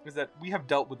say is that we have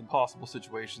dealt with impossible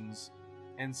situations,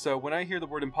 and so when I hear the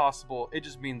word impossible, it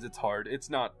just means it's hard. It's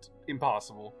not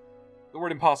impossible. The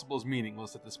word impossible is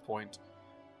meaningless at this point.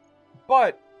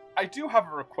 But I do have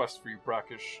a request for you,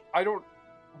 Brackish. I don't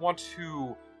want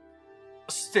to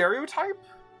stereotype,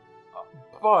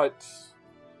 but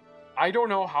I don't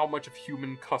know how much of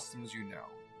human customs you know.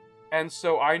 And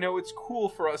so I know it's cool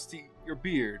for us to eat your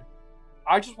beard.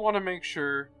 I just want to make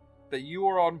sure that you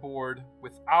are on board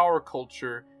with our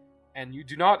culture and you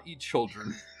do not eat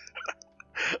children.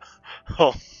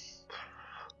 Oh.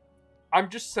 I'm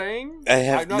just saying. I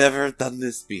have never done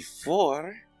this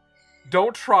before.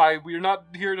 Don't try. We're not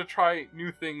here to try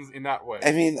new things in that way.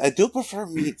 I mean, I do prefer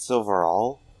meats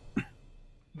overall.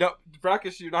 No,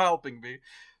 Brackish, you're not helping me.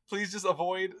 Please just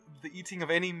avoid the eating of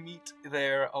any meat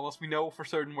there unless we know for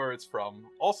certain where it's from.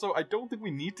 Also, I don't think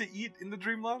we need to eat in the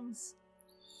Dreamlands.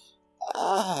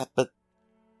 But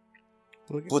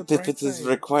what if it is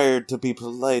required to be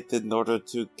polite in order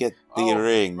to get the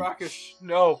ring? Brackish,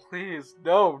 no, please.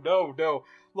 No.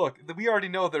 Look, we already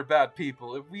know they're bad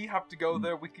people. If we have to go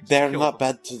there, we can just They're kill not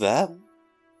them. bad to them.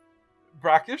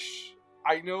 Brackish,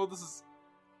 I know this is...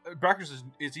 Brackish,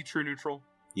 is he true neutral?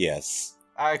 Yes.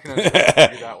 I can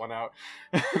figure that one out.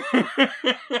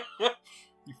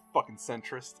 You fucking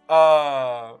centrist.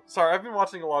 Sorry, I've been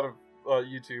watching a lot of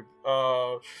YouTube.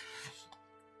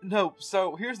 No,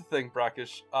 so here's the thing,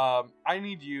 Brackish. I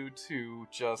need you to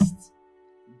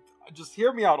just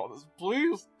hear me out on this.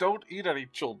 Please don't eat any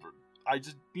children. I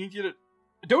just need you to...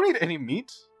 Don't eat any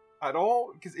meat at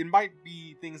all, because it might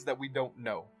be things that we don't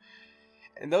know.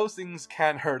 And those things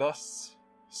can hurt us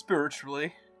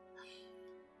spiritually.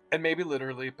 And maybe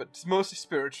literally, but mostly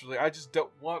spiritually. I just don't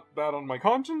want that on my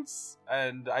conscience,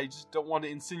 and I just don't want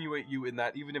to insinuate you in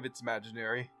that, even if it's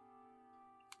imaginary.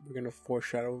 We're gonna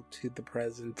foreshadow to the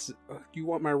present. You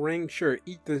want my ring? Sure,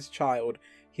 eat this child.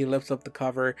 He lifts up the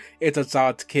cover. It's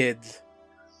Assad's kids.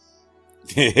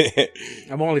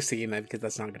 I'm only saying that because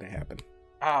that's not gonna happen.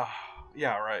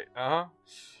 Yeah, right. Uh-huh.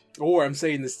 Or I'm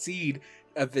saying the seed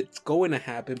of it's going to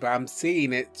happen, but I'm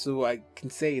saying it so I can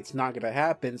say it's not going to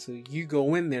happen, so you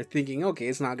go in there thinking, okay,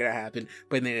 it's not going to happen,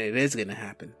 but then it is going to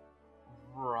happen.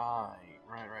 Right.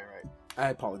 I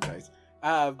apologize.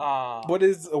 What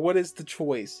is the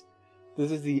choice?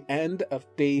 This is the end of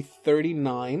day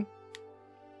 39.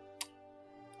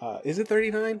 Is it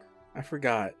 39? I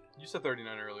forgot. You said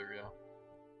 39 earlier, yeah.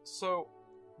 So,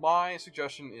 my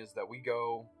suggestion is that we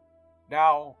go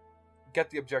now, get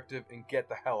the objective, and get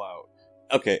the hell out.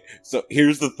 Okay, so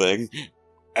here's the thing.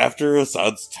 After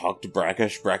Assad's talked to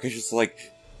Brackish is like,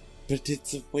 but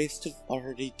it's a waste of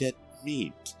already dead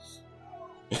meat.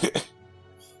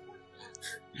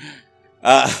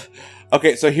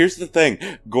 Okay, so here's the thing.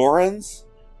 Gorons,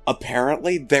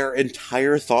 apparently, their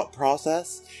entire thought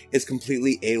process is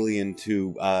completely alien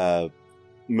to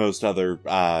most other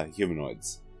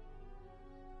humanoids.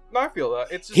 I feel that.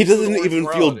 It's just he doesn't even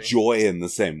morality. feel joy in the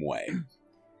same way.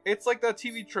 It's like that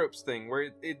TV tropes thing, where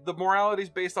the morality is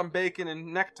based on bacon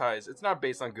and neckties. It's not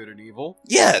based on good and evil.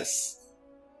 Yes!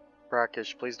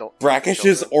 Brackish, please don't... Brackish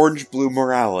is orange-blue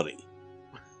morality.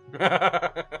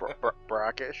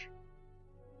 Brackish?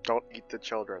 Don't eat the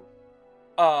children.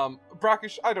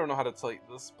 Brackish, I don't know how to tell you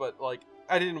this, but, like,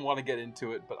 I didn't want to get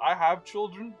into it, but I have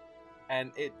children,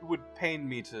 and it would pain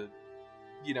me to,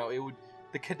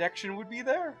 the connection would be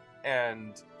there.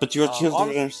 But your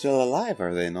children are still alive,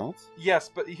 are they not?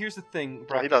 Yes, but here's the thing,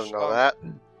 Brackish. He doesn't know that.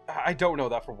 I don't know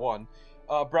that for one.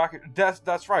 Brackish,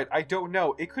 that's right. I don't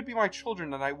know. It could be my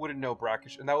children, and I wouldn't know,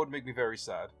 Brackish, and that would make me very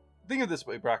sad. think of it this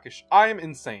way, Brackish. I am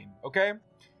insane, okay?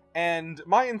 And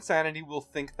my insanity will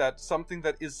think that something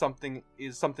is something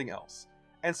else.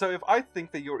 And so if I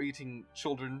think that you're eating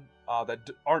children that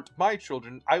aren't my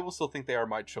children, I will still think they are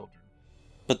my children.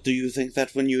 But do you think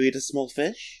that when you eat a small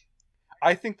fish?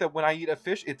 I think that when I eat a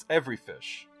fish, it's every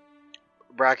fish.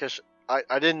 Brackish,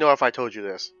 I didn't know if I told you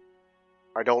this.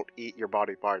 I don't eat your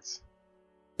body parts.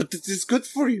 But it is good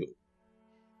for you.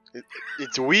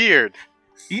 It's weird.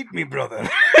 Eat me, brother.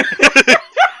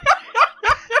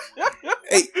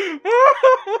 Hey.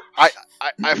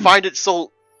 I find it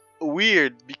so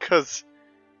weird because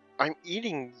I'm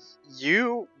eating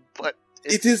you, but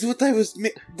it is what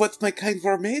what my kind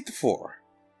were made for.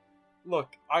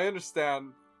 Look, I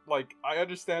understand what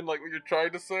you're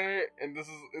trying to say, and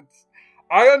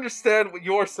I understand what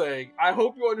you're saying. I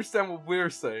hope you understand what we're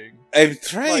saying. I'm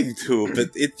trying to, but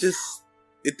it is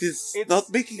not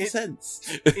making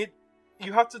sense.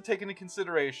 You have to take into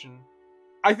consideration.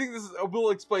 I think we'll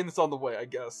explain this on the way, I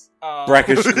guess.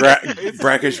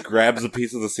 Brackish grabs a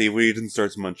piece of the seaweed and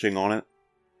starts munching on it.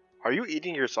 Are you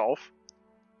eating yourself?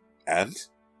 And?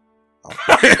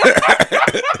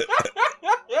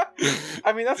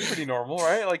 I mean, that's pretty normal,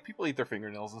 right? Like, people eat their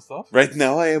fingernails and stuff. Right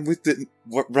now I am with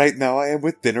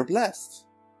dinner blessed.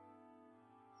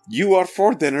 You are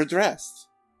for dinner dressed.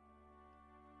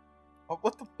 Oh,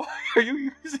 what the fuck are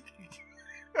you using?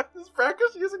 Is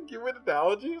Brackish using human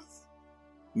analogies?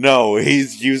 No,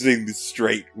 he's using the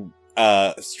straight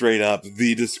up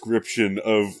the description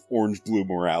of orange blue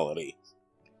morality.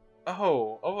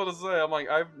 Oh, I was going to say, I'm like,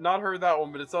 I've not heard that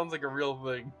one, but it sounds like a real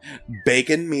thing.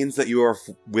 Bacon means that you are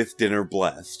with dinner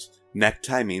blessed.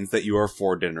 Necktie means that you are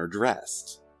for dinner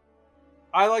dressed.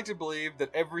 I like to believe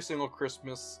that every single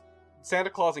Christmas, Santa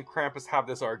Claus and Krampus have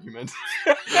this argument.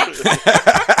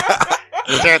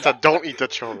 Santa, don't eat the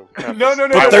children. Krampus. No.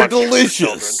 But they're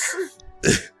delicious.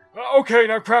 Okay,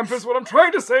 now Krampus, what I'm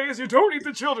trying to say is you don't eat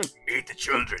the children. Eat the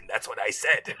children, that's what I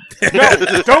said.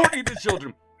 No, don't eat the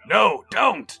children. No,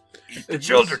 don't. The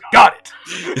children got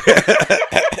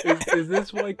it. Is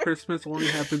this why Christmas only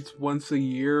happens once a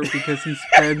year? Because he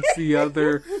spends the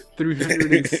other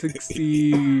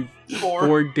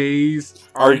 364 days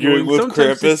arguing with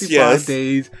Krampus? Yes.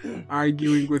 Days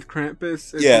arguing with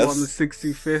Krampus. And yes. So on the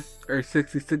 65th or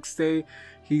 66th day,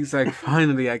 he's like,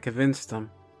 finally, I convinced him.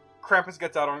 Krampus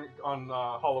gets out on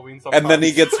Halloween sometimes. And then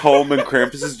he gets home and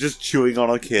Krampus is just chewing on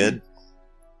a kid.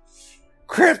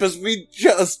 Krampus, we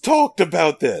just talked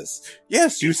about this.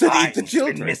 Yes, you said eat the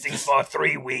children. Been missing for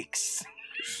 3 weeks.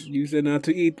 You said not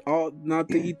to eat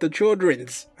the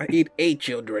children's. I eat 8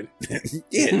 children.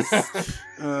 Yes.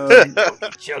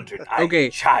 Children. Okay.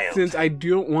 Child. Since I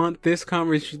don't want this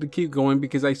conversation to keep going,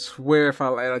 because I swear if I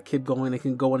let a kid go in, it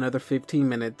can go another 15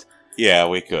 minutes. Yeah,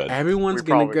 we could. Everyone's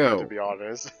gonna go. Could, to be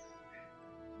honest.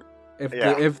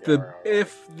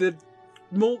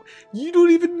 You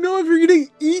don't even know if you're gonna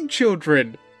eat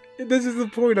children. This is the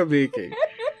point I'm making.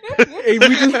 Hey, we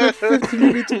just spent 15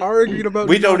 minutes arguing about.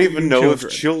 We don't even know children.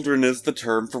 if children is the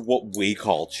term for what we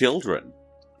call children.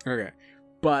 Okay,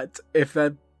 but if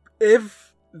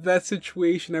that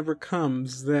situation ever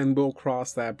comes, then we'll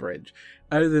cross that bridge.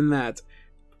 Other than that,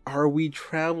 are we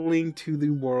traveling to the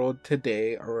world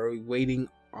today, or are we waiting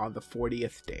on the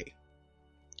 40th day?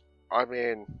 I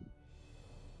mean,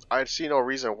 I see no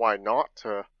reason why not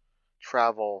to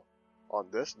travel on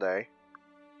this day,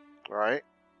 right?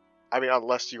 I mean,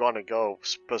 unless you want to go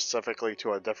specifically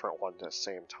to a different one at the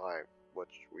same time, which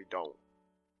we don't.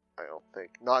 I don't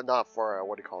think. Not for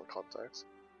what do you call it, context.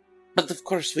 But of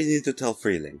course, we need to tell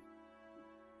Freeling.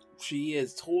 She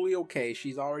is totally okay.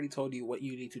 She's already told you what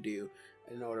you need to do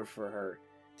in order for her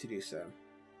to do so.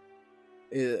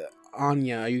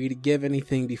 Anya, are you going to give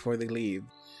anything before they leave?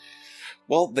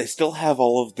 Well, they still have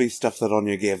all of the stuff that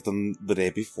Anya gave them the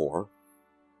day before.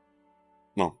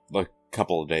 No, a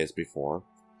couple of days before.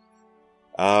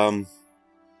 And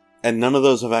none of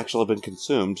those have actually been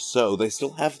consumed, so they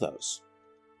still have those.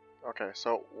 Okay,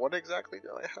 so what exactly do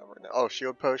I have right now? Oh,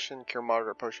 shield potion, cure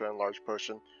moderate potion, and large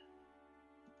potion.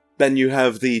 Then you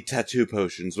have the tattoo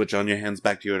potions, which Anya hands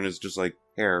back to you and is just like,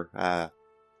 here, I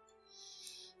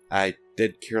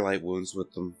did cure light wounds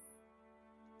with them.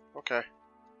 Okay.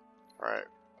 Alright.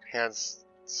 Hands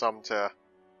some to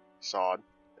Sod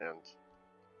and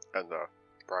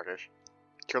Brackish.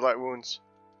 Cure light wounds.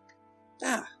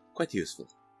 Ah, quite useful.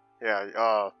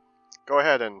 Yeah, go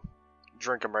ahead and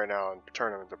drink them right now and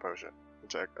turn them into potion.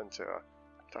 Into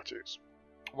tattoos.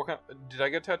 What kind? Did I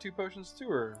get tattoo potions too,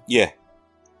 or? Yeah.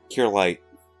 Cure light.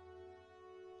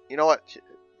 You know what?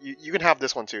 You can have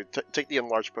this one too. Take the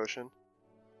enlarged potion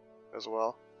as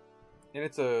well. And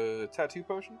it's a tattoo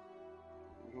potion?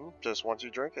 Just once you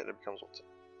drink it, it becomes what's.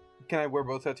 Can I wear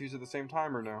both tattoos at the same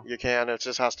time or no? You can. It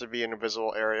just has to be an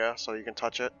invisible area so you can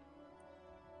touch it.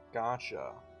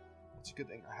 Gotcha. It's a good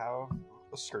thing I have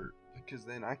a skirt, because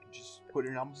then I can just put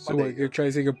it on my So what, you're trying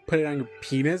to say you can put it on your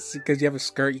penis because you have a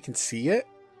skirt, you can see it?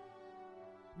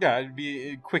 Yeah, it'd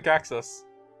be quick access.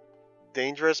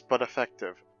 Dangerous but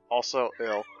effective. Also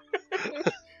ill.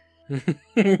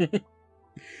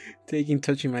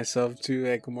 Touching myself to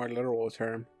like a more literal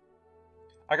term.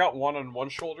 I got one on one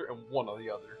shoulder and one on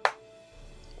the other.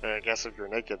 I guess if you're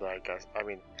naked,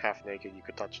 half naked, you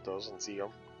could touch those and see them.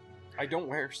 I don't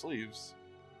wear sleeves.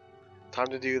 Time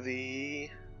to do the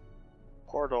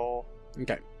portal.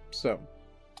 Okay, so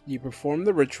you perform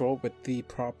the ritual with the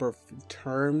proper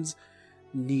terms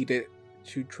needed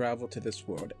to travel to this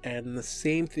world, and the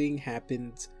same thing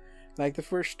happens like the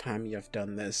first time you have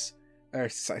done this, or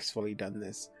successfully done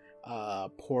this.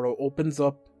 Portal opens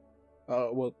up.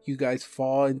 You guys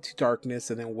fall into darkness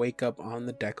and then wake up on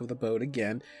the deck of the boat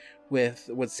again with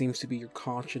what seems to be your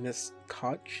conscience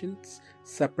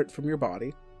separate from your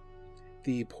body.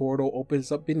 The portal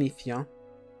opens up beneath you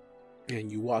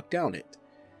and you walk down it.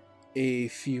 A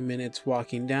few minutes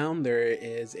walking down, there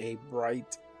is a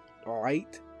bright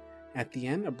light at the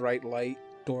end, a bright light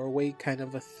doorway kind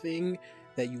of a thing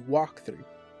that you walk through.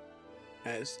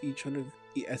 As each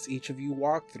of you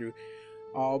walk through,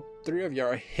 all three of you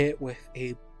are hit with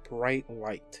a bright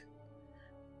light,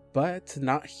 but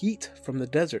not heat from the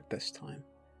desert this time.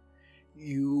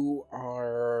 You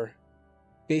are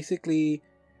basically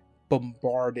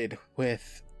bombarded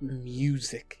with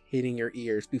music hitting your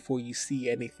ears before you see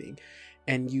anything,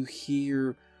 and you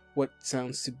hear what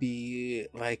sounds to be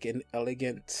like an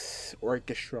elegant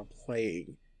orchestra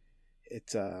playing.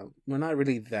 It's not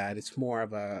really that. It's more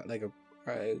of a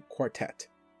quartet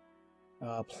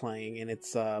playing, and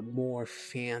it's more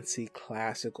fancy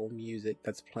classical music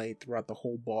that's played throughout the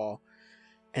whole ball.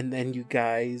 And then you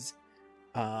guys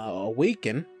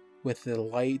awaken with the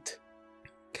light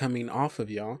coming off of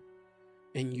y'all,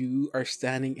 and you are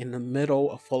standing in the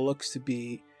middle of what looks to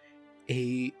be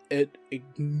an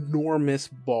enormous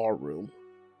ballroom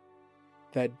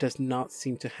that does not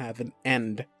seem to have an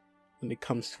end when it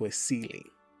comes to a ceiling.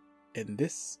 And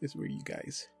this is where you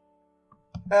guys...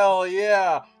 Hell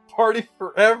yeah! Party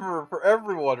forever for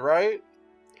everyone, right?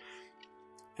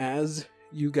 As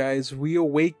you guys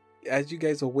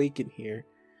awaken here,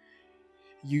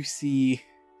 you see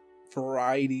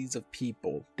varieties of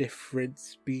people, different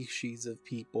species of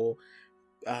people,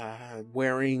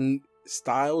 wearing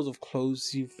styles of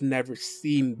clothes you've never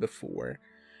seen before,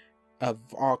 of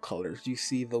all colors. You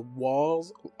see the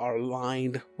walls are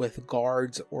lined with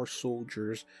guards or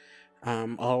soldiers,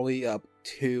 all the way up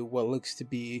to what looks to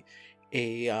be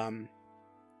a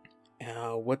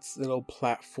what's the little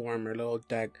platform or little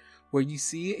deck where you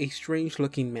see a strange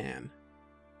looking man.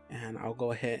 And I'll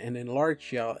go ahead and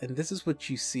enlarge y'all, and this is what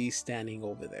you see standing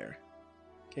over there.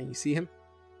 Can you see him?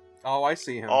 Oh, I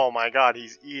see him. Oh my god,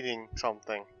 he's eating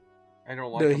something. I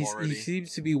don't like him already. He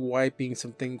seems to be wiping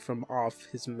something from off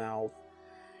his mouth.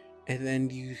 And then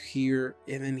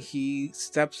he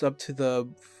steps up to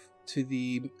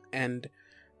the end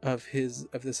of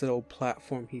this little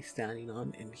platform he's standing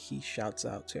on, and he shouts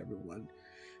out to everyone.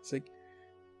 It's like,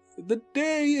 the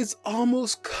day is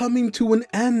almost coming to an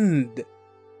end.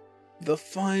 The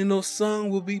final song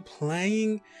will be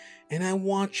playing, and I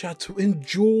want y'all to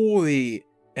enjoy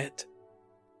it.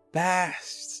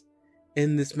 Bask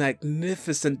in this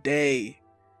magnificent day,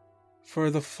 for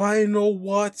the final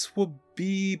waltz will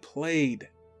be played.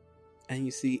 And you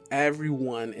see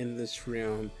everyone in this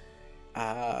room,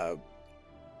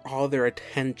 all their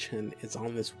attention is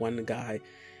on this one guy.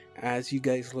 As you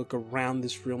guys look around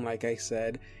this room, like I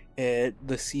said,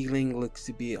 the ceiling looks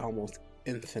to be almost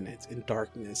infinite in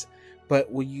darkness. But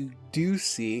what you do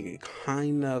see,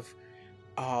 kind of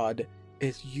odd,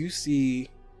 is you see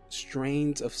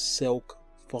strands of silk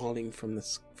falling from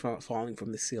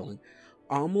the ceiling,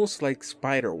 almost like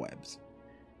spider webs.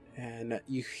 And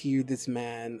you hear this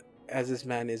man, as this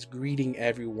man is greeting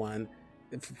everyone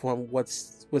from what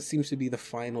seems to be the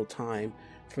final time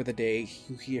for the day.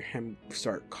 You hear him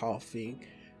start coughing,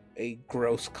 a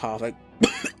gross cough, like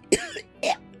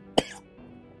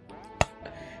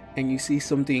and you see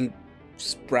something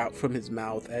sprout from his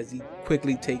mouth as he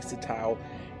quickly takes the towel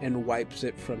and wipes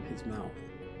it from his mouth.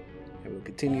 And we'll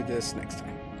continue this next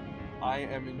time. I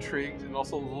am intrigued and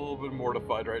also a little bit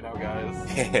mortified right now, guys.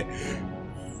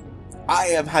 I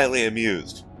am highly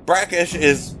amused. Brackish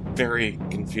is very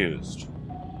confused.